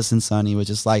 He's like, listen, son, he was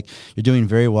just like, you're doing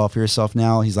very well for yourself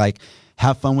now. He's like,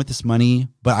 have fun with this money,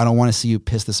 but I don't want to see you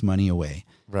piss this money away.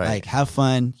 Right. Like, have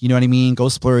fun. You know what I mean? Go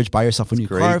splurge, buy yourself a new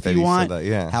car if you want. That,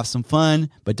 have some fun,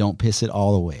 but don't piss it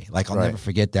all away. Like, I'll never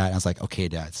forget that. And I was like, okay,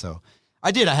 Dad. So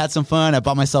I did. I had some fun. I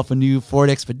bought myself a new Ford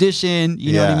Expedition,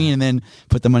 you know what I mean? And then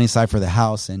put the money aside for the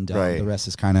house, and the rest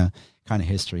is kind of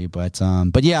history. But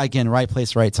yeah, again, right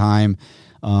place, right time.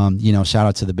 You know, shout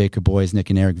out to the Baker boys, Nick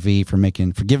and Eric V, for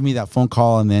giving me that phone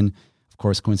call. And then, of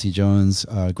course, Quincy Jones,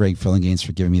 Greg Fillinganes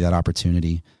for giving me that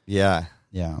opportunity. Yeah.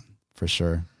 Yeah, for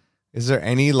sure. Is there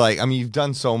any, like, I mean, you've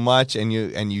done so much and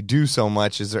you do so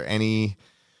much. Is there any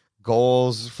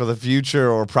goals for the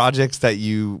future or projects that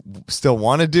you still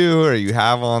want to do or you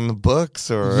have on the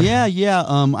books? Or Yeah.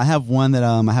 I have one that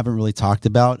I haven't really talked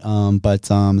about, but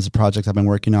it's a project I've been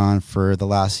working on for the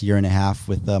last year and a half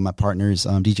with my partners,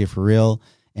 DJ For Real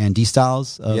and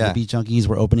D-Styles of the Beat Junkies.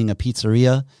 We're opening a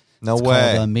pizzeria. No it's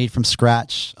way. Called Made from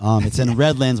Scratch. It's in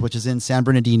Redlands, which is in San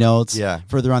Bernardino. It's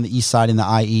further on the east side in the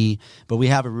IE. But we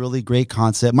have a really great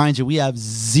concept. Mind you, we have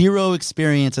zero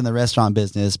experience in the restaurant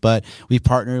business, but we've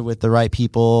partnered with the right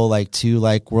people, like two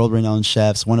like world-renowned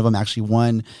chefs. One of them actually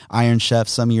won Iron Chef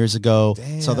some years ago.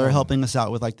 Damn. So they're helping us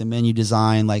out with like the menu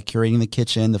design, like curating the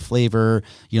kitchen, the flavor,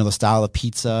 you know, the style of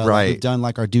pizza. Right. Like, we've done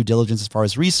like our due diligence as far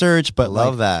as research. But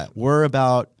love that.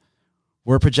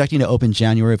 We're projecting to open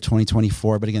January of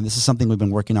 2024, but again, this is something we've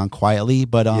been working on quietly.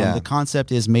 But the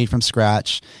concept is Made from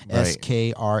Scratch,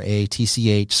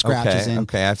 SKRATCH, Scratch is in.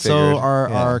 Okay, I figured. So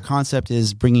our concept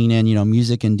is bringing in, you know,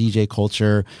 music and DJ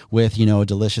culture with, you know, a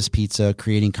delicious pizza,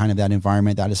 creating kind of that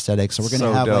environment, that aesthetic. So we're going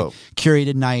to have like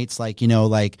curated nights, like, you know,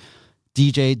 like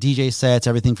DJ sets,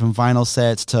 everything from vinyl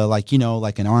sets to like, you know,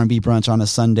 like an R&B brunch on a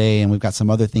Sunday, and we've got some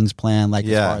other things planned, like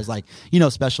as far as like, you know,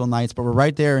 special nights. But we're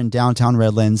right there in downtown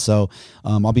Redlands, so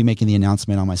I'll be making the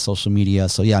announcement on my social media.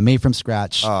 So yeah, Made from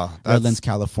Scratch, Redlands,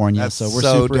 California. So we're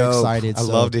super excited. I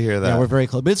love to hear that. Yeah, we're very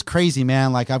close. But it's crazy,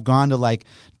 man. Like I've gone to like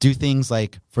do things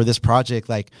like for this project,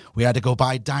 like we had to go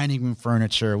buy dining room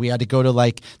furniture. We had to go to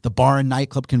like the bar and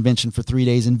nightclub convention for 3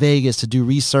 days in Vegas to do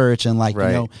research. And like, you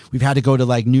know, we've had to go to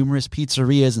like numerous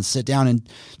pizzerias and sit down and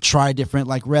try different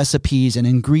like recipes and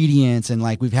ingredients. And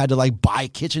like, we've had to like buy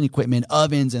kitchen equipment,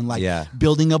 ovens, and like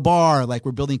building a bar. Like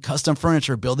we're building custom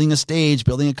furniture, building a stage,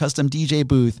 building a custom DJ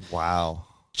booth. Wow.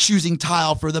 Choosing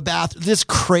tile for the bathroom. This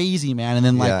crazy, man. And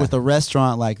then like with a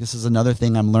restaurant, like this is another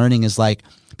thing I'm learning is like,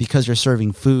 because you're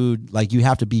serving food, like you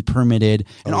have to be permitted,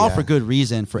 and all for good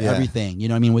reason for everything. You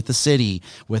know what I mean? With the city,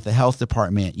 with the health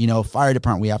department, you know, fire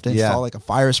department, we have to install like a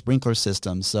fire sprinkler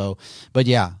system. So, but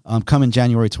coming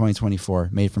January 2024,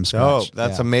 Made from Scratch. Oh,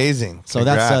 that's amazing. So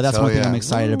that's one thing I'm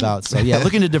excited about. So yeah,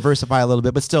 looking to diversify a little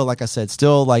bit, but still, like I said,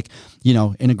 still like, you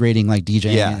know, integrating like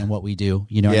DJing and what we do.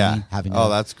 You know what I mean? Having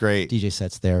that's great. DJ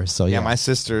sets there. So yeah, my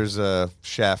sister's a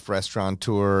chef,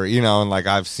 restaurateur, and like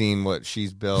I've seen what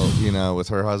she's built, with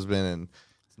her husband, and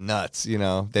it's nuts.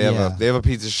 They have a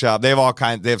pizza shop. They have all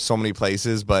kinds. They have so many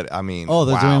places, but I mean,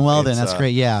 they're doing well. Then that's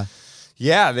great. Yeah.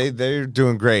 Yeah, they're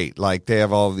doing great. Like they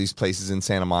have all of these places in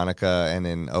Santa Monica and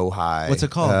in Ojai. What's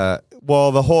it called?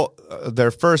 Well,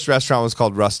 their first restaurant was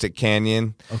called Rustic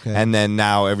Canyon. Okay. And then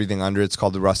now everything under it's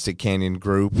called the Rustic Canyon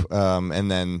Group.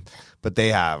 But they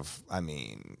have,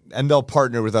 and they'll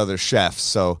partner with other chefs.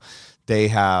 So they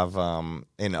have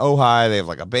in Ojai, they have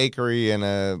like a bakery and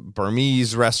a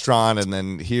Burmese restaurant, and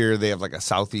then here they have like a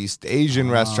Southeast Asian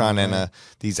restaurant and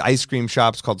these ice cream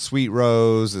shops called Sweet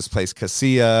Rose. This place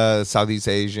Cassia, Southeast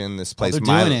Asian. This place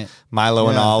Milo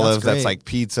and Olive. That's like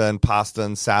pizza and pasta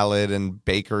and salad and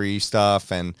bakery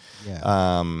stuff and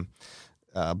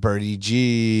Birdie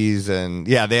G's, and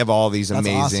they have all these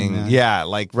amazing awesome,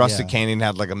 like Rustic Canyon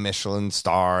had like a Michelin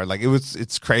star, like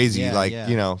it's crazy,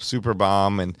 super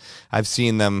bomb, and I've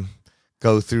seen them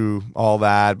go through all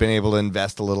that, been able to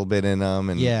invest a little bit in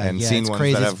them, and seen it's ones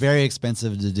crazy. that It's very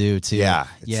expensive to do too.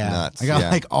 It's nuts. I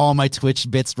got like all my Twitch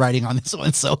bits writing on this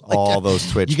one, so like, all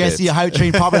those Twitch. You guys bits. See a hype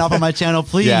train popping up on my channel,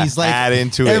 please. Like add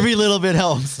into every little bit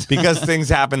helps because things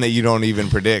happen that you don't even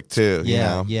predict too.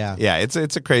 Yeah.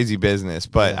 It's a crazy business,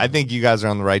 but I think you guys are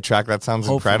on the right track. That sounds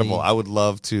incredible. I would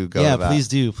love to go. Yeah, to that. please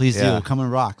do. Come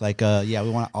and rock. Like we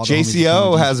want all. The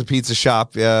JCO has a pizza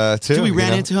shop too. Dude, we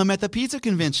ran into him at the pizza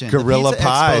convention, Gorilla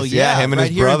Pies. him and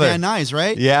right his brother. Van Nuys,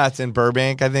 right? Yeah, it's in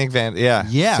Burbank, I think.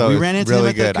 Yeah, so we ran into really him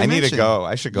at good. the I need to convention. go.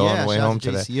 I should go on the way home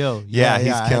today. Yeah,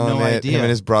 he's killing it. Idea. Him and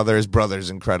his brother. His brother's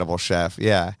incredible chef.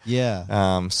 Yeah.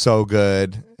 So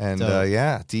good. And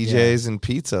DJs and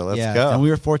pizza. Let's go. And we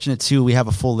were fortunate too. We have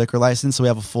a full liquor license, so we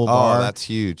have a full bar. Oh, that's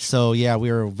huge. So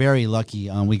we were very lucky.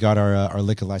 We got our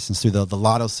liquor license through the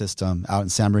Lotto system out in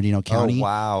San Bernardino County. Oh,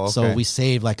 wow. Okay. So we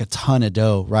saved like a ton of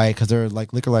dough, right? Because they're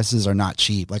like liquor licenses are not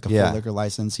cheap. Like a full liquor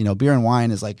license, beer and wine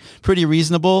is like pretty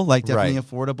reasonable, like definitely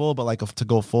affordable. But like to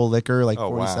go full liquor, like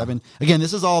 47. Wow. Again,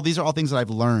 these are all things that I've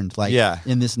learned, like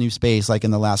in this new space, like in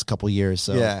the last couple years.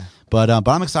 So But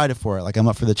I'm excited for it. Like I'm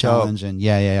up for the challenge, and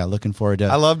looking forward to it.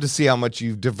 I love to see how much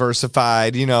you've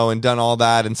diversified, and done all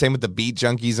that. And same with the Beat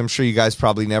Junkies. I'm sure you guys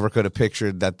probably never could have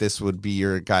pictured that this would be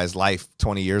your guys' life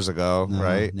 20 years ago,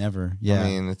 right? Never. Yeah. I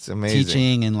mean, it's amazing.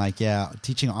 Teaching and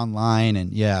teaching online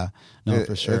and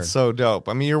for sure. It's so dope.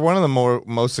 I mean, you're one of the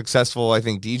most successful, I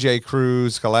think, DJ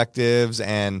crews, collectives,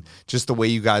 and just the way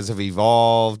you guys have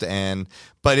evolved.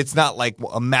 But it's not like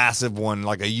a massive one,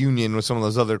 like a union with some of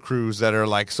those other crews that are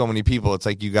like so many people. It's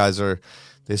like you guys are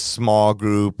this small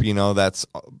group, that's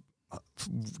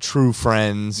true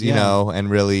friends, and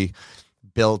really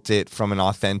built it from an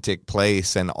authentic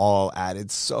place and all added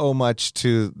so much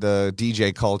to the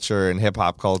DJ culture and hip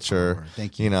hop culture.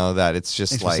 Thank you. That it's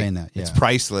just Thanks for saying that. It's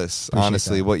priceless, Appreciate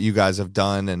honestly, that. what you guys have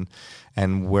done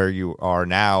and where you are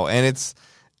now. And it's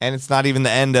not even the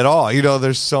end at all.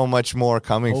 There's so much more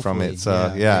coming from it.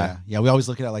 So yeah. We always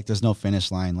look at it like there's no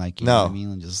finish line. Like you know what I mean,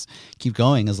 and just keep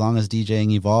going. As long as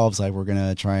DJing evolves, like we're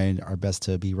gonna try our best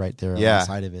to be right there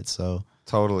alongside of it. So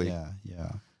totally.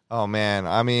 Yeah. Oh man,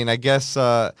 I mean, I guess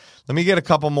let me get a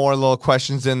couple more little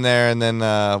questions in there, and then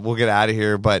we'll get out of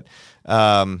here. But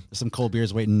there's some cold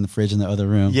beers waiting in the fridge in the other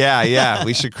room. Yeah,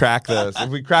 we should crack those. If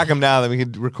we crack them now, then we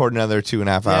could record another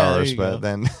 2.5 hours. But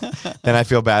then I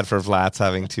feel bad for Vlat's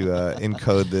having to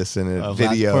encode this in a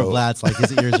video. Poor Vlat's like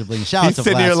his ears are bleeding. Shout out He's to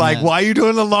sitting Vlat's, here like, man. why are you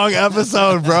doing a long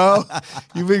episode, bro?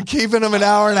 You've been keeping them an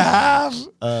hour and a half.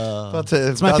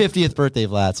 It's my 50th birthday,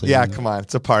 Vlad. So come on,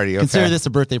 it's a party. Okay? Consider this a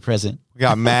birthday present. We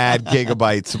got mad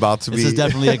gigabytes about to be. This is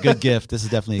definitely a good gift.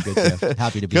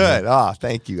 Happy to be good. here. Oh,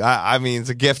 thank you. I mean, it's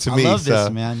a gift to me. I love this,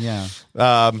 man. Yeah.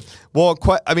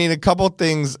 A couple of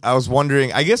things I was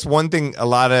wondering. I guess one thing a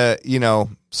lot of,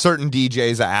 certain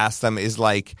DJs, I ask them is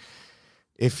like,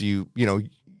 if you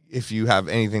have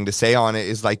anything to say on it,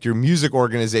 is like your music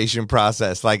organization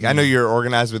process. Like, I know you're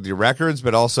organized with your records,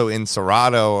 but also in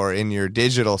Serato or in your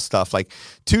digital stuff. Like,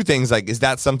 two things, like, is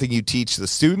that something you teach the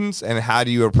students, and how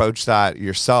do you approach that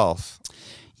yourself?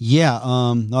 Yeah,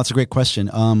 no, that's a great question.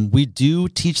 We do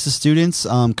teach the students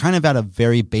kind of at a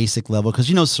very basic level, because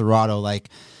Serato, like,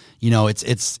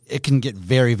 it can get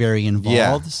very, very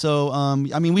involved. Yeah. So,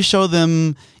 we show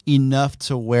them enough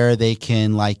to where they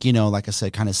can, like I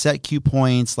said, kind of set cue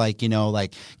points, like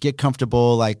get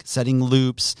comfortable, like setting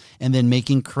loops, and then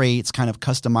making crates, kind of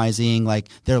customizing like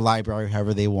their library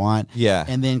however they want. Yeah.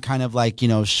 And then kind of like,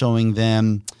 showing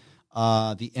them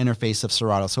the interface of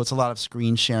Serato. So it's a lot of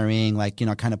screen sharing, like, you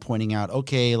know, kind of pointing out,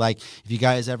 okay, like if you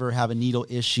guys ever have a needle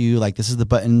issue, like this is the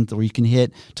button where you can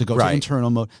hit to go to internal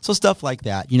mode. So stuff like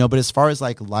that, you know, but as far as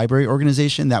like library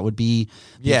organization, that would be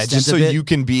just so you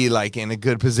can be like in a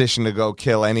good position to go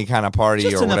kill any kind of party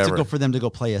just or enough whatever. To go for them to go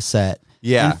play a set.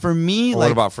 Yeah. And for me,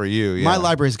 what about for you? Yeah. My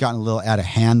library's gotten a little out of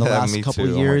hand the last couple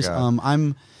of years.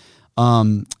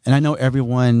 And I know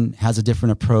everyone has a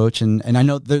different approach, and I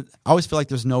know I always feel like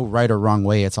there's no right or wrong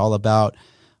way. It's all about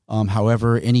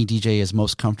however any DJ is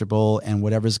most comfortable and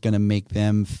whatever's going to make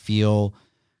them feel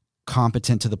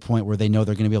competent to the point where they know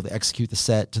they're going to be able to execute the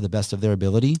set to the best of their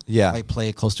ability. Yeah. Like play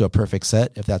it close to a perfect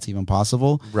set if that's even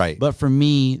possible. Right. But for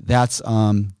me, that's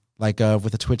like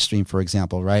with a Twitch stream, for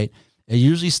example, right? It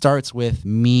usually starts with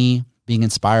me being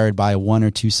inspired by one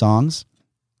or two songs,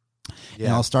 and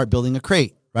I'll start building a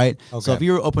crate. Right. Okay. So if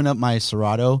you were to open up my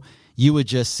Serato, you would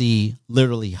just see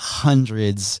literally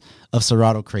hundreds of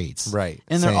Serato crates. Right.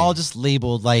 And they're all just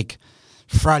labeled like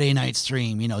Friday night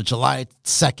stream, you know, July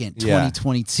 2nd,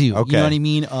 2022. Okay. You know what I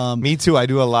mean? Me too. I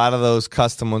do a lot of those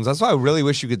custom ones. That's why I really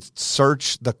wish you could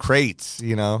search the crates,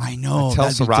 you know? I know. I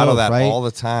tell Serato dope, that right? all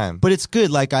the time. But it's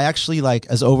good. Like I actually like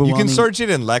as overwhelming. You can search it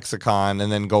in Lexicon and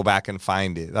then go back and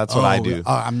find it. That's what I do.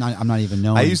 I'm not even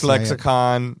knowing. I use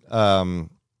Lexicon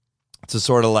to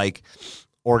sort of like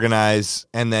organize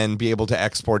and then be able to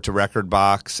export to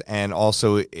Rekordbox, and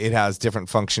also it has different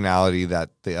functionality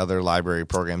that the other library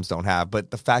programs don't have.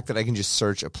 But the fact that I can just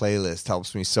search a playlist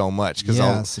helps me so much because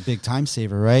it's a big time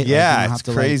saver, right? Yeah, like, you don't it's have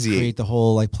to, crazy. Like, create the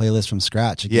whole like playlist from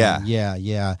scratch again.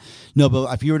 Yeah. No,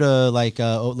 but if you were to like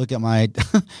look at my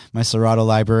my Serato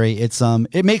library, it's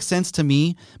it makes sense to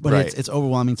me, but it's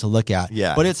overwhelming to look at.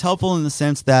 Yeah, but it's helpful in the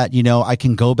sense that, you know, I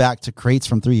can go back to crates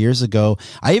from 3 years ago.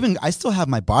 I still have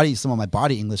some of my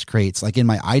body English crates like in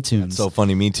my iTunes. That's so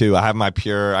funny. Me too. I have my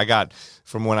pure. I got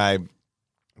from when I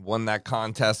won that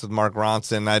contest with Mark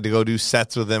Ronson. I had to go do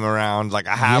sets with him around. Like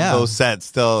I have those sets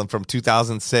still from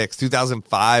 2006,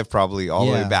 2005, probably all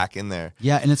the way back in there.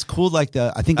 Yeah, and it's cool. Like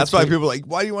I think that's why people are like,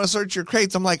 why do you want to search your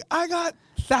crates? I'm like, I got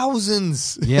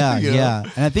thousands. Yeah, you know? yeah.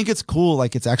 And I think it's cool.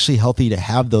 Like it's actually healthy to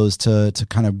have those to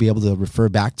kind of be able to refer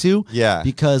back to. Yeah,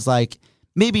 because like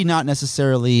maybe not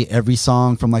necessarily every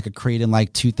song from like a crate in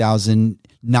like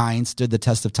 2009 stood the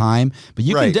test of time, but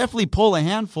you can definitely pull a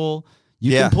handful.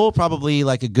 You can pull probably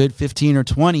like a good 15 or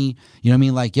 20. You know what I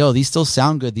mean? Like, yo, these still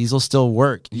sound good. These will still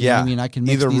work. You know what I mean? I can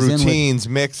mix either these routines,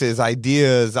 mixes,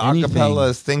 ideas,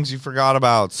 acapellas, things you forgot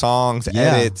about, songs,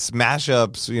 edits,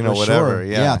 mashups, you know, whatever. Sure.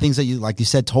 Yeah, things that you, like you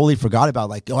said, totally forgot about.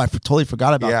 Like, oh, I totally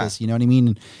forgot about this. You know what I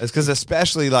mean? It's because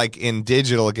especially like in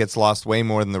digital, it gets lost way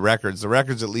more than the records. The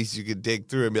records, at least you could dig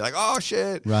through and be like, oh,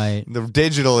 shit. Right. The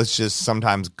digital is just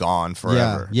sometimes gone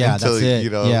forever. Yeah, until, that's it.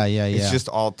 You know, yeah. It's just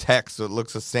all text, so it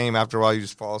looks the same after a while. You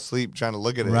just fall asleep trying to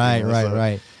look at it.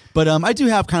 Right. But I do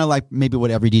have kind of like maybe what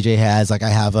every DJ has. Like I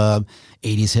have a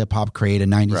 80s hip hop crate, a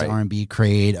 90s R&B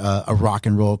crate, a rock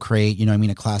and roll crate, you know what I mean,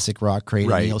 a classic rock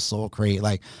crate, a neo soul crate,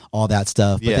 like all that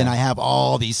stuff. But then I have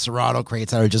all these Serato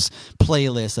crates that are just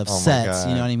playlists of sets,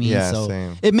 you know what I mean? Yeah, so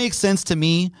same. It makes sense to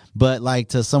me, but like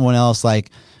to someone else,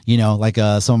 like, you know, like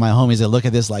some of my homies that look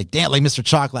at this like, damn, like Mr.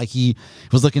 Chalk, like he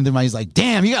was looking through he's like,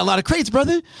 damn, you got a lot of crates,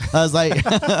 brother. I was like,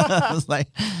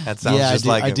 that sounds just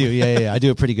like him. I do. Yeah. I do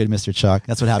a pretty good Mr. Chalk.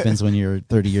 That's what happens when you're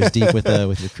 30 years deep with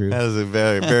your crew. That was a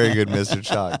very, very good Mr.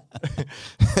 Chalk.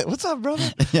 What's up,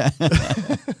 brother?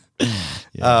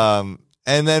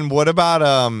 And then what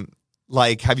about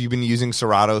like, have you been using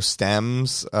Serato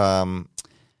stems?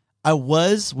 I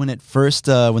was when it first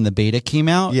when the beta came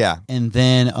out. Yeah. And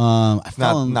then I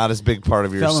fell not as big part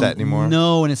of your set anymore.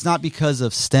 No, and it's not because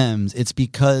of stems. It's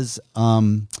because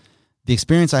the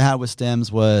experience I had with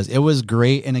stems it was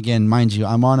great. And again, mind you,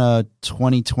 I'm on a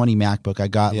 2020 MacBook. I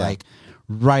got like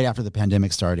right after the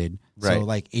pandemic started. So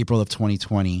like April of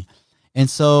 2020. And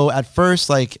so at first,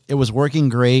 like it was working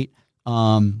great.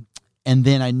 And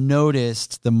then I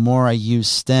noticed the more I used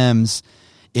stems,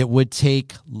 it would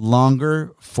take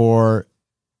longer for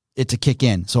it to kick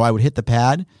in. So I would hit the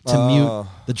pad to mute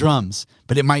the drums,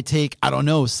 but it might take,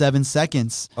 7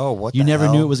 seconds. Oh, what you the never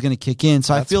hell? knew it was going to kick in.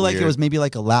 So That's I feel like weird. it was maybe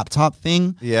like a laptop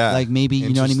thing. Yeah. Like maybe,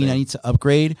 you know what I mean? I need to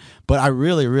upgrade, but I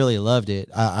really, really loved it.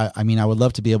 I mean, I would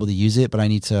love to be able to use it, but I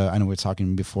know we were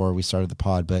talking before we started the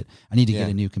pod, but I need to get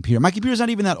a new computer. My computer's not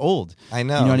even that old. I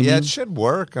know. You know what I mean? It should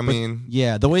work. I mean,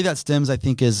 the way that stems, I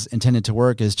think, is intended to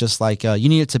work is just like you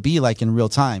need it to be like in real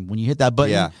time. When you hit that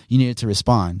button, you need it to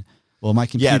respond. Well, my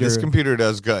computer... Yeah, this computer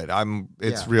does good.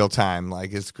 It's real time.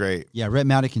 Like, it's great. Yeah, Rhett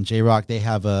Matic and J-Rock, they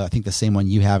have, I think, the same one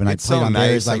you have. And it's I played so on nice.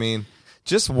 theirs. Like, I mean,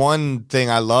 just one thing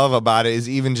I love about it is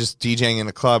even just DJing in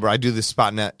a club, or I do this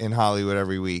spot in Hollywood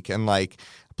every week and like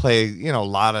play, a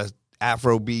lot of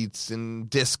Afro beats and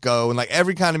disco and like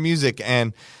every kind of music.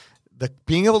 And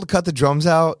being able to cut the drums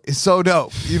out is so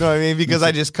dope. You know what I mean? Because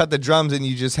I just cut the drums and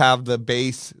you just have the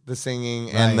bass, the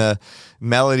singing, and the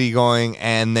melody going,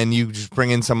 and then you just bring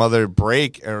in some other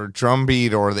break or drum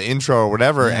beat or the intro or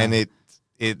whatever, and it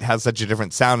has such a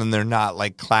different sound, and they're not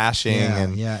like clashing.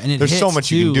 And it there's so much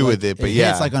you can do with it. But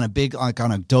it's like on a big, like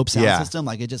on a dope sound system,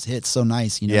 like it just hits so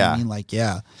nice. You know what I mean? Like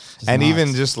and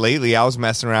even just lately, I was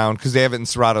messing around because they have it in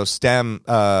Serato STEM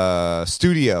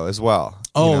studio as well.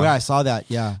 Oh, yeah, I saw that.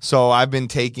 Yeah. So I've been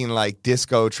taking like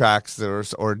disco tracks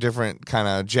or different kind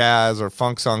of jazz or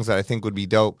funk songs that I think would be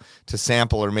dope to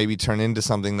sample or maybe turn into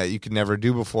something that you could never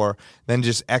do before. Then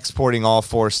just exporting all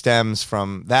 4 stems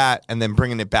from that and then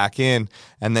bringing it back in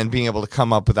and then being able to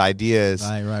come up with ideas.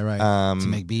 Right. To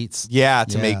make beats. Yeah,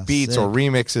 to make beats or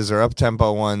remixes or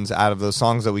up-tempo ones out of those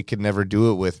songs that we could never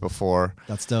do it with before.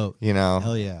 That's dope.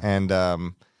 Hell yeah.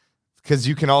 And because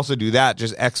you can also do that,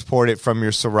 just export it from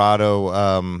your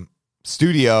Serato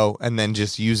studio and then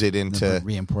just use it into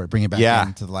re-import, bring it back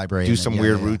into the library. Do some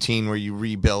weird routine where you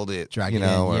rebuild it, drag it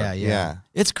in.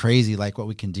 It's crazy, like what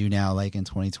we can do now, like in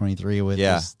 2023 with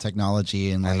this technology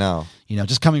and like, I know.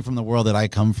 Just coming from the world that I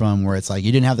come from, where it's like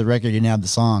you didn't have the record, you didn't have the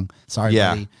song. Sorry,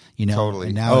 buddy. Totally.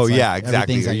 And now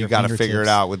Exactly. You got to figure it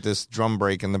out with this drum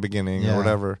break in the beginning or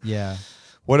whatever. Yeah.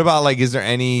 What about like, is there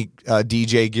any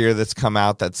DJ gear that's come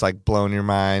out that's like blown your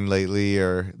mind lately,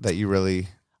 or that you really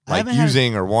like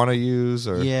using or want to use?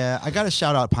 Or I got to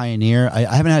shout out Pioneer. I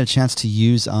haven't had a chance to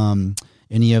use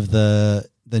any of the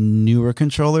newer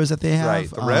controllers that they have. Right,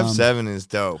 the Rev 7 is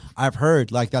dope. I've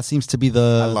heard like that seems to be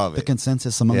the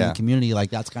consensus among the community.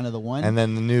 Like that's kind of the one. And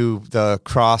then the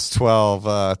Cross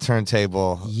 12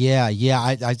 turntable.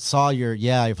 I saw your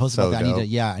posted about that.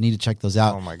 Dope. I need to check those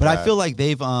out. Oh my God. But I feel like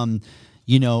they've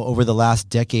over the last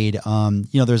decade,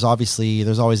 there's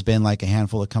always been like a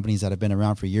handful of companies that have been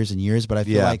around for years and years. But I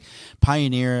feel like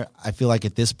Pioneer, I feel like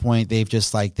at this point they've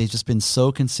just been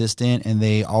so consistent and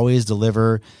they always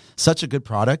deliver such a good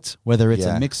product, whether it's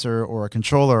a mixer or a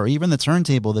controller or even the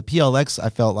turntable. The PLX, I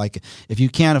felt like if you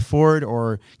can't afford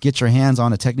or get your hands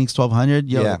on a Technics 1200,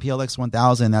 the PLX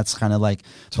 1000, that's kind of like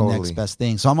the next best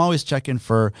thing. So I'm always checking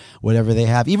for whatever they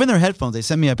have. Even their headphones, they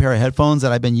sent me a pair of headphones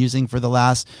that I've been using for the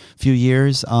last few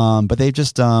years. But they've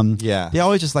just they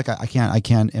always just like I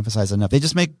can't emphasize enough. They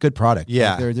just make good product.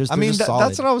 Yeah, like they're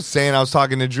that's what I was saying. I was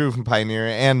talking to Drew from Pioneer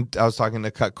and I was talking to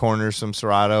Cut Corners from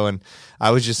Serato, and I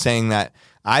was just saying that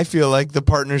I feel like the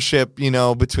partnership,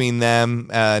 between them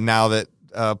now that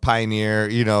Pioneer,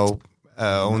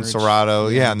 owns Serato,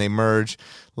 and they merge,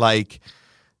 like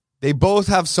they both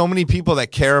have so many people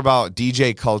that care about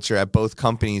DJ culture at both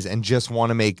companies and just want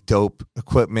to make dope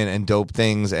equipment and dope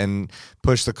things and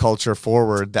push the culture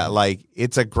forward, that like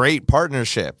it's a great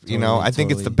partnership. I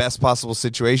think it's the best possible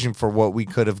situation for what we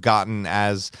could have gotten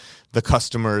as the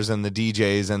customers and the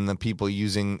DJs and the people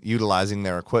utilizing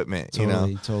their equipment.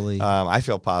 Totally. I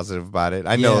feel positive about it.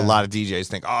 I know a lot of DJs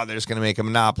think, they're just going to make a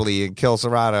monopoly and kill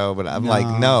Serato, but I'm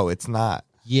like, no, it's not.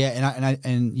 Yeah,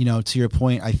 and to your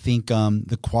point, I think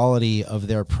the quality of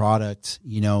their product,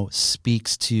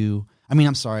 speaks to.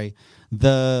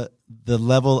 The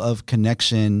level of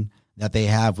connection that they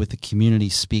have with the community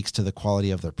speaks to the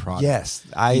quality of their product. Yes,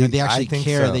 they actually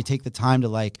care. So. They take the time to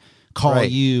like call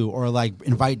you or like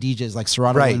invite DJs, like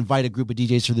Serato will invite a group of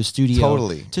DJs to the studio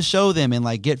to show them and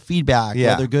like get feedback,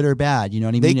 whether good or bad. You know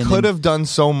what I mean? They could have done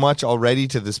so much already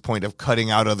to this point of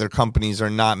cutting out other companies or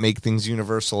not make things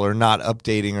universal or not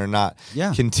updating or not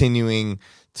continuing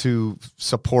to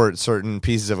support certain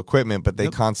pieces of equipment, but they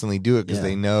constantly do it because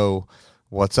they know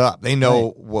what's up. They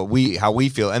know how we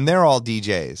feel, and they're all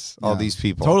DJs. All these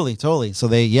people, totally. So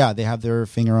they have their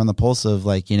finger on the pulse of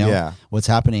like what's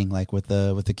happening like with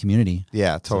the community.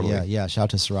 Yeah, totally. So, shout out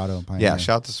to Serato and Pioneer. Yeah,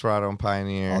 shout out to Serato and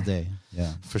Pioneer all day.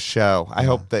 Yeah, for sure. I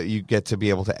hope that you get to be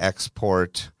able to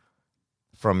export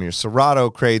from your Serato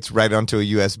crates right onto a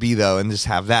USB though, and just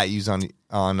have that used on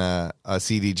a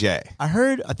CDJ.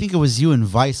 I think it was you and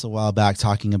Vice a while back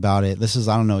talking about it. This is,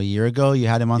 I don't know, a year ago. You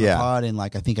had him on the pod, and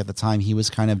like I think at the time he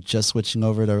was kind of just switching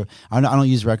over to. I don't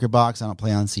use Record Box. I don't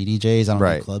play on CDJs. I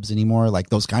don't do clubs anymore, like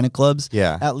those kind of clubs.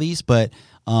 Yeah, at least. But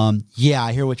Yeah,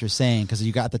 I hear what you're saying, because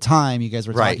you got at the time you guys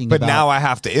were talking but about. now I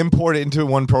have to import it into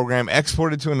one program,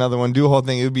 export it to another one, do a whole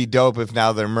thing. It would be dope if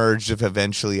now they're merged. If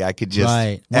eventually I could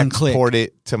just export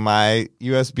it to my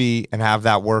USB and have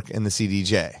that work in the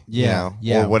CDJ,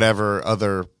 or whatever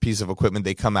other piece of equipment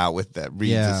they come out with that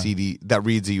reads a CD, that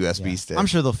reads a USB stick. I'm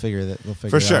sure they'll figure that. They'll figure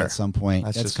for it sure out at some point.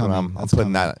 That's just coming. I'm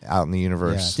putting that out in the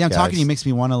universe. Yeah, talking to you makes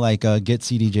me want to like get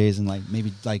CDJs and like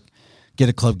maybe like get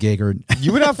a club gig, or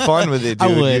you would have fun with it,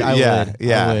 dude. I would.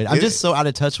 I would. I'm just so out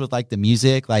of touch with like the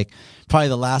music. Like probably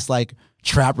the last like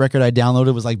trap record I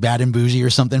downloaded was like Bad and Bougie or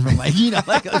something from like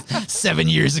 7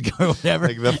 years ago or whatever.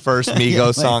 Like the first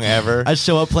Migos song ever. I'd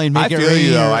show up playing Make I It feel Rain.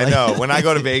 you though. I know. When I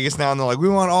go to Vegas now and they're like, we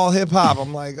want all hip hop.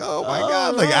 I'm like, oh my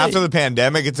God. Like after the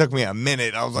pandemic, it took me a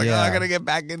minute. I was like, I gotta get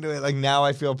back into it. Like now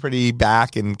I feel pretty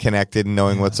back and connected and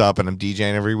knowing what's up, and I'm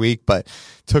DJing every week. But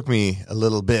took me a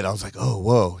little bit. I was like, oh,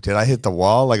 whoa, did I hit the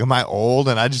wall? Like, am I old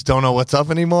and I just don't know what's up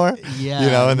anymore?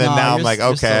 Yeah. And then now I'm like,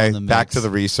 okay, back to the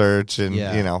research, and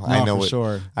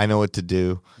I know what to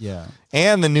do. Yeah.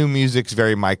 And the new music's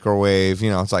very microwave,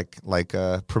 it's like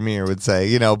Premiere would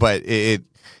say, but it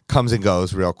comes and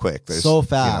goes real quick. There's so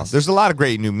fast. There's a lot of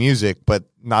great new music, but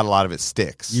not a lot of it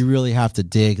sticks. You really have to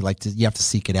dig, you have to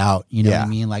seek it out. You know what I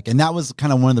mean? Like, and that was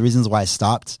kind of one of the reasons why I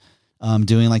stopped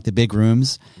doing like the big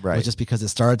rooms, was just because it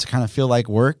started to kind of feel like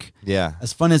work. Yeah.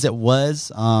 As fun as it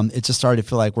was, it just started to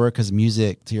feel like work, because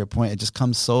music, to your point, it just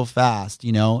comes so fast,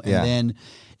 And then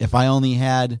if I only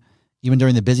had, even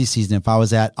during the busy season, if I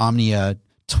was at Omnia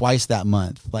twice that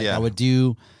month, I would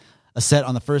do a set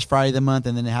on the first Friday of the month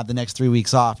and then have the next 3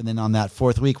 weeks off. And then on that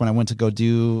fourth week, when I went to go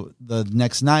do the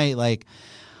next night,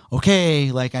 okay,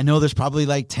 I know there's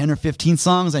probably 10 or 15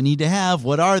 songs I need to have.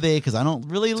 What are they? Because I don't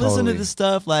really listen to this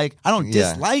stuff. I don't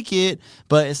dislike it,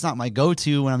 but it's not my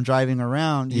go-to when I'm driving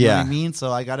around. You know what I mean? So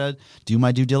I got to do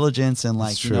my due diligence and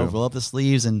roll up the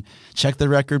sleeves and check the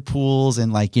record pools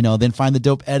and then find the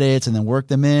dope edits and then work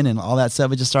them in and all that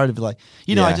stuff. It just started to be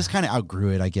I just kind of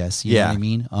outgrew it, I guess. You know what I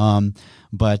mean?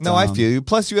 But no, I feel you.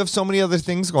 Plus, you have so many other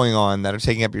things going on that are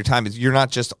taking up your time. You're not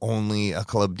just only a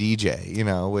club DJ,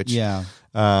 which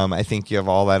I think you have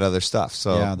all that other stuff.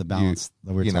 So the balance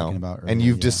that we were talking about earlier, and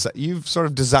you've sort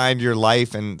of designed your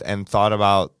life and thought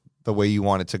about the way you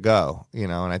want it to go,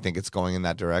 and I think it's going in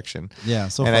that direction. Yeah.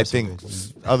 And I think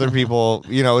other people,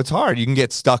 it's hard. You can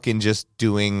get stuck in just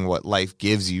doing what life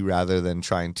gives you rather than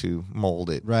trying to mold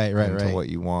it into what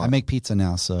you want. I make pizza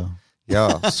now, so.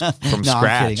 Yeah, from scratch.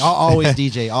 I'm kidding. I'll always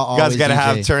DJ. You guys got to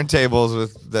have turntables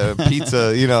with the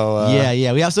pizza,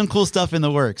 yeah, we have some cool stuff in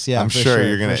the works. Yeah, I'm sure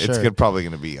you're gonna. It's probably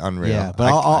gonna be unreal. Yeah, but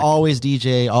I'll always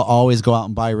DJ. I'll always go out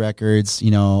and buy records.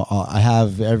 I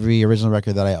have every original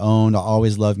record that I own. I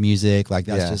always love music.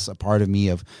 That's just a part of me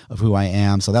of who I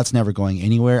am. So that's never going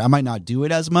anywhere. I might not do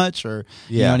it as much, or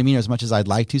you know what I mean, as much as I'd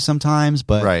like to sometimes.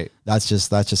 But that's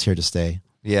just here to stay.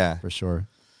 Yeah, for sure.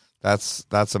 That's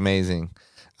amazing.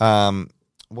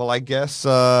 Well, I guess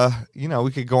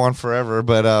we could go on forever,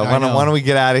 but why don't we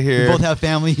get out of here? We both have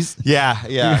families.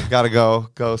 Yeah. Gotta go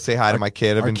say hi to my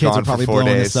kid. I've been gone for 4 days.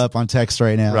 Blowing us up on text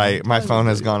right now. Right, my phone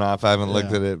has gone off. I haven't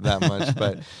looked at it that much.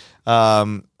 But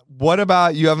what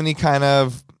about you? Have any kind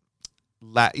of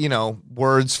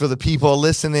words for the people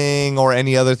listening, or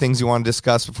any other things you want to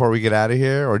discuss before we get out of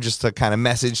here, or just a kind of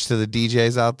message to the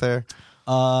DJs out there?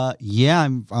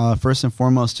 I'm first and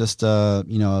foremost just a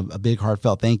big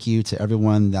heartfelt thank you to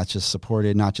everyone that's just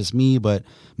supported not just me but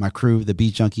my crew, the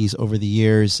Beat Junkies, over the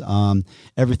years.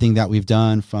 Everything that we've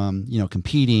done from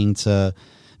competing to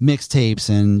mixtapes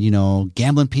and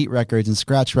Gamblin' Pete records and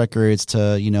scratch records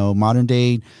to modern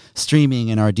day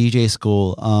streaming and our DJ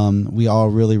school. We all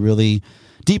really, really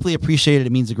deeply appreciate it.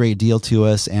 It means a great deal to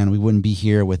us, and we wouldn't be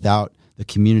here without the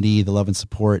community, the love and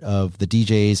support of the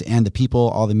DJs and the people,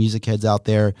 all the music heads out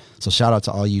there. So shout out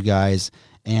to all you guys.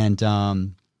 And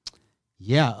as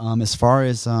far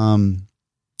as I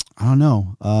don't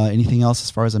know, anything else as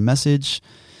far as a message?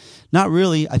 Not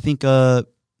really. I think the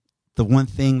one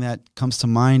thing that comes to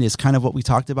mind is kind of what we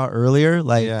talked about earlier,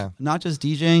 not just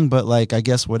DJing, but I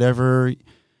guess whatever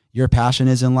your passion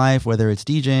is in life, whether it's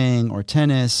DJing or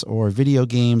tennis or video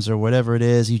games or whatever it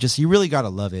is, you really got to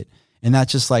love it. And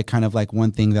that's just kind of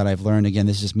one thing that I've learned. Again,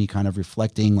 this is just me kind of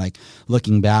reflecting,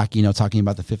 looking back, talking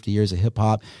about the 50 years of hip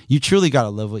hop. You truly got to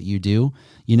love what you do,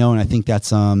 and I think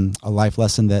that's a life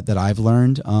lesson that I've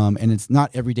learned. And it's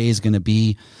not every day is going to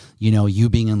be, you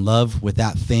being in love with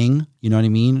that thing. You know what I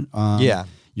mean?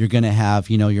 You're going to have,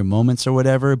 your moments or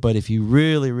whatever. But if you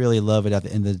really, really love it at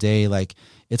the end of the day,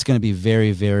 it's going to be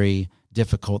very, very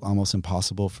difficult, almost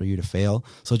impossible for you to fail.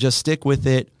 So just stick with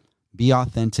it. be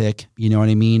authentic. You know what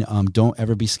I mean? Don't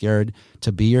ever be scared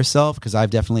to be yourself, because I've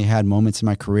definitely had moments in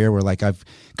my career where like I've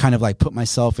kind of like put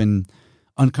myself in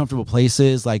uncomfortable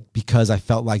places, like because I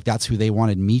felt like that's who they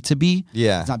wanted me to be.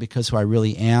 Yeah. It's not because who I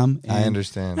really am. I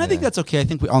understand. And I think that's okay. I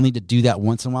think we all need to do that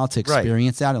once in a while to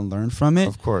experience that and learn from it.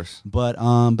 Of course. But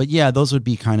yeah, those would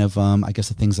be kind of, I guess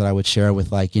the things that I would share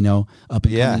with like, you know, up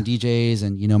and coming DJs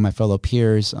and, you know, my fellow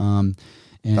peers.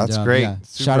 And, that's great. Yeah.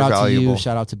 Super shout out valuable. to you.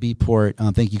 Shout out to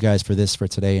Beatport. Thank you guys for this for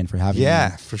today and for having me.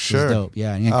 Yeah, for sure. Dope.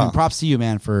 Yeah, and props to you,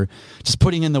 man, for just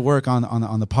putting in the work on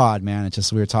the pod, man. It's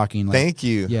just we were talking. Like, thank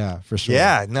you. Yeah, for sure.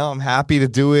 Yeah, no, I'm happy to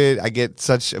do it. I get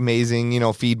such amazing, you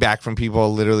know, feedback from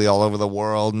people literally all over the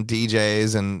world and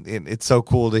DJs, and it's so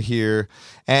cool to hear.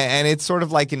 And it's sort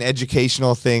of like an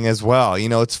educational thing as well. You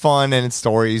know, it's fun and it's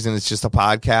stories and it's just a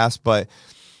podcast, but.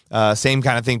 Same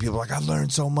kind of thing. People are like, I've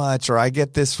learned so much, or I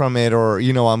get this from it, or,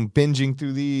 you know, I'm binging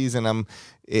through these, and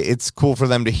it's cool for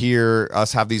them to hear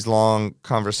us have these long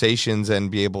conversations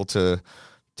and be able to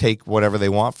take whatever they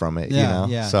want from it, you know?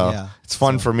 So it's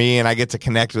fun for me, and I get to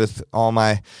connect with all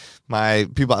my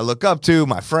people I look up to,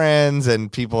 my friends,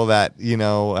 and people that, you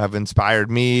know, have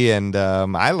inspired me, and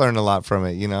I learn a lot from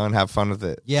it, you know, and have fun with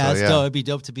it. Yeah, it's dope. It'd be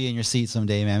dope to be in your seat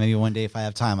someday, man. Maybe one day if I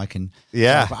have time, I can.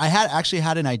 Yeah. I actually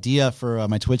had an idea for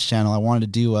my Twitch channel. I wanted to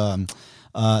do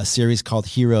a series called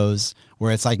Heroes,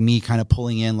 where it's like me kind of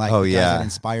pulling in like the guys that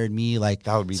inspired me, like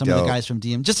that would be some dope. of the guys from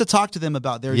DM, just to talk to them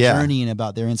about their journey and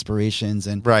about their inspirations.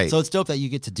 And so it's dope that you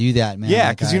get to do that, man.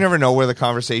 Yeah, because you never know where the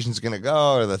conversation's going to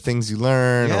go, or the things you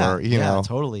learn, or, you know.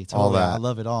 Totally. All that. I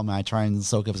love it all, man. I try and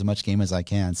soak up as much game as I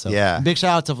can. So big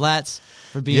shout out to Vlats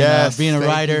for being a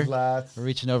writer, for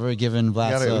reaching over and giving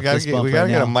Vlats a fist bump. We got to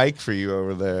get a mic for you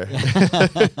over there.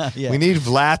 We need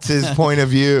Vlats' point of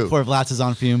view. Poor Vlats is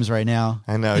on fumes right now.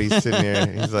 I know, he's sitting here.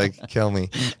 He's like, kill me.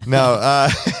 No,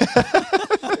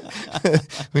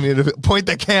 we need to point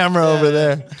the camera over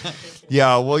there.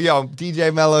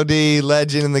 DJ Melo-D,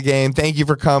 legend in the game. Thank you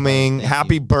for coming.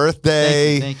 Happy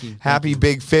birthday. Thank you. Happy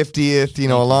big 50th, you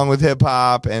know, along with hip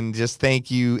hop. And just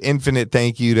thank you, infinite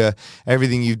thank you to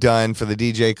everything you've done for the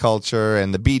DJ culture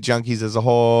and the beat junkies as a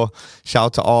whole. Shout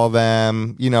out to all of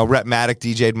them. You know, Rhett Maddock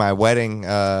DJ'd my wedding.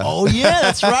 Oh, yeah,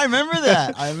 that's right. I remember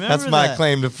that. That's my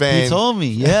claim to fame. He told me.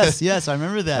 Yes, I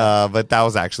remember that. But that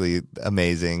was actually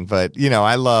amazing. But, you know,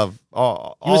 I love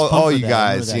all you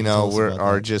guys, you know,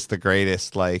 are just the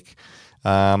greatest. Like,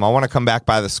 I want to come back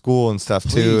by the school and stuff.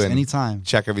 Please, too, and anytime.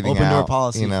 Check everything Open out. door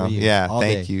policy, you know, for you, yeah. all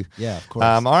Thank day. you. Yeah, of course.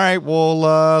 All right,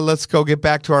 well, let's go get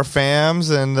back to our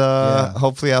fams, and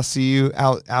hopefully, I'll see you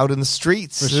out in the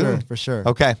streets for sure.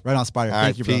 Okay, right on, Spider. All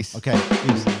Thank you, bro. peace. Okay,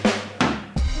 peace.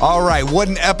 All right, what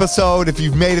an episode! If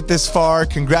you've made it this far,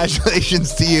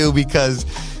 congratulations to you, because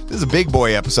this is a big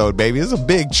boy episode, baby. This is a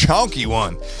big, chunky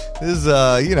one. This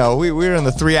is, you know, we're in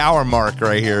the 3-hour mark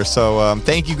right here. So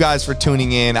thank you guys for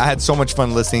tuning in. I had so much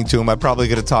fun listening to him. I probably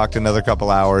could have talked another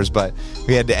couple hours, but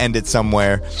we had to end it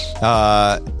somewhere.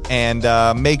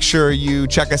 And make sure you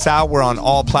check us out. We're on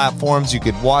all platforms. You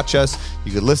could watch us.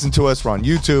 You could listen to us. We're on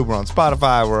YouTube. We're on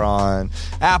Spotify. We're on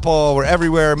Apple. We're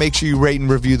everywhere. Make sure you rate and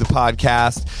review the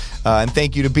podcast. And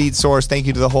thank you to Beat Source. Thank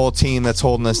you to the whole team that's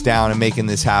holding us down and making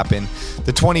this happen.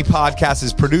 The 20 podcast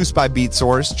is produced by Beat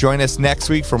Source. Join us next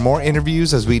week for more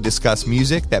interviews as we discuss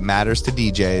music that matters to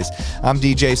DJs. I'm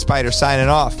DJ Spider signing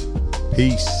off.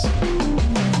 Peace.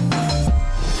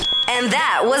 And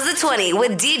that was the 20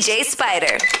 with DJ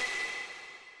Spider.